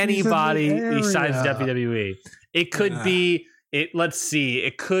be anybody besides WWE. It could be it. Let's see.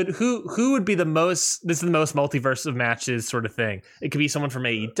 It could who would be the most. This is the most multiverse of matches sort of thing. It could be someone from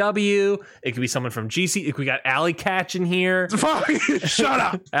AEW. It could be someone from GC. We got Allie Katch in here. Shut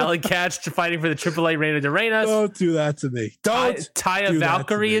up, Allie Katch fighting for the AAA Reina de Reina. Don't do that to me. Taya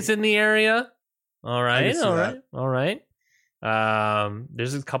Valkyrie is in the area. All right.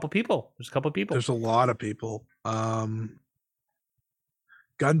 There's a couple people. There's a lot of people. Gun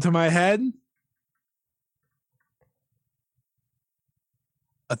to my head.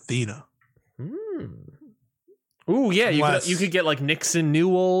 Athena. Ooh, yeah. You could get like Nixon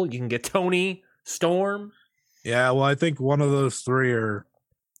Newell. You can get Tony Storm. Yeah, well, I think one of those three are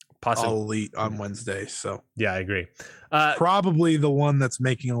possibly all elite on Wednesday. So yeah, I agree. Probably the one that's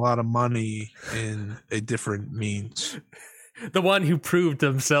making a lot of money in a different means. The one who proved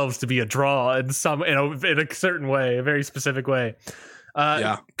themselves to be a draw in a certain way, a very specific way.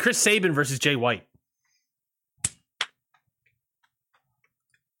 Chris Sabin versus Jay White.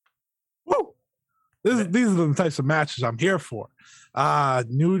 Woo! These are the types of matches I'm here for.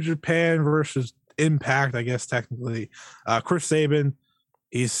 New Japan versus Impact, I guess technically. Chris Sabin,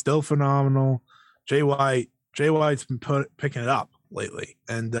 he's still phenomenal. Jay White's been picking it up lately,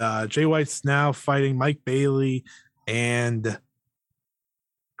 and Jay White's now fighting Mike Bailey and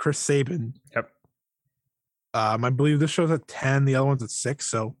Chris Sabin. Yep. I believe this show's at 10, the other one's at 6,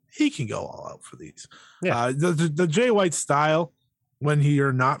 so he can go all out for these. Yeah. The Jay White style, when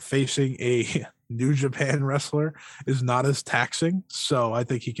you're not facing a New Japan wrestler, is not as taxing. So I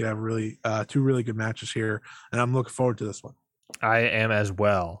think he could have really two really good matches here, and I'm looking forward to this one. I am as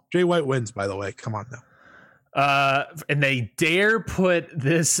well. Jay White wins, by the way. Come on now. And they dare put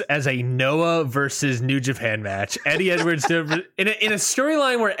this as a Noah versus New Japan match. Eddie Edwards in a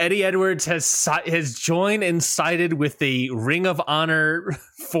storyline where Eddie Edwards has joined and sided with the Ring of Honor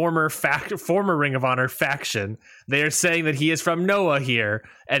former Ring of Honor faction. They are saying that he is from Noah here.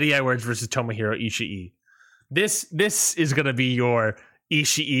 Eddie Edwards versus Tomohiro Ishii. This is going to be your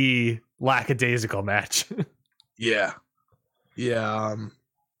Ishii lackadaisical match. Yeah.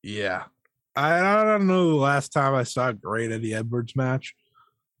 I don't know the last time I saw a great Eddie Edwards match.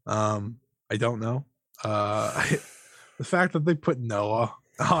 I don't know. The fact that they put Noah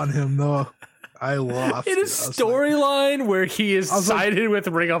on him, though, I lost. In a storyline where he is sided with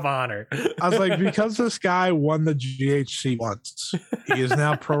Ring of Honor. I was like, because this guy won the GHC once, he is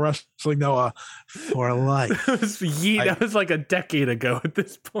now Pro Wrestling Noah for life. That was like a decade ago at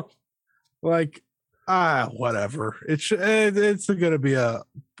this point. Like, whatever. It should be it should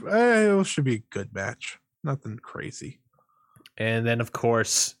be a good match. Nothing crazy. And then of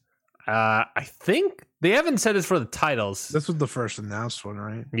course, I think they haven't said it's for the titles. This was the first announced one,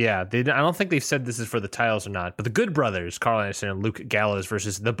 right? Yeah, I don't think they've said this is for the titles or not. But the Good Brothers, Carl Anderson and Luke Gallows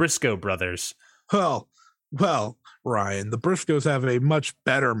versus the Briscoe Brothers. Well, Ryan, the Briscoes have a much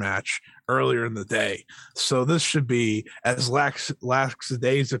better match earlier in the day, so this should be as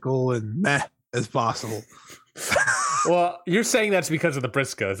lackadaisical and meh as possible. Well, you're saying that's because of the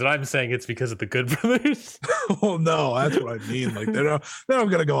Briscoes, and I'm saying it's because of the Good Brothers. Well, no, that's what I mean. Like they're not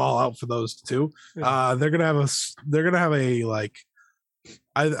gonna go all out for those two. They're gonna have a like.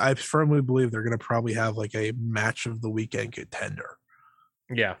 I firmly believe they're gonna probably have like a match of the weekend contender.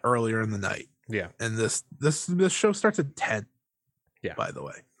 Yeah, earlier in the night. Yeah, and this show starts at 10. Yeah, by the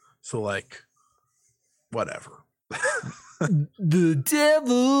way, so like, whatever. The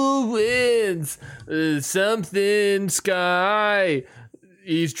devil wins. Something Sky.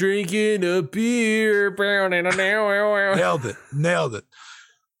 He's drinking a beer. Nailed it.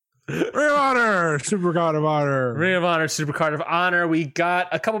 Ring of Honor, Supercard of Honor. Ring of Honor, Supercard of Honor. We got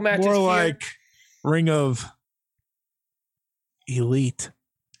a couple matches. More here. like Ring of Elite.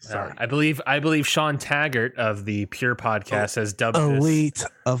 Sorry. I believe Sean Taggart of the Pure Podcast has dubbed Elite this.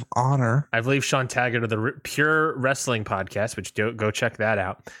 of Honor. I believe Sean Taggart of the Pure Wrestling Podcast, which go check that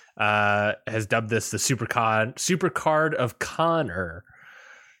out, has dubbed this the Supercard of Connor.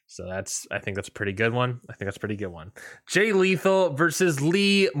 So I think that's a pretty good one. Jay Lethal versus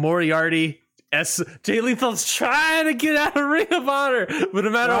Lee Moriarty. Jay Lethal's trying to get out of Ring of Honor, but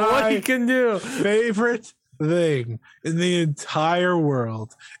no matter what he can do. Favorite thing in the entire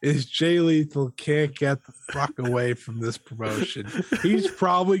world is Jay Lethal can't get the fuck away from this promotion. He's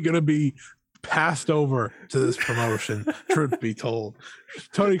probably going to be passed over to this promotion, truth be told.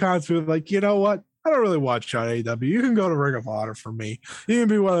 Tony Khan's been like, you know what? I don't really watch on AEW. You can go to Ring of Honor for me. You can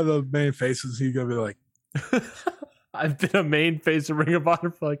be one of the main faces. He's going to be like, I've been a main face of Ring of Honor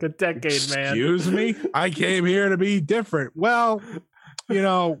for like a decade, man. Excuse me? I came here to be different. Well,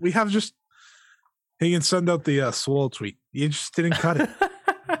 we have just... He can send out the Swole tweet. You just didn't cut it.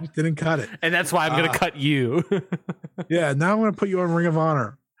 And that's why I'm going to cut you. Yeah, now I'm going to put you on Ring of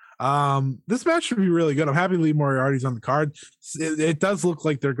Honor. This match should be really good. I'm happy Lee Moriarty's on the card. It does look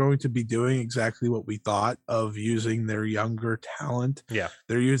like they're going to be doing exactly what we thought of using their younger talent. Yeah.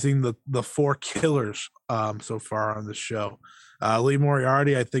 They're using the four killers so far on the show. Lee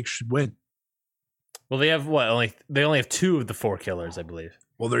Moriarty, I think, should win. Well, they have they only have two of the four killers, I believe.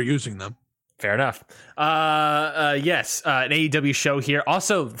 Well, they're using them. Fair enough. Yes, an AEW show here.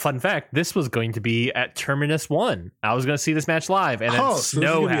 Also, fun fact: this was going to be at Terminus 1. I was going to see this match live, and then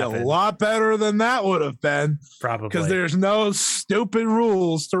snow happened. Be a lot better than that would have been, probably, because there's no stupid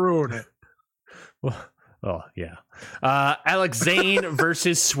rules to ruin it. Well, yeah. Alex Zane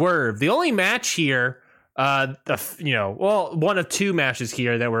versus Swerve. The only match here, one of two matches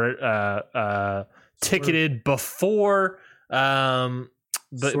here that were ticketed before.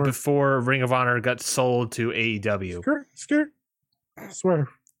 But before Ring of Honor got sold to AEW. Swerve.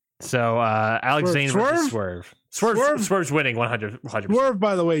 So Alex Zane versus Swerve. Swerve's winning 100%. Swerve,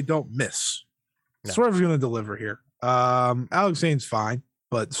 by the way, don't miss. No. Swerve's going to deliver here. Alex Zane's fine,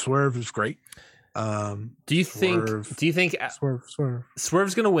 but Swerve is great. Do you think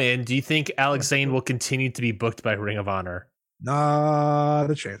Swerve's going to win? Do you think Alex Zane will continue to be booked by Ring of Honor? Not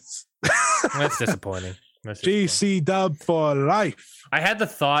a chance. That's disappointing. GC dub for life. I had the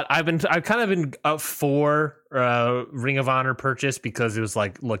thought. I've kind of been up for Ring of Honor purchase because it was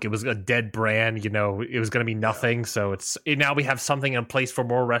like, look, it was a dead brand. It was going to be nothing. So now we have something in place for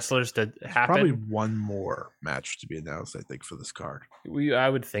more wrestlers to happen. Probably one more match to be announced, I think, for this card. I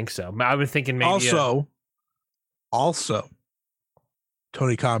would think so. I was thinking maybe also.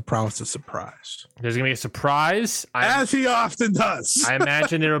 Tony Khan promised a surprise. There's going to be a surprise. As he often does. I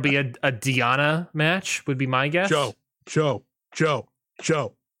imagine it'll be a Deanna match, would be my guess. Joe.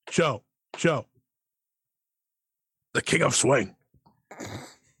 The King of Swing.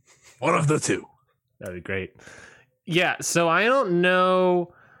 One of the two. That'd be great. Yeah, so I don't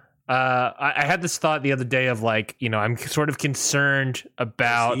know. I had this thought the other day of like, I'm sort of concerned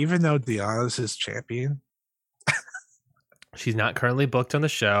about... Even though Deanna's his champion? She's not currently booked on the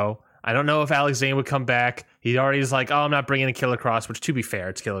show. I don't know if Alex Zane would come back. He already is like, I'm not bringing in Killer Cross, which to be fair,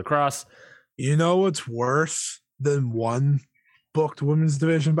 it's Killer Cross. You know what's worse than one booked women's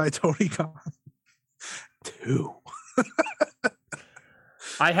division by Tony Khan? Two.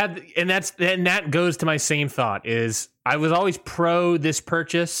 That goes to my same thought is I was always pro this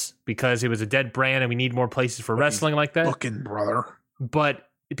purchase because it was a dead brand and we need more places for wrestling like that. Booking, brother. But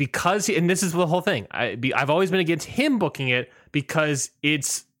because and this is the whole thing. I've always been against him booking it because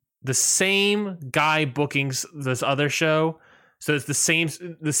it's the same guy booking this other show. So it's the same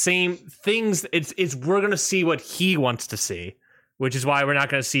things. It's we're gonna see what he wants to see, which is why we're not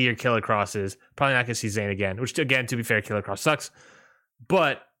gonna see your Killer Crosses. Probably not gonna see Zayn again. Which again, to be fair, Killer Cross sucks.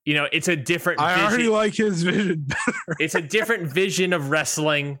 But it's a different. I already like his vision better. It's a different vision of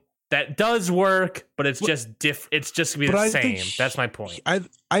wrestling that does work, but it's just It's just gonna be the same. That's my point. I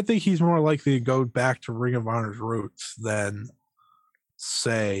think he's more likely to go back to Ring of Honor's roots than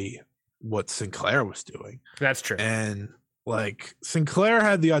say what Sinclair was doing. That's true. And like Sinclair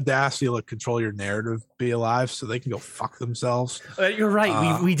had the audacity to control your narrative, be alive, so they can go fuck themselves. You're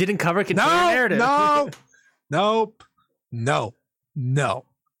right. We didn't cover control your narrative. No. I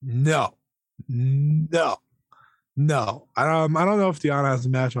don't know if Deanna has a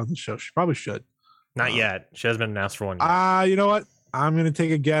match on the show. She probably should. Not yet. She hasn't been announced for one yet. You know what? I'm gonna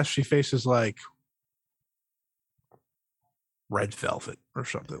take a guess. She faces like Red Velvet or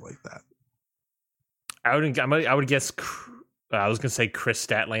something like that. I would guess. I was gonna say Chris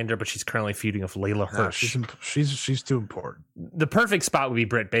Statlander, but she's currently feuding with Layla Hirsch. No, she's too important. The perfect spot would be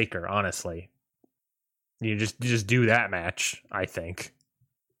Britt Baker. Honestly, you just do that match. I think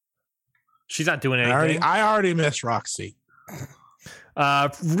she's not doing anything. I already miss Roxy.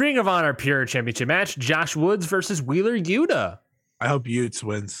 Ring of Honor Pure Championship match: Josh Woods versus Wheeler Yuta. I hope Utes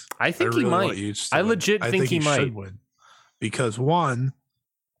wins. I think he might. I legit think he might should win because one,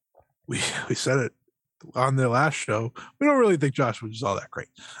 we said it on the last show. We don't really think Josh Woods is all that great.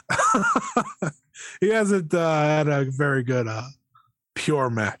 He hasn't had a very good pure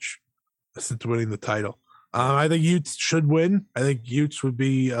match since winning the title. I think Utes should win. I think Utes would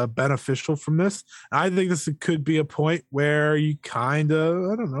be beneficial from this. I think this could be a point where you kind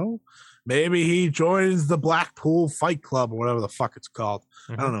of, I don't know, maybe he joins the Blackpool Fight Club or whatever the fuck it's called.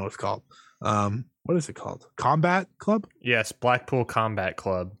 I don't know what it's called. What is it called? Combat Club? Yes, Blackpool Combat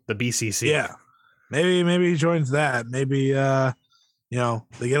Club, the BCC. Yeah. Maybe he joins that. Maybe they get a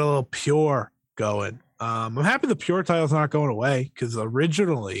little pure going. I'm happy the pure title's not going away because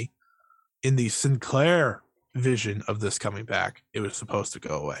originally in the Sinclair vision of this coming back, it was supposed to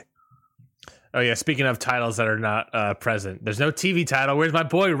go away. Oh yeah, speaking of titles that are not present, there's no TV title. Where's my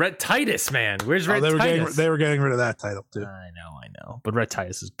boy Rhett Titus, man? Where's Rhett Titus? They were getting rid of that title too. I know. But Rhett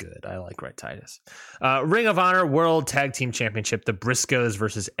Titus is good. I like Rhett Titus. Ring of Honor World Tag Team Championship, the Briscoes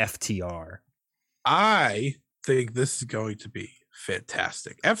versus FTR. I think this is going to be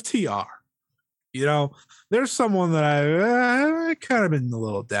fantastic. FTR, there's someone that I kind of been a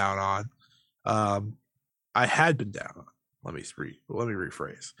little down on. I had been down on. Let me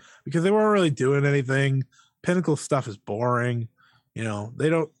rephrase, because they weren't really doing anything. Pinnacle stuff is boring.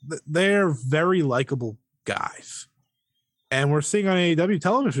 They're very likable guys. And we're seeing on AEW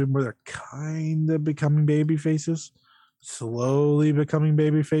television where they're kind of becoming baby faces, slowly becoming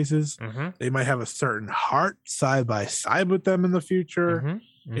baby faces. Mm-hmm. They might have a certain heart side by side with them in the future. Mm-hmm.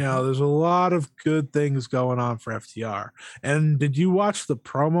 Mm-hmm. There's a lot of good things going on for FTR. And did you watch the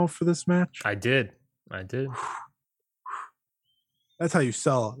promo for this match? I did. That's how you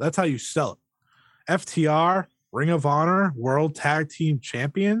sell it. FTR, Ring of Honor, World Tag Team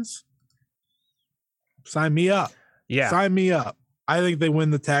Champions. Sign me up. Yeah. Sign me up. I think they win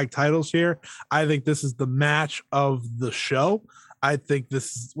the tag titles here. I think this is the match of the show. I think I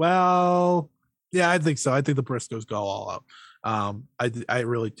think so. I think the Briscoes go all out. I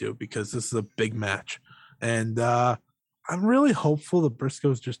really do, because this is a big match. And I'm really hopeful the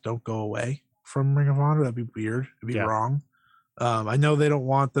Briscoes just don't go away from Ring of Honor. That'd be weird. It'd be wrong. I know they don't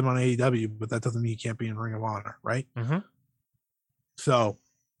want them on AEW, but that doesn't mean you can't be in Ring of Honor, right? Mm-hmm. So,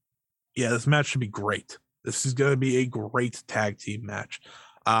 yeah, this match should be great. This is going to be a great tag team match.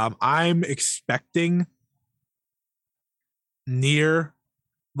 I'm expecting near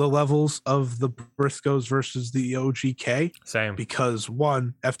the levels of the Briscoes versus the OGK. Same. Because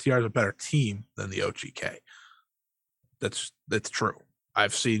one, FTR is a better team than the OGK. That's true.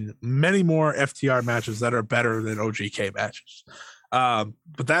 I've seen many more FTR matches that are better than OGK matches.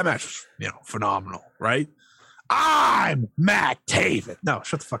 But that match was, phenomenal, right? I'm Matt Taven. No,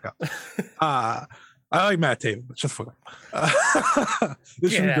 shut the fuck up. I like Matt Taven, but shut the fuck up.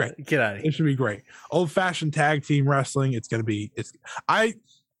 This should be great. Get out of here. It should be great. Old-fashioned tag team wrestling. It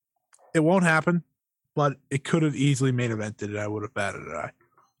won't happen, but it could have easily main evented and I would have batted an eye.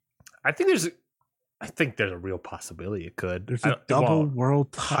 I think there's a real possibility it could. There's a double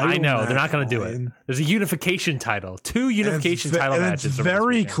world title. I know they're not going to do it. There's a unification title, 2 unification title matches. It's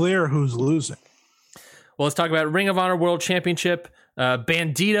very clear who's losing. Well, let's talk about Ring of Honor World Championship.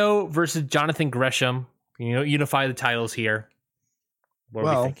 Bandito versus Jonathan Gresham. Unify the titles here. What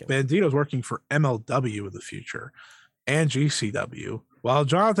are we thinking? Bandito's working for MLW in the future and GCW, while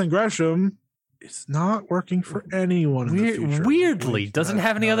Jonathan Gresham is not working for anyone in the future. Weirdly, doesn't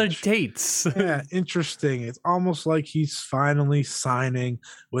have any other dates. Yeah, interesting. It's almost like he's finally signing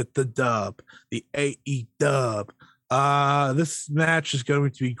with the dub, the AE dub. This match is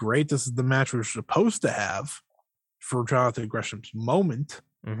going to be great. This is the match we were supposed to have for Jonathan Gresham's moment.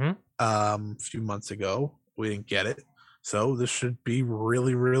 A few months ago. We didn't get it. So this should be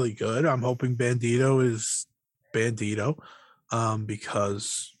really, really good. I'm hoping Bandito is Bandito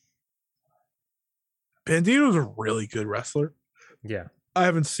because Bandito's a really good wrestler. Yeah. I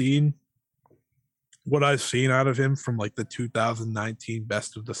haven't seen what I've seen out of him from like the 2019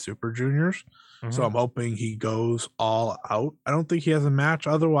 Best of the Super Juniors. So I'm hoping he goes all out. I don't think he has a match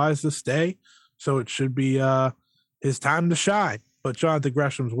otherwise this day. So it should be his time to shine. But Jonathan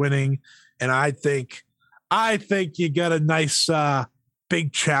Gresham's winning. And I think you got a nice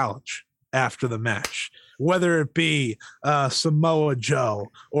big challenge after the match. Whether it be Samoa Joe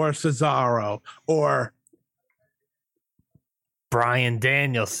or Cesaro or Bryan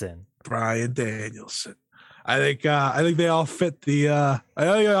Danielson. I think they all fit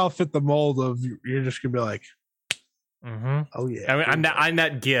the mold of you're just gonna be like, oh yeah. I mean, I'm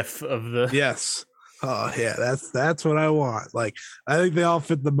that GIF of the yes. Oh yeah, that's what I want. Like I think they all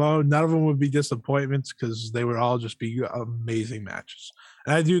fit the mold. None of them would be disappointments because they would all just be amazing matches.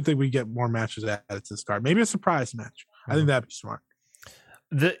 And I do think we get more matches added to this card. Maybe a surprise match. I think that'd be smart.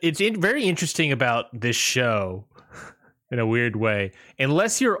 It's very interesting about this show in a weird way.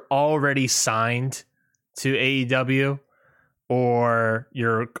 Unless you're already signed to AEW or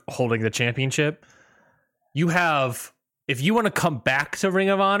you're holding the championship, you have, if you want to come back to Ring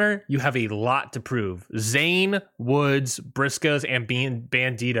of Honor, you have a lot to prove. Zayn, Woods, Briscoes, and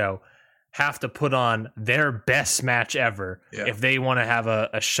Bandito have to put on their best match ever if they want to have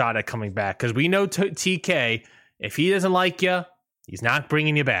a shot at coming back. Because we know TK, if he doesn't like you, he's not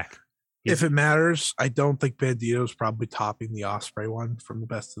bringing you back. If it matters, I don't think Bandito's probably topping the Osprey one from the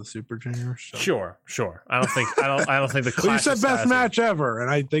Best of the Super Juniors. So. Sure. I don't think the clash. Well, you said best match ever,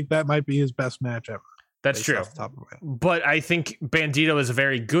 and I think that might be his best match ever. That's true. But I think Bandito is a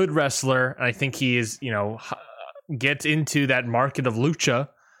very good wrestler, and I think he is, gets into that market of lucha.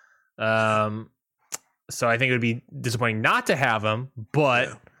 So I think it would be disappointing not to have him,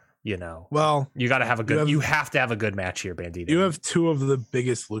 but well, you got to have you have to have a good match here, Bandito. You have 2 of the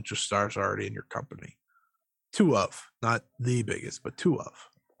biggest lucha stars already in your company. 2 of, not the biggest, but 2 of.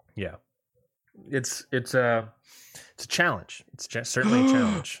 Yeah, it's a challenge. It's certainly a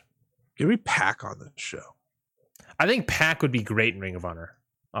challenge. Give me Pac on this show. I think Pac would be great in Ring of Honor.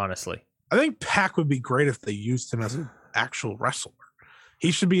 Honestly, I think Pac would be great if they used him as an actual wrestler.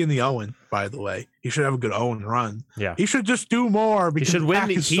 He should be in the Owen, by the way. He should have a good Owen run. Yeah. He should just do more because he should win.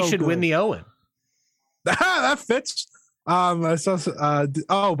 He should win the Owen. That fits. I saw.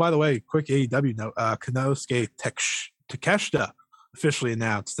 By the way, quick AEW note: Konosuke Takeshita officially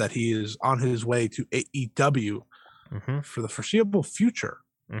announced that he is on his way to AEW for the foreseeable future.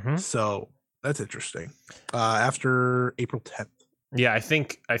 So that's interesting. After April 10th. Yeah, I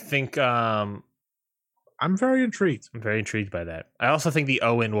think. I'm very intrigued. I'm very intrigued by that. I also think the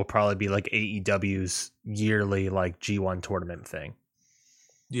Owen will probably be like AEW's yearly like G1 tournament thing.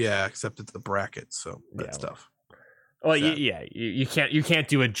 Yeah, except it's the brackets, so that stuff. Well, you can't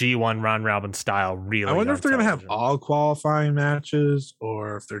do a G1 round robin style. Really, I wonder if they're gonna have all qualifying matches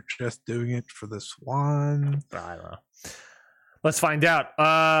or if they're just doing it for this one. I don't know. Let's find out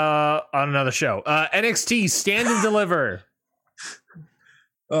on another show. NXT Stand and Deliver.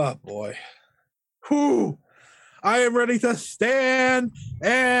 Oh boy. Whew. I am ready to stand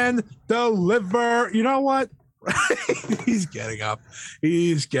and deliver. You know what? He's getting up.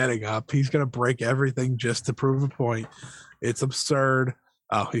 He's going to break everything just to prove a point. It's absurd.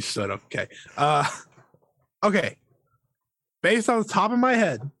 Oh, he stood. Okay. Okay. Based on the top of my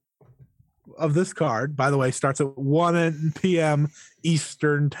head of this card, by the way, starts at 1 p.m.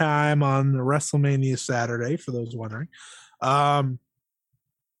 Eastern time on WrestleMania Saturday, for those wondering.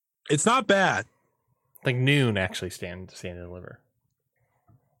 It's not bad. Like noon, actually, stand and deliver.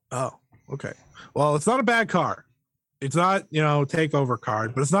 Oh, okay. Well, it's not a bad card. It's not, takeover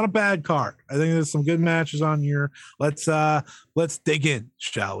card, but it's not a bad card. I think there's some good matches on here. Let's dig in,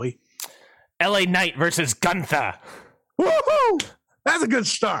 shall we? LA Knight versus Gunther. Woohoo! That's a good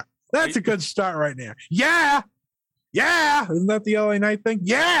start. That's a good start right there. Yeah. Yeah. Isn't that the LA Knight thing?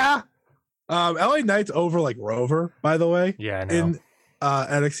 Yeah. LA Knight's over like Rover, by the way. Yeah, I know. In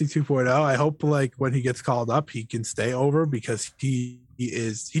NXT 2.0. I hope like when he gets called up, he can stay over because he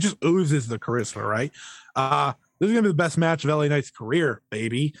just oozes the charisma, right? This is gonna be the best match of LA Knight's career,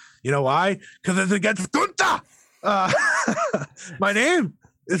 baby. You know why? Because it's against Gunther. My name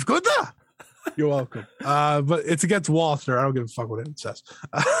is Gunther. You're welcome. But it's against Walter. I don't give a fuck what it says.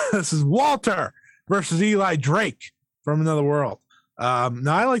 This is Walter versus Eli Drake from Another World. Now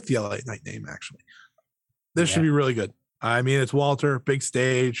I like the LA Knight name actually. This should be really good. I mean, it's Walter, big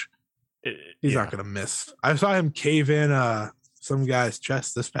stage. He's not gonna miss. I saw him cave in some guy's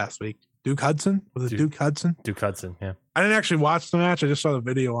chest this past week. Duke Hudson? Was it Duke Hudson? Duke Hudson, yeah. I didn't actually watch the match. I just saw the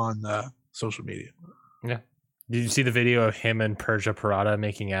video on social media. Yeah. Did you see the video of him and Persia Parada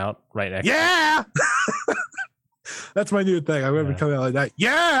making out right next? Yeah. That's my new thing. I'm going to become like that.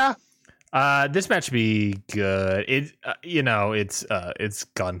 Yeah. This match should be good. It's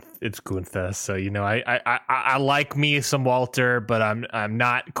Gunther. So I like me some Walter, but I'm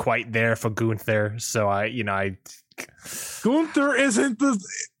not quite there for Gunther. So Gunther isn't the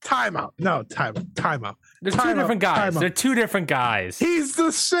timeout. No, timeout. They're two different guys. They're two different guys. He's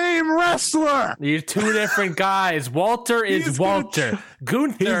the same wrestler. They're two different guys. Walter is Walter.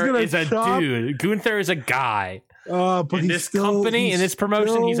 Gunther is a dude. Gunther is a guy. But in this company, in this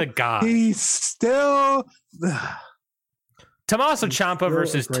promotion, he's a guy. He's still Tommaso Ciampa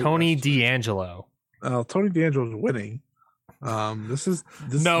versus Tony D'Angelo. Tony D'Angelo's winning.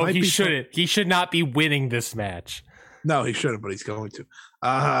 He shouldn't. He should not be winning this match. No, he shouldn't, but he's going to.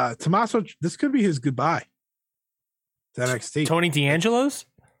 Tommaso, this could be his goodbye to NXT. Tony D'Angelo's?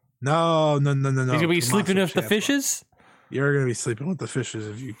 No. He's gonna be sleeping with the fishes. You're gonna be sleeping with the fishes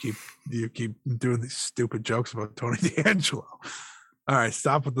if you keep doing these stupid jokes about Tony D'Angelo. All right,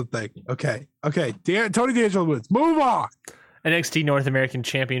 stop with the thing. Okay. Tony D'Angelo wins. Move on. NXT North American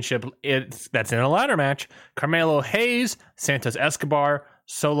Championship. That's in a ladder match. Carmelo Hayes, Santos Escobar,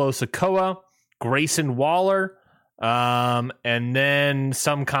 Solo Sikoa, Grayson Waller, and then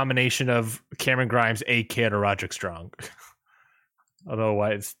some combination of Cameron Grimes, A-Kid, or Roderick Strong. I don't know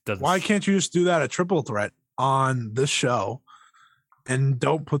why it doesn't. Why can't you just do that a triple threat on this show and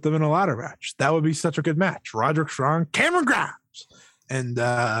don't put them in a ladder match? That would be such a good match. Roderick Strong, Cameron Grimes, and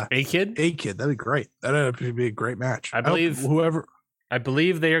A-Kid. That'd be great. That'd be a great match. I believe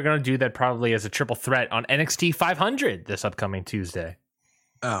they are going to do that probably as a triple threat on NXT 500 this upcoming Tuesday.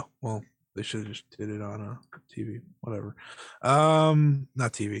 Oh, well, they should have just did it on TV, whatever.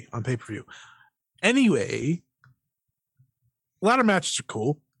 Not TV, on pay-per-view. Anyway, ladder matches are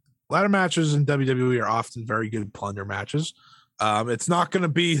cool. Ladder matches in WWE are often very good plunder matches. It's not going to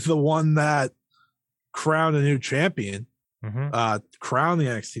be the one that crowned a new champion, crown the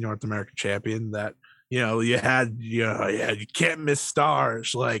NXT North American champion that, you can't miss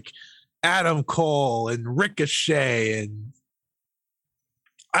stars like Adam Cole and Ricochet, and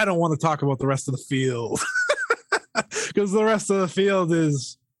I don't want to talk about the rest of the field because the rest of the field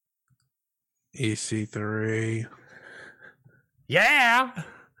is EC3. Yeah.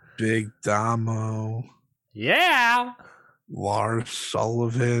 Big Damo. Yeah. Lars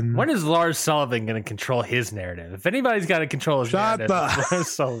Sullivan. When is Lars Sullivan going to control his narrative? If anybody's got to control his narrative, it's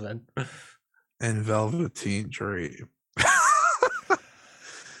Lars Sullivan. And Velveteen Dream.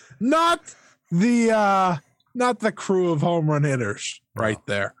 Not the crew of home run hitters right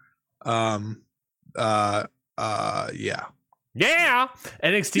there. Yeah. Yeah.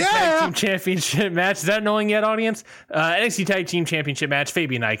 NXT Tag Team Championship match. Is that annoying yet, audience? NXT Tag Team Championship match.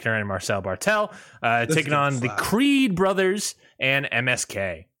 Fabian Eichner and Marcel Bartel taking on the Creed brothers and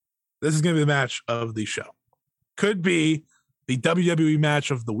MSK. This is going to be the match of the show. Could be the WWE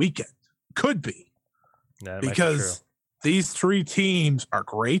match of the weekend. Could be. Because these three teams are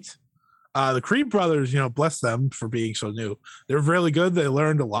great. The Creed brothers, bless them for being so new. They're really good. They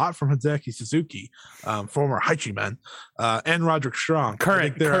learned a lot from Hideki Suzuki, former Hachiman, and Roderick Strong.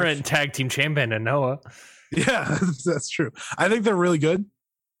 Current tag team champion in Noah. Yeah, that's true. I think they're really good.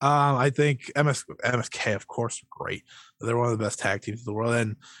 I think MSK, of course, are great. They're one of the best tag teams in the world.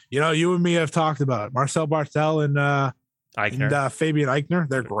 And, you and me have talked about it. Marcel Barthel and Fabian Eichner.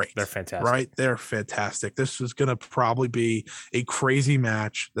 They're great. They're fantastic. Right? They're fantastic. This is going to probably be a crazy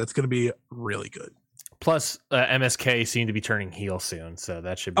match that's going to be really good. Plus, MSK seem to be turning heel soon, so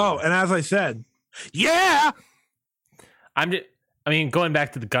that should be. Oh, and as I said, yeah! Going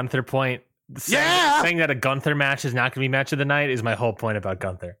back to the Gunther point, saying that a Gunther match is not going to be match of the night is my whole point about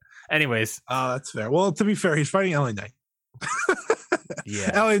Gunther. Anyways. That's fair. Well, to be fair, he's fighting LA Knight.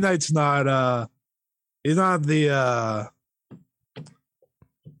 Yeah. LA Knight's not, he's not the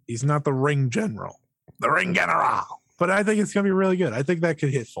ring general. The ring general. But I think it's going to be really good. I think that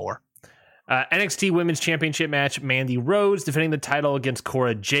could hit 4. NXT Women's Championship match, Mandy Rose defending the title against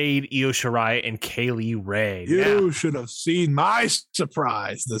Cora Jade, Io Shirai, and Kaylee Ray. You should have seen my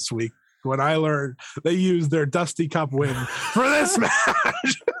surprise this week when I learned they used their Dusty Cup win for this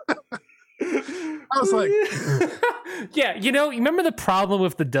match. I was like, yeah, you remember the problem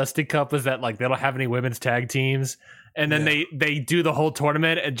with the Dusty Cup is that like they don't have any women's tag teams, and then they do the whole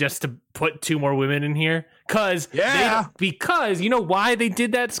tournament and just to put 2 more women in here because you know why they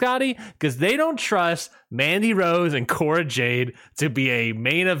did that, Scotty? Because they don't trust Mandy Rose and Cora Jade to be a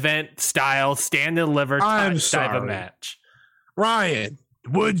main event style stand and deliver type of match. Ryan,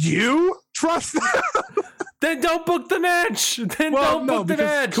 would you trust them? Then don't book the match. Don't book the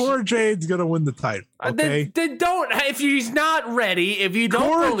match. Cora Jade's gonna win the title. Okay. Then don't. If she's not ready, if you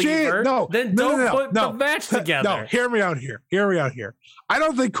don't believe her, then don't put the match together. No, hear me out here. I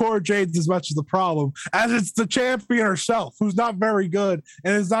don't think Cora Jade's as much of the problem as it's the champion herself, who's not very good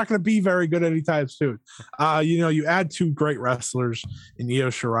and is not going to be very good anytime soon. You add 2 great wrestlers in Io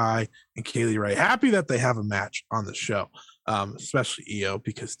Shirai and Kaylee Ray. Happy that they have a match on the show, especially Io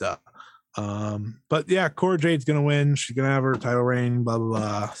because duh. But yeah, Cora Jade's gonna win. She's gonna have her title reign. Blah blah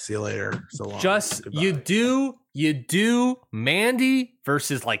blah. See you later. So long. Just goodbye. you do Mandy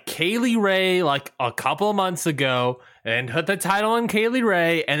versus like Kaylee Ray like a couple of months ago, and put the title on Kaylee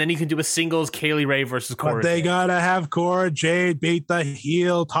Ray, and then you can do a singles Kaylee Ray versus Cora. But they gotta have Cora Jade beat the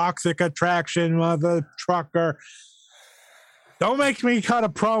heel Toxic Attraction mother trucker. Don't make me cut a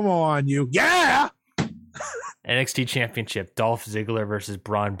promo on you. Yeah. NXT Championship: Dolph Ziggler versus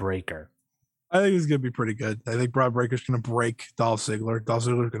Braun Breaker. I think it's going to be pretty good. I think Braun Breaker's going to break Dolph Ziggler. Dolph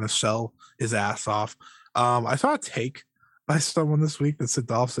Ziggler's going to sell his ass off. I saw a take by someone this week that said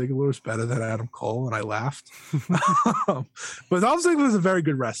Dolph Ziggler was better than Adam Cole, and I laughed. But Dolph Ziggler is a very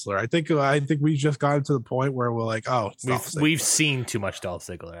good wrestler. I think we just got to the point where we're like, oh, it's we've seen too much Dolph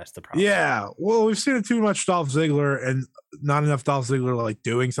Ziggler. That's the problem. Yeah, well, we've seen too much Dolph Ziggler and not enough Dolph Ziggler like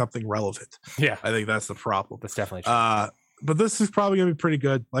doing something relevant. Yeah, I think that's the problem. That's definitely true. But this is probably going to be pretty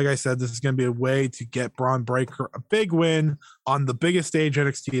good. Like I said, this is going to be a way to get Braun Breaker a big win on the biggest stage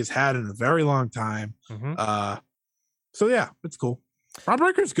NXT has had in a very long time. Mm-hmm. So yeah, it's cool. Braun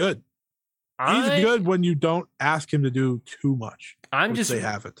Breaker's good. He's good when you don't ask him to do too much. I'm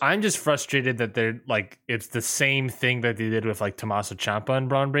just frustrated that they're like it's the same thing that they did with like Tommaso Ciampa and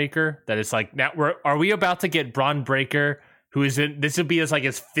Braun Breaker. That it's like now are we about to get Braun Breaker, who is in this would be his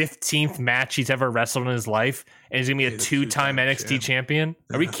 15th match he's ever wrestled in his life, and he's gonna be a 2-time NXT champion?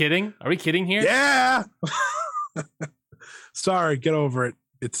 Are we kidding? Are we kidding here? Yeah. Sorry, get over it.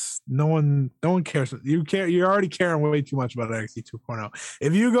 It's no one cares. You care. You're already caring way too much about NXT 2.0.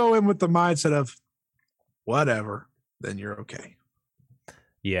 If you go in with the mindset of whatever, then you're okay.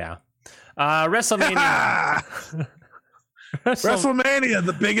 Yeah. WrestleMania. WrestleMania,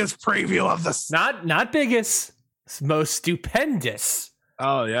 the biggest preview of this. Not biggest. Most stupendous.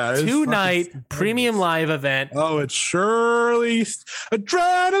 Oh yeah, 2-night premium live event. Oh, it's surely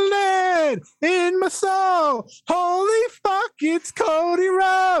adrenaline in my soul. Holy fuck, it's Cody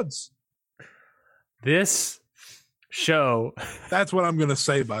Rhodes. This show. That's what I'm gonna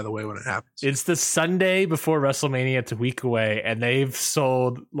say, by the way, when it happens. It's the Sunday before WrestleMania. It's a week away, and they've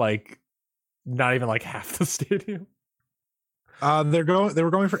sold not even half the stadium. They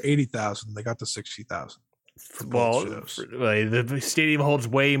were going for 80,000. They got to 60,000. Well, the stadium holds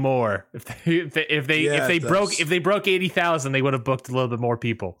way more. If they broke 80,000, they would have booked a little bit more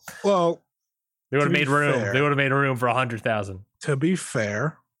people. Well, they would have made room. They would have made room for 100,000. To be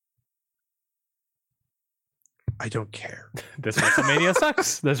fair, I don't care. This WrestleMania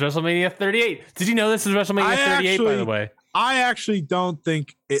sucks. This WrestleMania 38. Did you know this is WrestleMania 38? By the way, I actually don't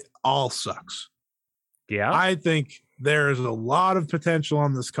think it all sucks. Yeah, I think there is a lot of potential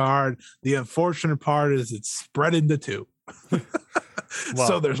on this card. The unfortunate part is it's spread into 2.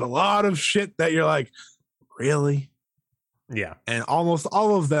 So there's a lot of shit that you're like, really? Yeah. And almost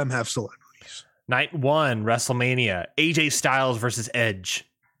all of them have celebrities. Night 1, WrestleMania, AJ Styles versus Edge.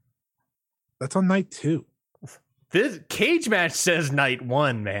 That's on night 2. This cage match says night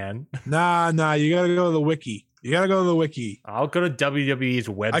 1, man. Nah. You gotta go to the wiki. I'll go to WWE's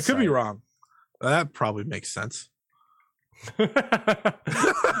website. I could be wrong. That probably makes sense. I'm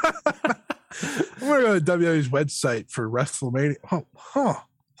gonna go to WWE's website for WrestleMania.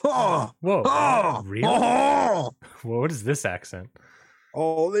 Whoa. Really? Well, what is this accent?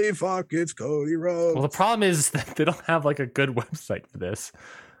 Holy fuck, it's Cody Rhodes. Well, the problem is that they don't have like a good website for this.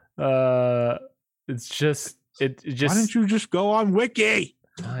 It's just it just. Why don't you just go on Wiki?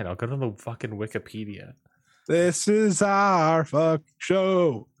 Fine, I'll go to the fucking Wikipedia. This is our fucking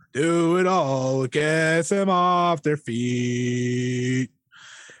show. Do it all, gets them off their feet.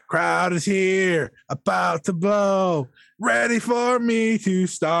 Crowd is here, about to blow, ready for me to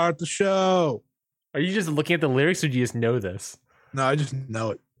start the show. Are you just looking at the lyrics, or do you just know this? No, I just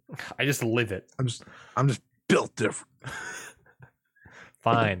know it. I just live it. I'm just built different.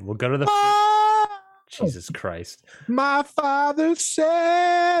 Fine, we'll go to the. Jesus Christ! My father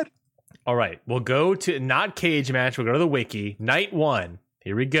said. All right, we'll go to not cage match. We'll go to the wiki. Night 1.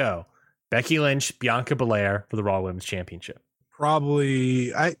 Here we go. Becky Lynch, Bianca Belair for the Raw Women's Championship.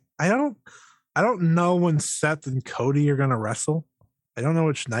 Probably. I don't know when Seth and Cody are gonna wrestle. I don't know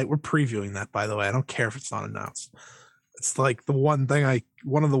which night. We're previewing that, by the way. I don't care if it's not announced. It's like one of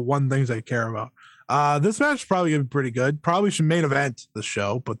the one things I care about. This match is probably gonna be pretty good. Probably should main event the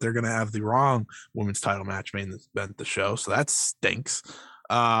show, but they're gonna have the wrong women's title match main event the show, so that stinks.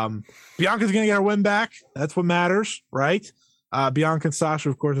 Bianca's gonna get her win back. That's what matters, right? Bianca and Sasha,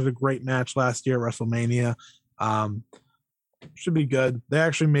 of course, had a great match last year at WrestleMania. Should be good. They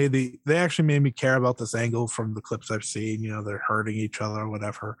actually made me care about this angle from the clips I've seen. You know, they're hurting each other or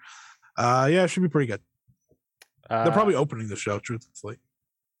whatever. Yeah, it should be pretty good. They're probably opening the show, truthfully.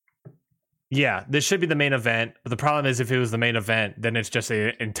 Yeah, this should be the main event. But the problem is, if it was the main event, then it's just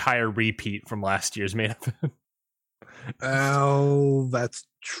an entire repeat from last year's main event. Well, that's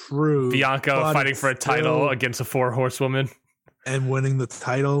true. Bianca fighting for a title against a 4 horsewoman and winning the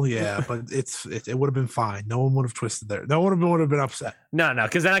title. Yeah, but it would have been fine. No one would have twisted there. No one would have been upset. No,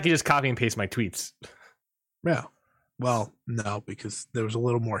 because then I could just copy and paste my tweets. Yeah. Well, no, because there was a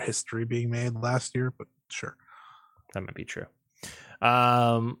little more history being made last year, but sure. That might be true. Who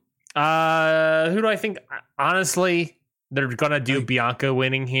do I think? Honestly, they're gonna do Bianca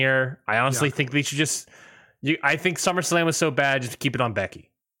winning here. I honestly think they should just. I think SummerSlam was so bad, just keep it on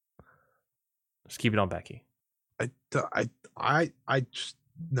Becky. Just keep it on Becky. I just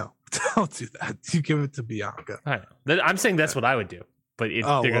no, don't do that. You give it to Bianca. I know. I'm saying that's what I would do, but they're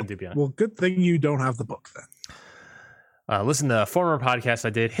gonna do Bianca. Well, good thing you don't have the book then. Listen to a former podcast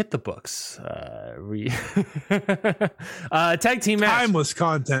I did, Hit the Books. Tag team match. Timeless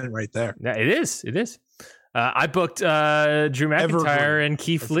content right there. Yeah, it is. I booked Drew McIntyre and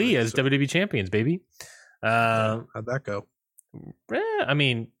Keith Lee as WWE champions, baby. How'd that go? I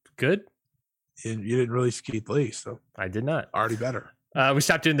mean, good. You didn't release Keith Lee, so I did not. Already better. We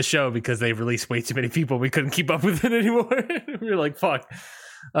stopped doing the show because they released way too many people. We couldn't keep up with it anymore. We were like, fuck.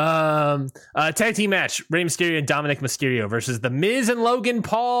 Tag team match: Rey Mysterio and Dominic Mysterio versus The Miz and Logan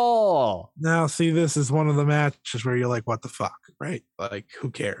Paul. Now, see, this is one of the matches where you're like, what the fuck, right? Like,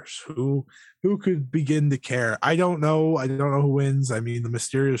 who cares? Who could begin to care? I don't know. I don't know who wins. I mean, the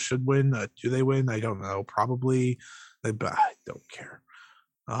Mysterios should win. Do they win? I don't know. Probably. But I don't care.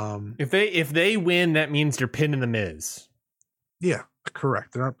 If they win, that means they're pinning The Miz. Yeah,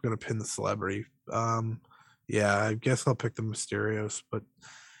 correct. They're not going to pin the celebrity. Yeah, I guess I'll pick the Mysterios, but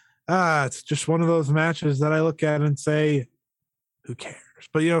it's just one of those matches that I look at and say, who cares?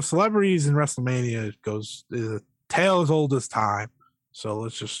 But, celebrities in WrestleMania is a tale as old as time. So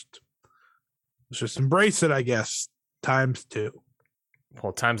let's just embrace it, I guess, times 2.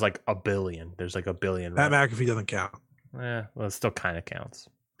 Well, times like a billion. There's like a billion. Pat McAfee doesn't count. Well, it still kind of counts.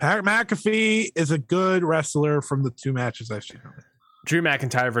 Pat McAfee is a good wrestler from the 2 matches I've seen. Drew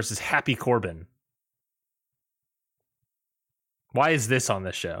McIntyre versus Happy Corbin. Why is this on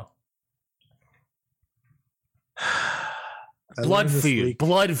this show? Blood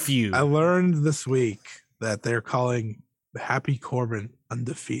feud. I learned this week that they're calling Happy Corbin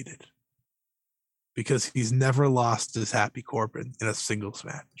undefeated because he's never lost as Happy Corbin in a singles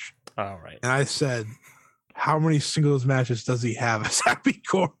match. All right. And I said, how many singles matches does he have as Happy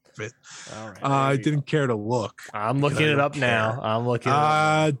Corbin? All right. I didn't care to look. I'm looking it up now. I'm looking it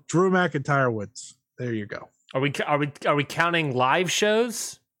up. Drew McIntyre wins. There you go. Are we counting live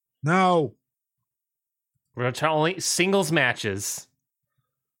shows? No. We're going to only singles matches,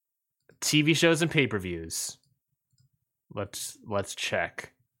 TV shows and pay-per-views. Let's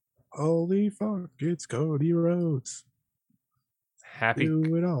check. Holy fuck, it's Cody Rhodes. Happy.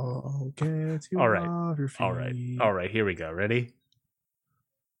 Do it all. Get you All right. off your feet. All right. Here we go. Ready?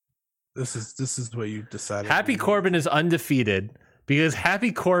 This is what you decided. Happy Corbin is undefeated because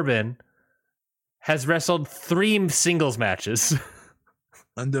Happy Corbin has wrestled 3 singles matches.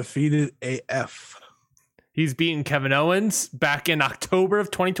 Undefeated AF. He's beaten Kevin Owens back in October of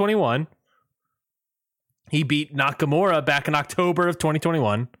 2021. He beat Nakamura back in October of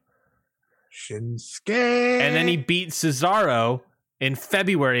 2021. Shinsuke. And then he beat Cesaro in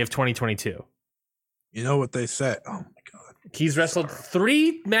February of 2022. You know what they said? Oh my God. He's wrestled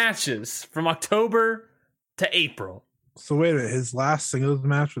 3 matches from October to April. So wait a minute. His last singles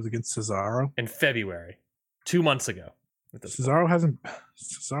match was against Cesaro in February, 2 months ago.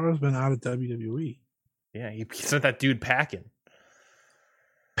 Cesaro's been out of WWE. Yeah, he sent that dude packing.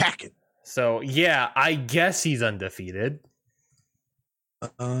 So yeah, I guess he's undefeated. I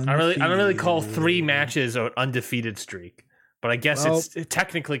don't really call 3 matches an undefeated streak, but I guess it's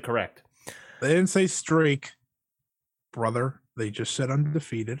technically correct. They didn't say streak, brother. They just said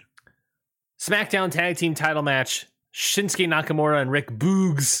undefeated. SmackDown Tag Team Title match: Shinsuke Nakamura and Rick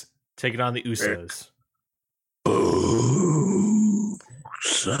Boogs taking on the Usos.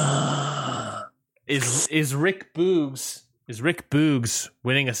 Is Rick Boogs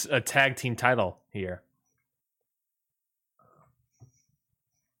winning a tag team title here?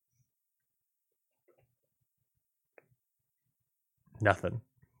 Nothing.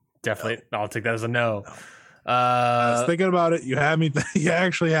 Definitely. No. I'll take that as a no. I was thinking about it. You had me. You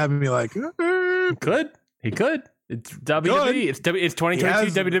actually had me like. He could. It's WWE. It's 2022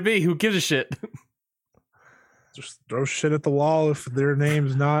 WWE. Who gives a shit? Just throw shit at the wall if their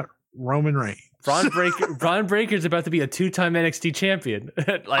name's not Roman Reigns. Braun Breaker's about to be a 2-time NXT champion.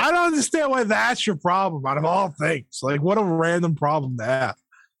 I don't understand why that's your problem out of all things. Like, what a random problem to have.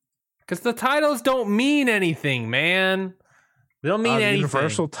 Because the titles don't mean anything, man. They don't mean anything.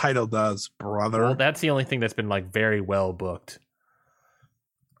 Universal title does, brother. Well, that's the only thing that's been like very well booked.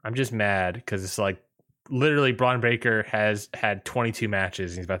 I'm just mad because it's like literally Braun Breaker has had 22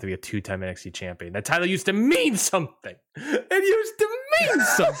 matches and he's about to be a 2-time NXT champion. That title used to mean something. It used to mean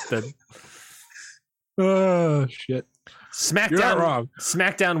something. Oh shit! SmackDown, you're not wrong.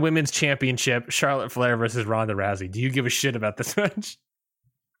 SmackDown Women's Championship: Charlotte Flair versus Ronda Rousey. Do you give a shit about this match?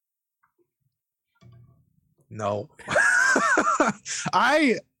 No.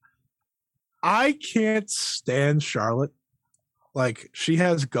 I can't stand Charlotte. Like, she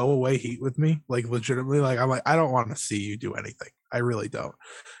has go away heat with me. Like, legitimately. Like, I'm like, I don't want to see you do anything. I really don't.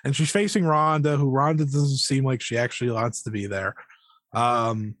 And she's facing Ronda, who Ronda doesn't seem like she actually wants to be there.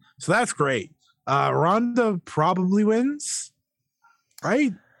 So that's great. Ronda probably wins,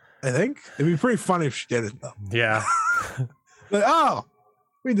 right? I think it'd be pretty funny if she did it though. Yeah. But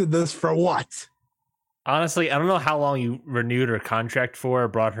we did this for what? Honestly, I don't know how long you renewed her contract for or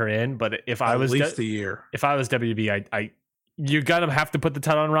brought her in, but if I was at least a year, if I was WB, you're gonna have to put the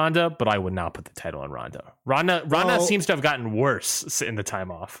title on Ronda, but I would not put the title on Ronda. Ronda seems to have gotten worse in the time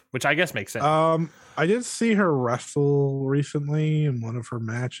off, which I guess makes sense. I did see her wrestle recently in one of her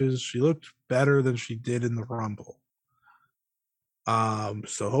matches. She looked better than she did in the Rumble.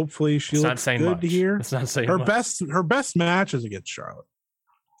 So hopefully she looks good here. It's not saying her much. Her best match is against Charlotte.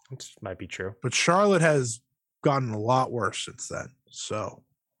 Which might be true. But Charlotte has gotten a lot worse since then. So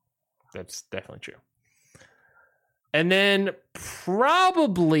that's definitely true. And then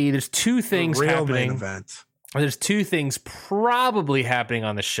probably there's 2 things happening. Main event. There's 2 things probably happening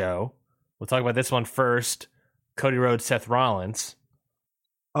on the show. We'll talk about this one first. Cody Rhodes, Seth Rollins.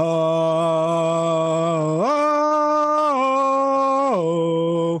 Oh,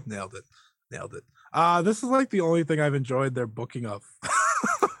 nailed it. This is like the only thing I've enjoyed their booking of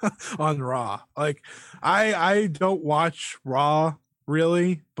on Raw. Like, I don't watch Raw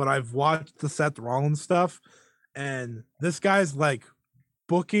really, but I've watched the Seth Rollins stuff, and this guy's like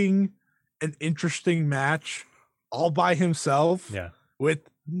booking an interesting match all by himself. Yeah. With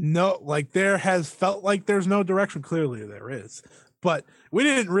no, like, there has felt like there's no direction. Clearly there is, but we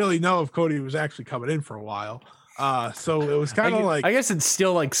didn't really know if Cody was actually coming in for a while. So it was kind of like, I guess it's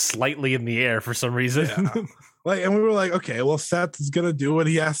still like slightly in the air for some reason. Yeah. Like, and we were like, okay, well, Seth is going to do what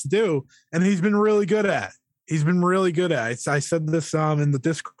he has to do. And he's been really good at. I said this in the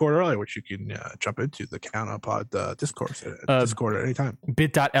Discord earlier, which you can jump into the CountUpPod Discord at any time.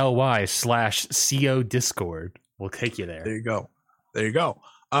 bit.ly/CO Discord will take you there. There you go.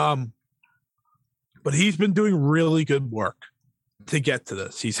 But he's been doing really good work to get to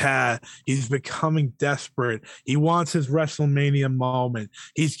this. He's becoming desperate. He wants his WrestleMania moment.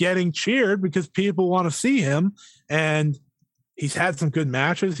 He's getting cheered because people want to see him, and he's had some good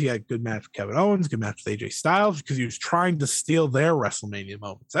matches. He had a good match with Kevin Owens, good match with AJ Styles, because he was trying to steal their WrestleMania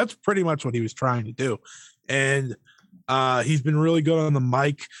moments. That's pretty much what he was trying to do. And he's been really good on the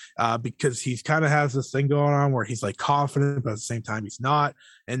mic because he's kind of has this thing going on where he's like confident, but at the same time he's not.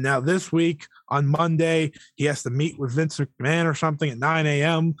 And now this week on Monday, he has to meet with Vince McMahon or something at 9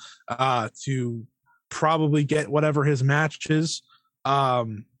 a.m. To probably get whatever his match is. I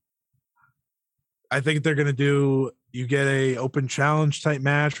think they're going to you get a open challenge type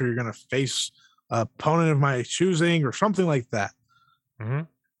match, or you're going to face an opponent of my choosing or something like that. Mm-hmm.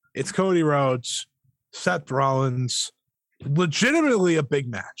 It's Cody Rhodes, Seth Rollins, legitimately a big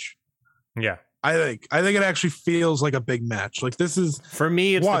match. Yeah. I think it actually feels like a big match. Like, this is, for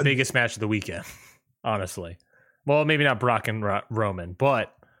me, it's the biggest match of the weekend, honestly. Well, maybe not Brock and Roman,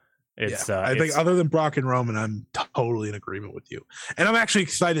 but it's I think other than Brock and Roman, I'm totally in agreement with you. And I'm actually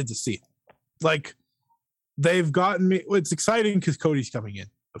excited to see it. Like, they've gotten me. It's exciting because Cody's coming in,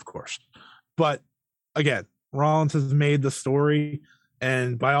 of course. But again, Rollins has made the story,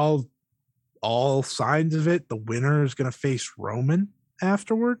 and by all signs of it, the winner is going to face Roman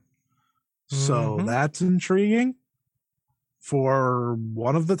afterward. So that's intriguing for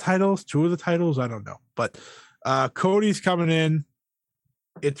one of the titles, two of the titles. I don't know, but Cody's coming in.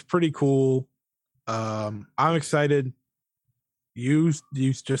 It's pretty cool. I'm excited. You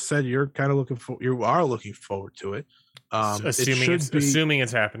just said you're kind of you are looking forward to it. Assuming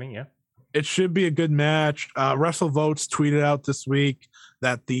it's happening. Yeah. It should be a good match. WrestleVotes tweeted out this week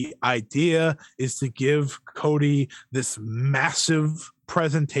that the idea is to give Cody this massive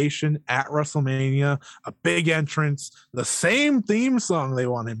presentation at WrestleMania, a big entrance, the same theme song they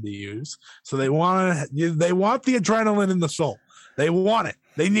want him to use. So they want the adrenaline in the soul. They want it.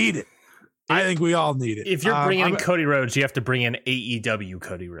 They need it. I think we all need it. If you're bringing in Cody Rhodes, you have to bring in AEW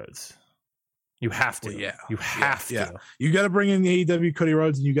Cody Rhodes. You have to. Well, yeah. You have to. Yeah. You got to bring in the AEW Cody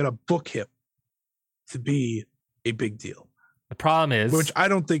Rhodes, and you got to book him to be a big deal. The problem is, which I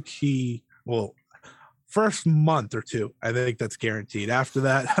don't think he will. First month or two, I think that's guaranteed. After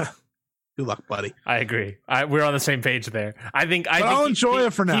that, good luck, buddy. I agree. We're on the same page there. I think I'll enjoy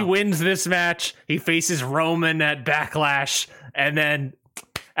it for now. He wins this match. He faces Roman at Backlash, and then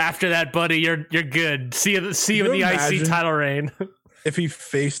after that, buddy, you're good. See you in the IC title reign. If he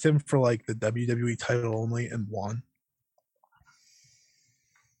faced him for like the WWE title only and won,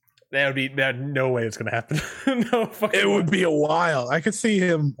 no way it's gonna happen. No fucking. It would be a while. I could see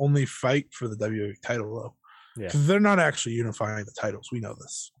him only fight for the WWE title though. Yeah, because they're not actually unifying the titles. We know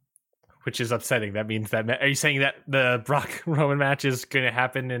this, which is upsetting. That means that. Are you saying that the Brock Roman match is going to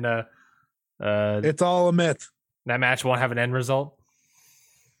happen in a? It's all a myth. That match won't have an end result.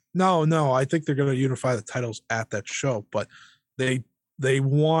 No. I think they're going to unify the titles at that show, but they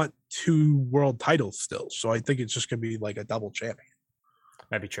want 2 world titles still. So I think it's just going to be like a double champion.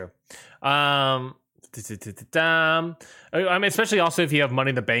 Might be true. I mean, especially also if you have Money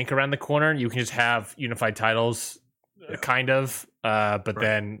in the Bank around the corner, you can just have unified titles, kind of. But right.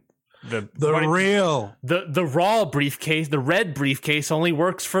 Then the Raw briefcase, the red briefcase, only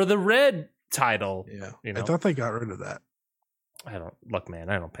works for the red title. Yeah, you know? I thought they got rid of that. I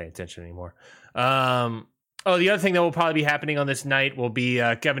don't pay attention anymore. The other thing that will probably be happening on this night will be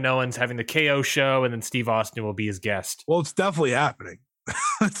Kevin Owens having the KO show, and then Steve Austin will be his guest. Well, it's definitely happening.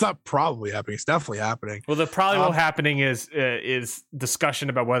 It's not probably happening. It's definitely happening. Well, the probably happening is discussion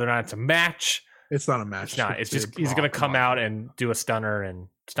about whether or not it's a match. It's not a match. It's not. It's just he's going to come out and do a stunner and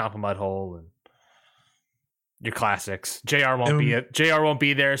stomp a mud hole and your classics. JR won't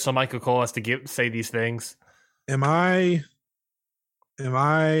be there, so Michael Cole has to say these things. Am I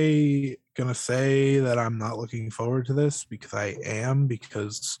gonna say that I'm not looking forward to this? Because I am,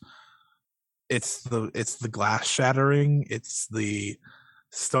 because it's the glass shattering, it's the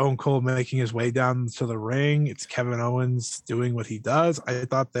Stone Cold making his way down to the ring, it's Kevin Owens doing what he does. I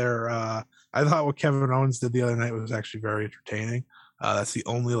thought what Kevin Owens did the other night was actually very entertaining. That's the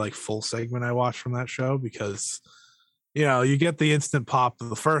only like full segment I watched from that show, because you get the instant pop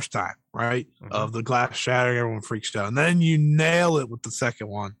the first time, right? Mm-hmm. Of the glass shattering, everyone freaks out. And then you nail it with the second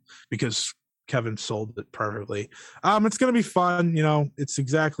one because Kevin sold it perfectly. It's going to be fun. It's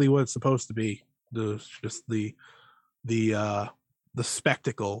exactly what it's supposed to be. Just the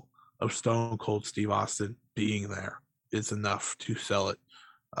spectacle of Stone Cold Steve Austin being there is enough to sell it.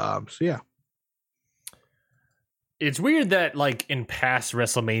 So yeah. It's weird that like in past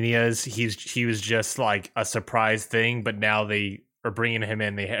WrestleManias, he was just like a surprise thing, but now they are bringing him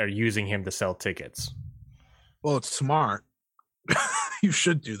in. They are using him to sell tickets. Well, it's smart. You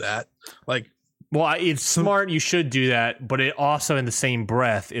should do that. It's smart. You should do that, but it also, in the same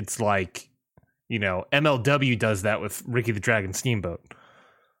breath, it's like, MLW does that with Ricky the Dragon Steamboat.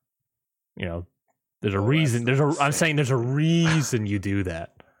 There's a Oh, reason. that's I'm saying there's a reason you do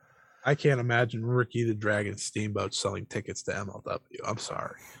that. I can't imagine Ricky the Dragon Steamboat selling tickets to MLW. I'm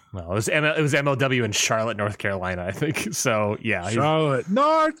sorry. No, it was MLW in Charlotte, North Carolina, I think. So yeah, Charlotte,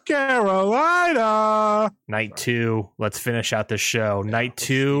 North Carolina. Night 2. Let's finish out the show. Yeah, Night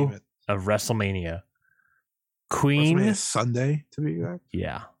 2 of WrestleMania. Queen WrestleMania Sunday, to be exact.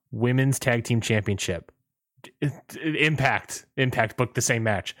 Yeah. Women's Tag Team Championship. Impact booked the same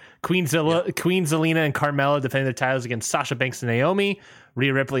match. Queen Zelina and Carmella defending their titles against Sasha Banks and Naomi,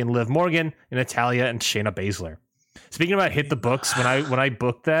 Rhea Ripley and Liv Morgan, and Natalya and Shayna Baszler. Speaking about Hit the Books, when I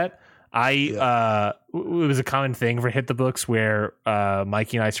booked that, it was a common thing for Hit the Books where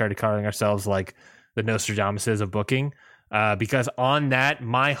Mikey and I started calling ourselves like the Nostradamuses of booking. Because on that,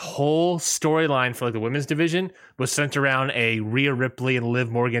 my whole storyline for like the women's division was centered around a Rhea Ripley and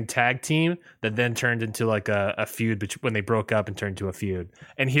Liv Morgan tag team that then turned into like a feud when they broke up and turned to a feud.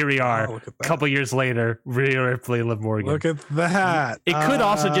 And here we are, a couple years later, Rhea Ripley and Liv Morgan. Look at that. It could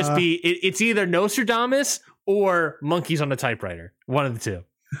also just be it's either Nostradamus or Monkeys on the Typewriter. One of the two.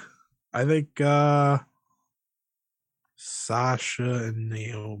 I think Sasha and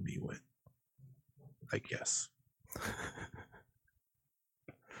Naomi win. I guess.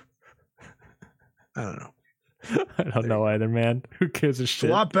 I don't know. I don't know either, man. Who gives a shit?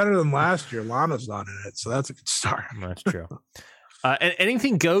 It's a lot better than last year. Lana's not in it, so that's a good start. That's true. An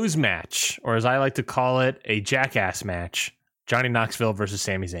anything goes match, or as I like to call it, a jackass match. Johnny Knoxville versus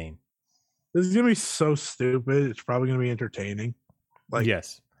Sami Zayn. This is gonna be so stupid. It's probably gonna be entertaining. Like,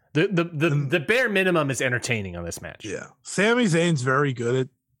 yes, the bare minimum is entertaining on this match. Yeah, Sami Zayn's very good at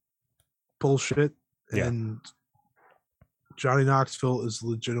bullshit, Yeah. and Johnny Knoxville is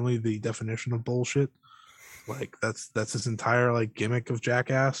legitimately the definition of bullshit. Like that's his entire like gimmick of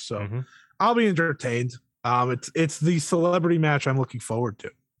jackass. So I'll be entertained. It's the celebrity match I'm looking forward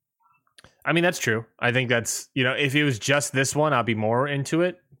to. I mean, that's true. I think that's, if it was just this one, I'll be more into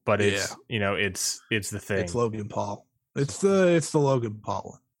it. But it's, it's the thing. It's Logan Paul. It's the Logan Paul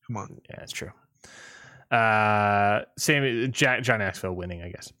one. Come on. Yeah, that's true. John Knoxville winning, I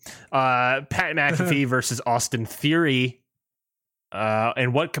guess. Pat McAfee versus Austin Theory.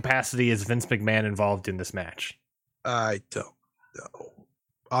 In what capacity is Vince McMahon involved in this match? I don't know.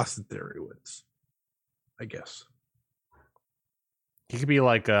 Austin Theory wins, I guess. He could be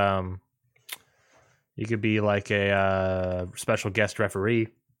like a special guest referee.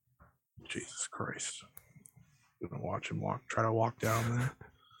 Jesus Christ! Gonna watch him try to walk down there.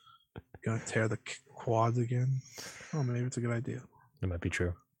 Gonna tear the quads again. Oh, maybe it's a good idea. That might be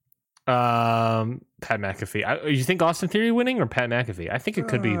true. Pat McAfee. You think Austin Theory winning or Pat McAfee? I think it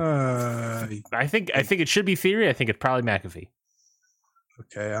could be. I think it should be Theory. I think it's probably McAfee.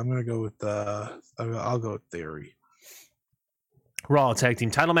 Okay, I'm gonna go with I'll go with Theory. Raw tag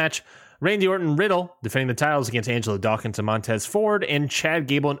team title match: Randy Orton, Riddle defending the titles against Angelo Dawkins and Montez Ford, and Chad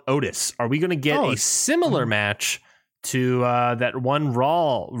Gable and Otis. Are we going to get a similar match to that one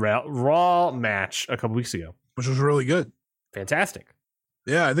Raw match a couple weeks ago, which was really good? Fantastic.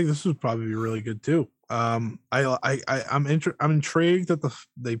 Yeah, I think this would probably be really good too. I'm intrigued that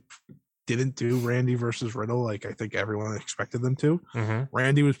they didn't do Randy versus Riddle like I think everyone expected them to.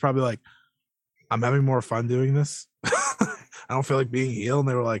 Randy was probably like, "I'm having more fun doing this. I don't feel like being heel," and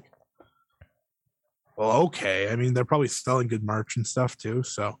they were like, "Well, okay." I mean, they're probably selling good merch and stuff too,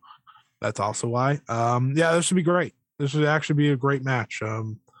 so that's also why. Yeah, this should be great. This would actually be a great match.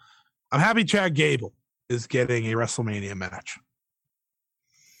 I'm happy Chad Gable is getting a WrestleMania match.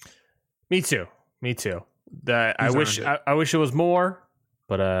 Me too. I wish it was more,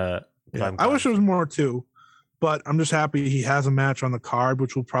 but I wish it was more too. But I'm just happy he has a match on the card,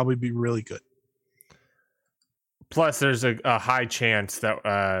 which will probably be really good. Plus, there's a high chance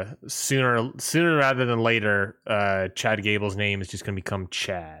that sooner rather than later, Chad Gable's name is just going to become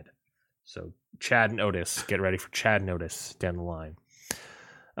Chad. So Chad and Otis, get ready for Chad and Otis down the line.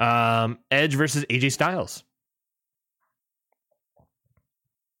 Edge versus AJ Styles.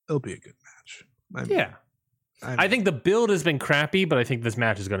 It'll be a good match. I think the build has been crappy, but I think this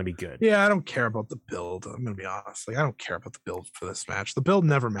match is going to be good. Yeah, I don't care about the build. I'm going to be honest. I don't care about the build for this match. The build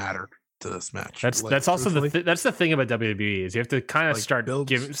never mattered to this match. That's also that's the thing about WWE is you have to kind of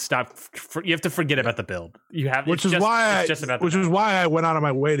you have to forget about the build. Which is why I went out of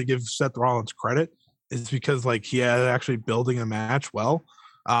my way to give Seth Rollins credit. Is because he had actually building a match well.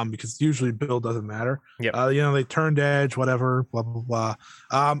 Because usually build doesn't matter. Yep. They turned Edge, whatever, blah blah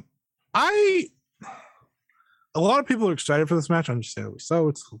blah. A lot of people are excited for this match, understandably so.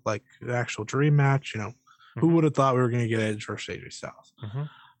 It's like an actual dream match. Who would have thought we were going to get Edge versus AJ Styles?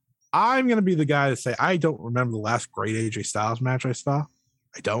 I'm going to be the guy to say I don't remember the last great AJ Styles match I saw.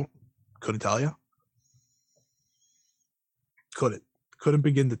 I don't. Couldn't tell you. Couldn't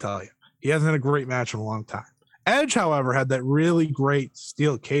begin to tell you. He hasn't had a great match in a long time. Edge, however, had that really great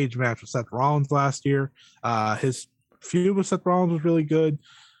steel cage match with Seth Rollins last year. His feud with Seth Rollins was really good.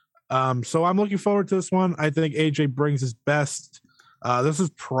 So I'm looking forward to this one. I think AJ brings his best. This is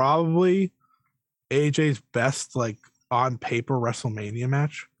probably AJ's best, like, on paper WrestleMania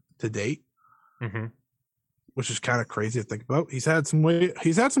match to date, which is kind of crazy to think about. He's had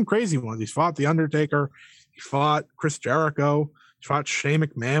some crazy ones. He's fought The Undertaker. He fought Chris Jericho. He fought Shane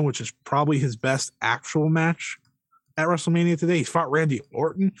McMahon, which is probably his best actual match at WrestleMania today. He's fought Randy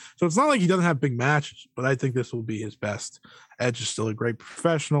Orton. So it's not like he doesn't have big matches, but I think this will be his best. Edge is still a great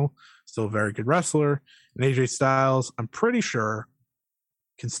professional, still a very good wrestler. And AJ Styles, I'm pretty sure,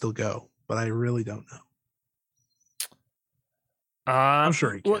 can still go, but I really don't know. I'm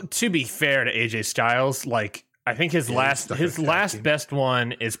sure he can. Well, to be fair to AJ Styles, like, I think his last best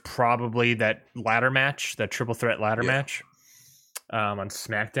one is probably that ladder match, that triple threat ladder match on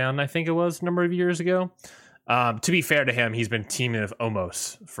SmackDown, I think it was a number of years ago. To be fair to him, he's been teaming with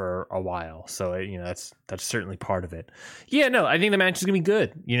Omos for a while, so that's certainly part of it. Yeah, no, I think the match is gonna be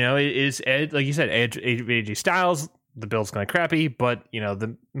good. It is Ed, like you said, AJ Styles. The build's kind of crappy, but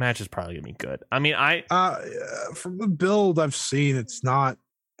the match is probably gonna be good. I mean, from the build I've seen, it's not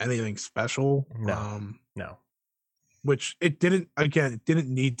anything special. No. Which it didn't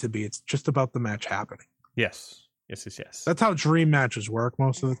need to be. It's just about the match happening. Yes. That's how dream matches work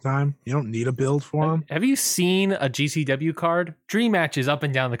most of the time. You don't need a build for them. Have you seen a GCW card? Dream matches up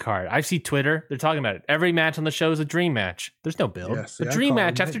and down the card. I see Twitter. They're talking about it. Every match on the show is a dream match. There's no build. Yes, a dream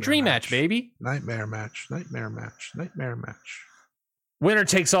match after dream match, baby. Nightmare match. Winner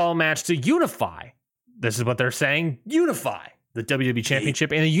takes all match to unify. This is what they're saying. Unify the WWE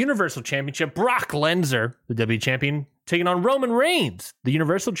Championship and the Universal Championship. Brock Lesnar, the WWE Champion, taking on Roman Reigns, the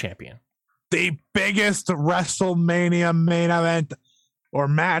Universal Champion. The biggest WrestleMania main event or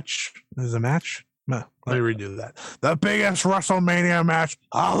match. Is it a match? No, let me redo that. The biggest WrestleMania match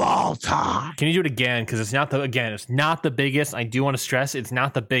of all time. Can you do it again? Because it's not the biggest. I do want to stress it's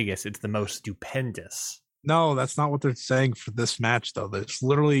not the biggest. It's the most stupendous. No, that's not what they're saying for this match, though. There's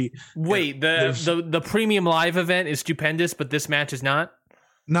literally the premium live event is stupendous, but this match is not.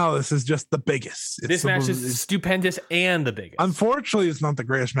 No, this is just the biggest. This match is stupendous and the biggest. Unfortunately, it's not the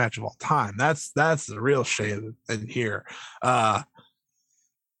greatest match of all time. That's the real shame in here. I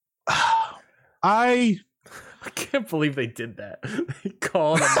can't believe they did that. They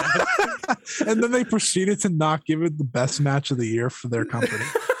called a match. And then they proceeded to not give it the best match of the year for their company.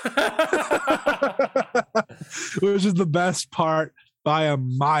 Which is the best part by a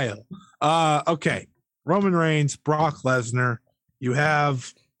mile. Okay. Roman Reigns, Brock Lesnar. You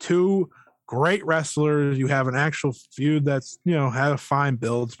have two great wrestlers. You have an actual feud that's, had a fine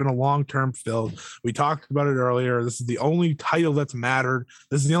build. It's been a long-term build. We talked about it earlier. This is the only title that's mattered.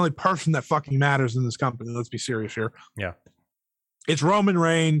 This is the only person that fucking matters in this company. Let's be serious here. Yeah. It's Roman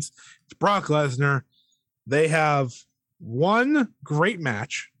Reigns. It's Brock Lesnar. They have one great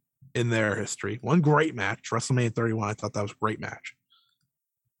match in their history. One great match. WrestleMania 31. I thought that was a great match.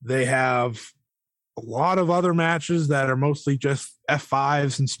 They have a lot of other matches that are mostly just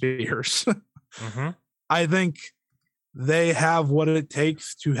F5s and spears. I think they have what it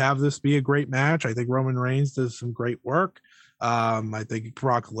takes to have this be a great match. I think Roman Reigns does some great work. I think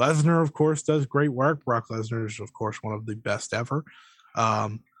Brock Lesnar, of course, does great work. Brock Lesnar is, of course, one of the best ever.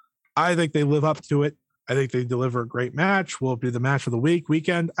 I think they live up to it. I think they deliver a great match. Will it be the match of the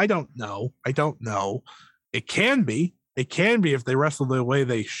weekend? I don't know. It can be. It can be if they wrestle the way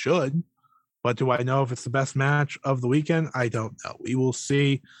they should. But do I know if it's the best match of the weekend? I don't know. We will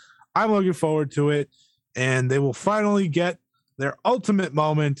see. I'm looking forward to it. And they will finally get their ultimate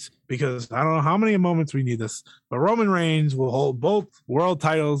moment, because I don't know how many moments we need this. But Roman Reigns will hold both world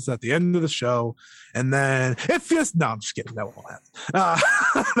titles at the end of the show. And then I'm just kidding. That won't happen.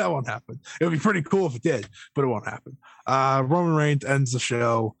 That won't happen. It would be pretty cool if it did, but it won't happen. Roman Reigns ends the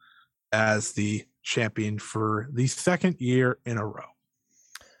show as the champion for the second year in a row.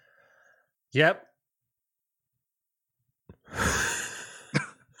 Yep.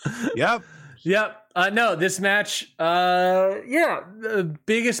 No, this match, the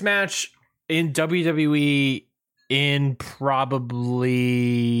biggest match in WWE in probably.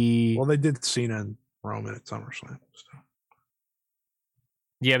 Well, they did Cena and Roman at SummerSlam. So.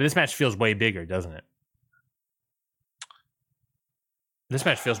 Yeah, but this match feels way bigger, doesn't it? This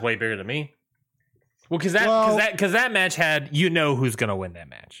match feels way bigger to me. Well, because that match had who's going to win that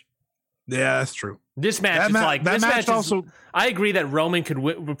match. Yeah, that's true. This match is like this match also. I agree that Roman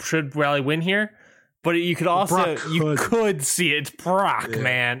should rally win here, but you could also you could see it. It's Brock,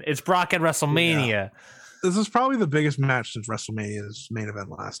 man. It's Brock at WrestleMania. Yeah. This is probably the biggest match since WrestleMania's main event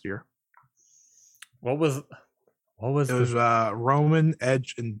last year. What was it? Was Roman,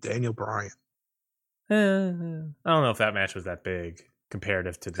 Edge, and Daniel Bryan. I don't know if that match was that big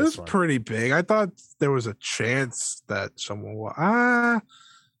comparative to this one. It was pretty big. I thought there was a chance that someone will.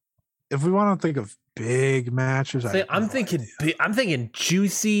 If we want to think of big matches, I'm thinking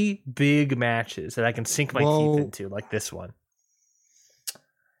juicy big matches that I can sink my teeth into, like this one.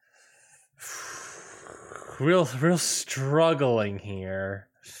 Real struggling here.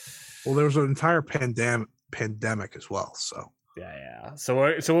 Well, there was an entire pandemic as well, so yeah. So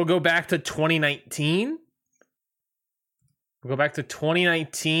we'll go back to 2019. We'll go back to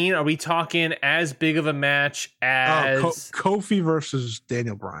 2019. Are we talking as big of a match as Kofi versus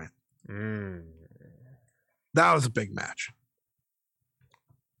Daniel Bryan? That was a big match.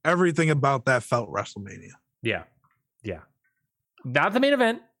 Everything about that felt WrestleMania. Yeah. Not the main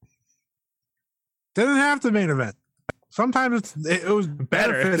event. Didn't have the main event. Sometimes it was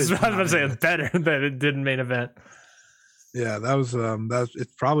better. I was about to say it's better than it did in main event. Yeah, that was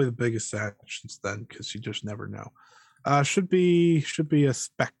it's probably the biggest match since then because you just never know. Should be a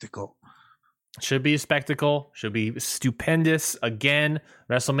spectacle. Should be a spectacle. Should be stupendous. Again,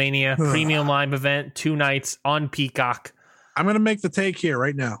 WrestleMania premium live event, 2 nights on Peacock. I'm gonna make the take here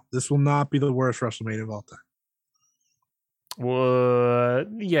right now. This will not be the worst WrestleMania of all time.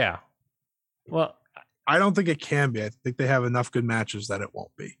 Yeah. Well, I don't think it can be. I think they have enough good matches that it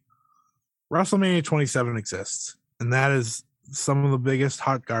won't be. WrestleMania 27 exists, and that is some of the biggest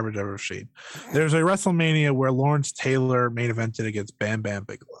hot garbage I've ever seen. There's a WrestleMania where Lawrence Taylor main evented against Bam Bam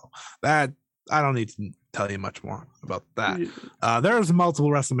Bigelow. That I don't need to tell you much more about that. There's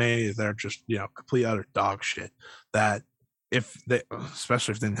multiple WrestleManias that are just complete utter dog shit. That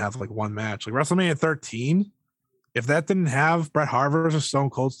especially if they didn't have like one match, like WrestleMania 13, if that didn't have Bret Hart versus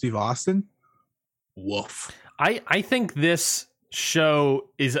Stone Cold Steve Austin. Woof. I think this show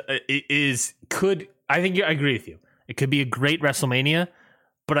I agree with you. It could be a great WrestleMania,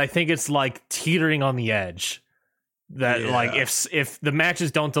 but I think it's like teetering on the edge. That like if the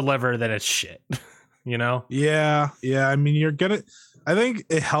matches don't deliver, then it's shit. Yeah. I mean, I think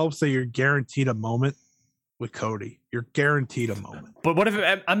it helps that you're guaranteed a moment with Cody. You're guaranteed a moment. But what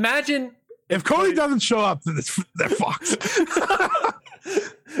imagine if Cody doesn't show up, then they're fucked.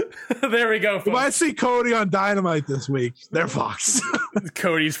 There we go. If I see Cody on Dynamite this week, they're fucked.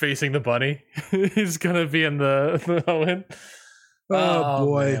 Cody's facing the bunny. He's gonna be in the Owen. Oh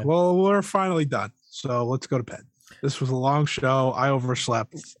boy. Man. Well, we're finally done. So let's go to bed. This was a long show. I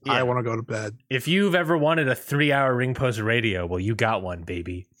overslept. Yeah. I want to go to bed. If you've ever wanted a 3-hour Ring Post radio, well, you got one,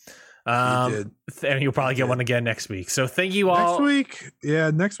 baby. You did. And you'll probably get one again next week. So thank you all.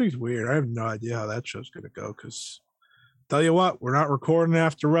 Next week's weird. I have no idea how that show's going to go because tell you what, we're not recording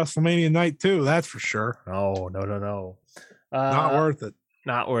after WrestleMania night 2. That's for sure. Oh, no. Not worth it.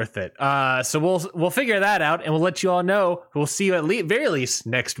 Not worth it. So we'll figure that out, and we'll let you all know. We'll see you at very least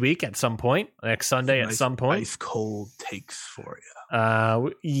next week at some point, next Sunday at some point. Ice cold takes for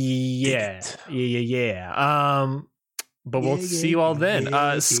you. Yeah. But we'll see you all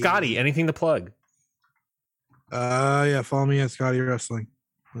then. Scotty, anything to plug? Follow me at Scotty Wrestling.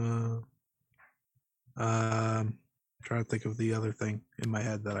 Trying to think of the other thing in my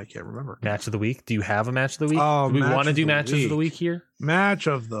head that I can't remember. Match of the week. Do you have a match of the week? Oh, do we want to do matches of the week here? Match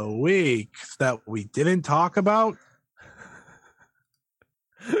of the week that we didn't talk about.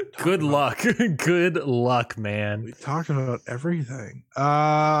 Good luck. Good luck, man. We talked about everything.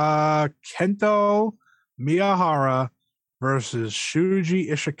 Kento Miyahara versus Shuji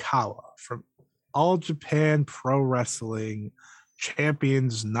Ishikawa from All Japan Pro Wrestling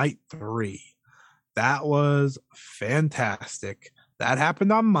Champions Night 3. That was fantastic. That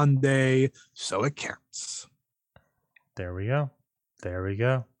happened on Monday, so it counts. There we go.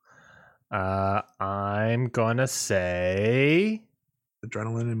 I'm gonna say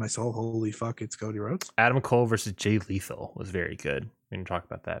adrenaline in my soul. Holy fuck, it's Cody Rhodes. Adam Cole versus Jay Lethal was very good. We didn't talk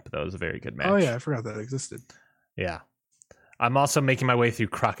about that, but that was a very good match. Oh yeah, I forgot that existed. Yeah. I'm also making my way through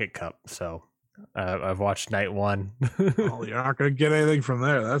Crockett Cup, so I've watched night 1. Oh, you're not going to get anything from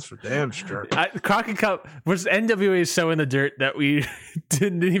there. That's for damn sure. Crockett Cup was NWA so in the dirt that we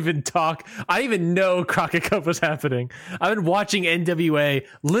didn't even talk. I didn't even know Crockett Cup was happening. I've been watching NWA.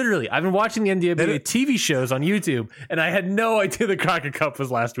 Literally, I've been watching the NWA TV shows on YouTube, and I had no idea the Crockett Cup was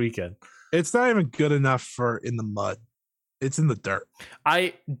last weekend. It's not even good enough for in the mud. It's in the dirt.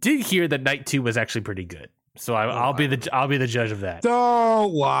 I did hear that night 2 was actually pretty good. So I'll be the judge of that.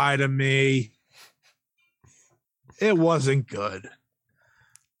 Don't lie to me. It wasn't good.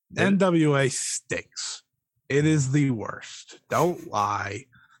 NWA stinks. It is the worst. Don't lie.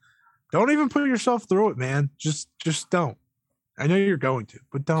 Don't even put yourself through it, man. Just don't. I know you're going to,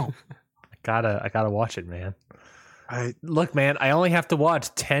 but don't. I gotta watch it, man. Look, man, I only have to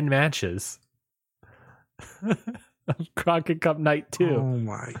watch 10 matches. Crockett Cup Night 2. Oh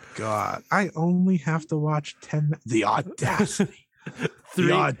my god. I only have to watch 10. The audacity.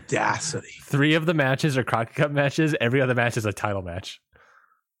 The audacity. 3 of the matches are Crockett Cup matches. Every other match is a title match.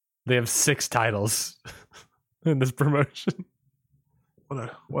 They have 6 titles in this promotion.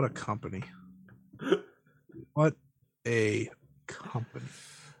 What a company. What a company.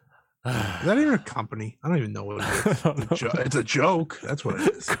 Is that even a company? I don't even know what it is. It's a joke. That's what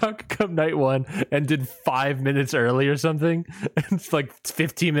it is. Crockett Cup Night 1 ended 5 minutes early or something. It's like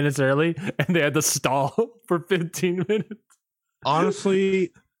 15 minutes early, and they had to stall for 15 minutes.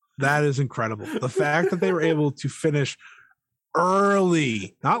 Honestly, that is incredible. The fact that they were able to finish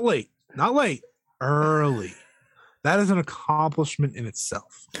early, not late, early. That is an accomplishment in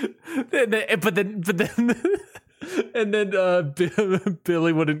itself. But then and then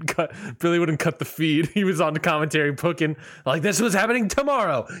Billy wouldn't cut the feed. He was on the commentary booking like this was happening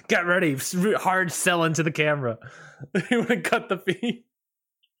tomorrow. Get ready, hard selling to the camera. He wouldn't cut the feed.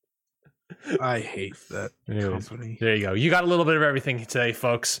 I hate that company. There you go. You got a little bit of everything today,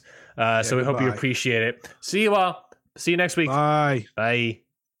 folks. So we hope you appreciate it. See you all. See you next week. Bye. Bye.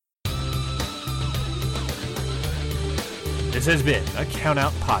 This has been a Count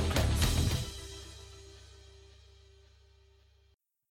Out Podcast.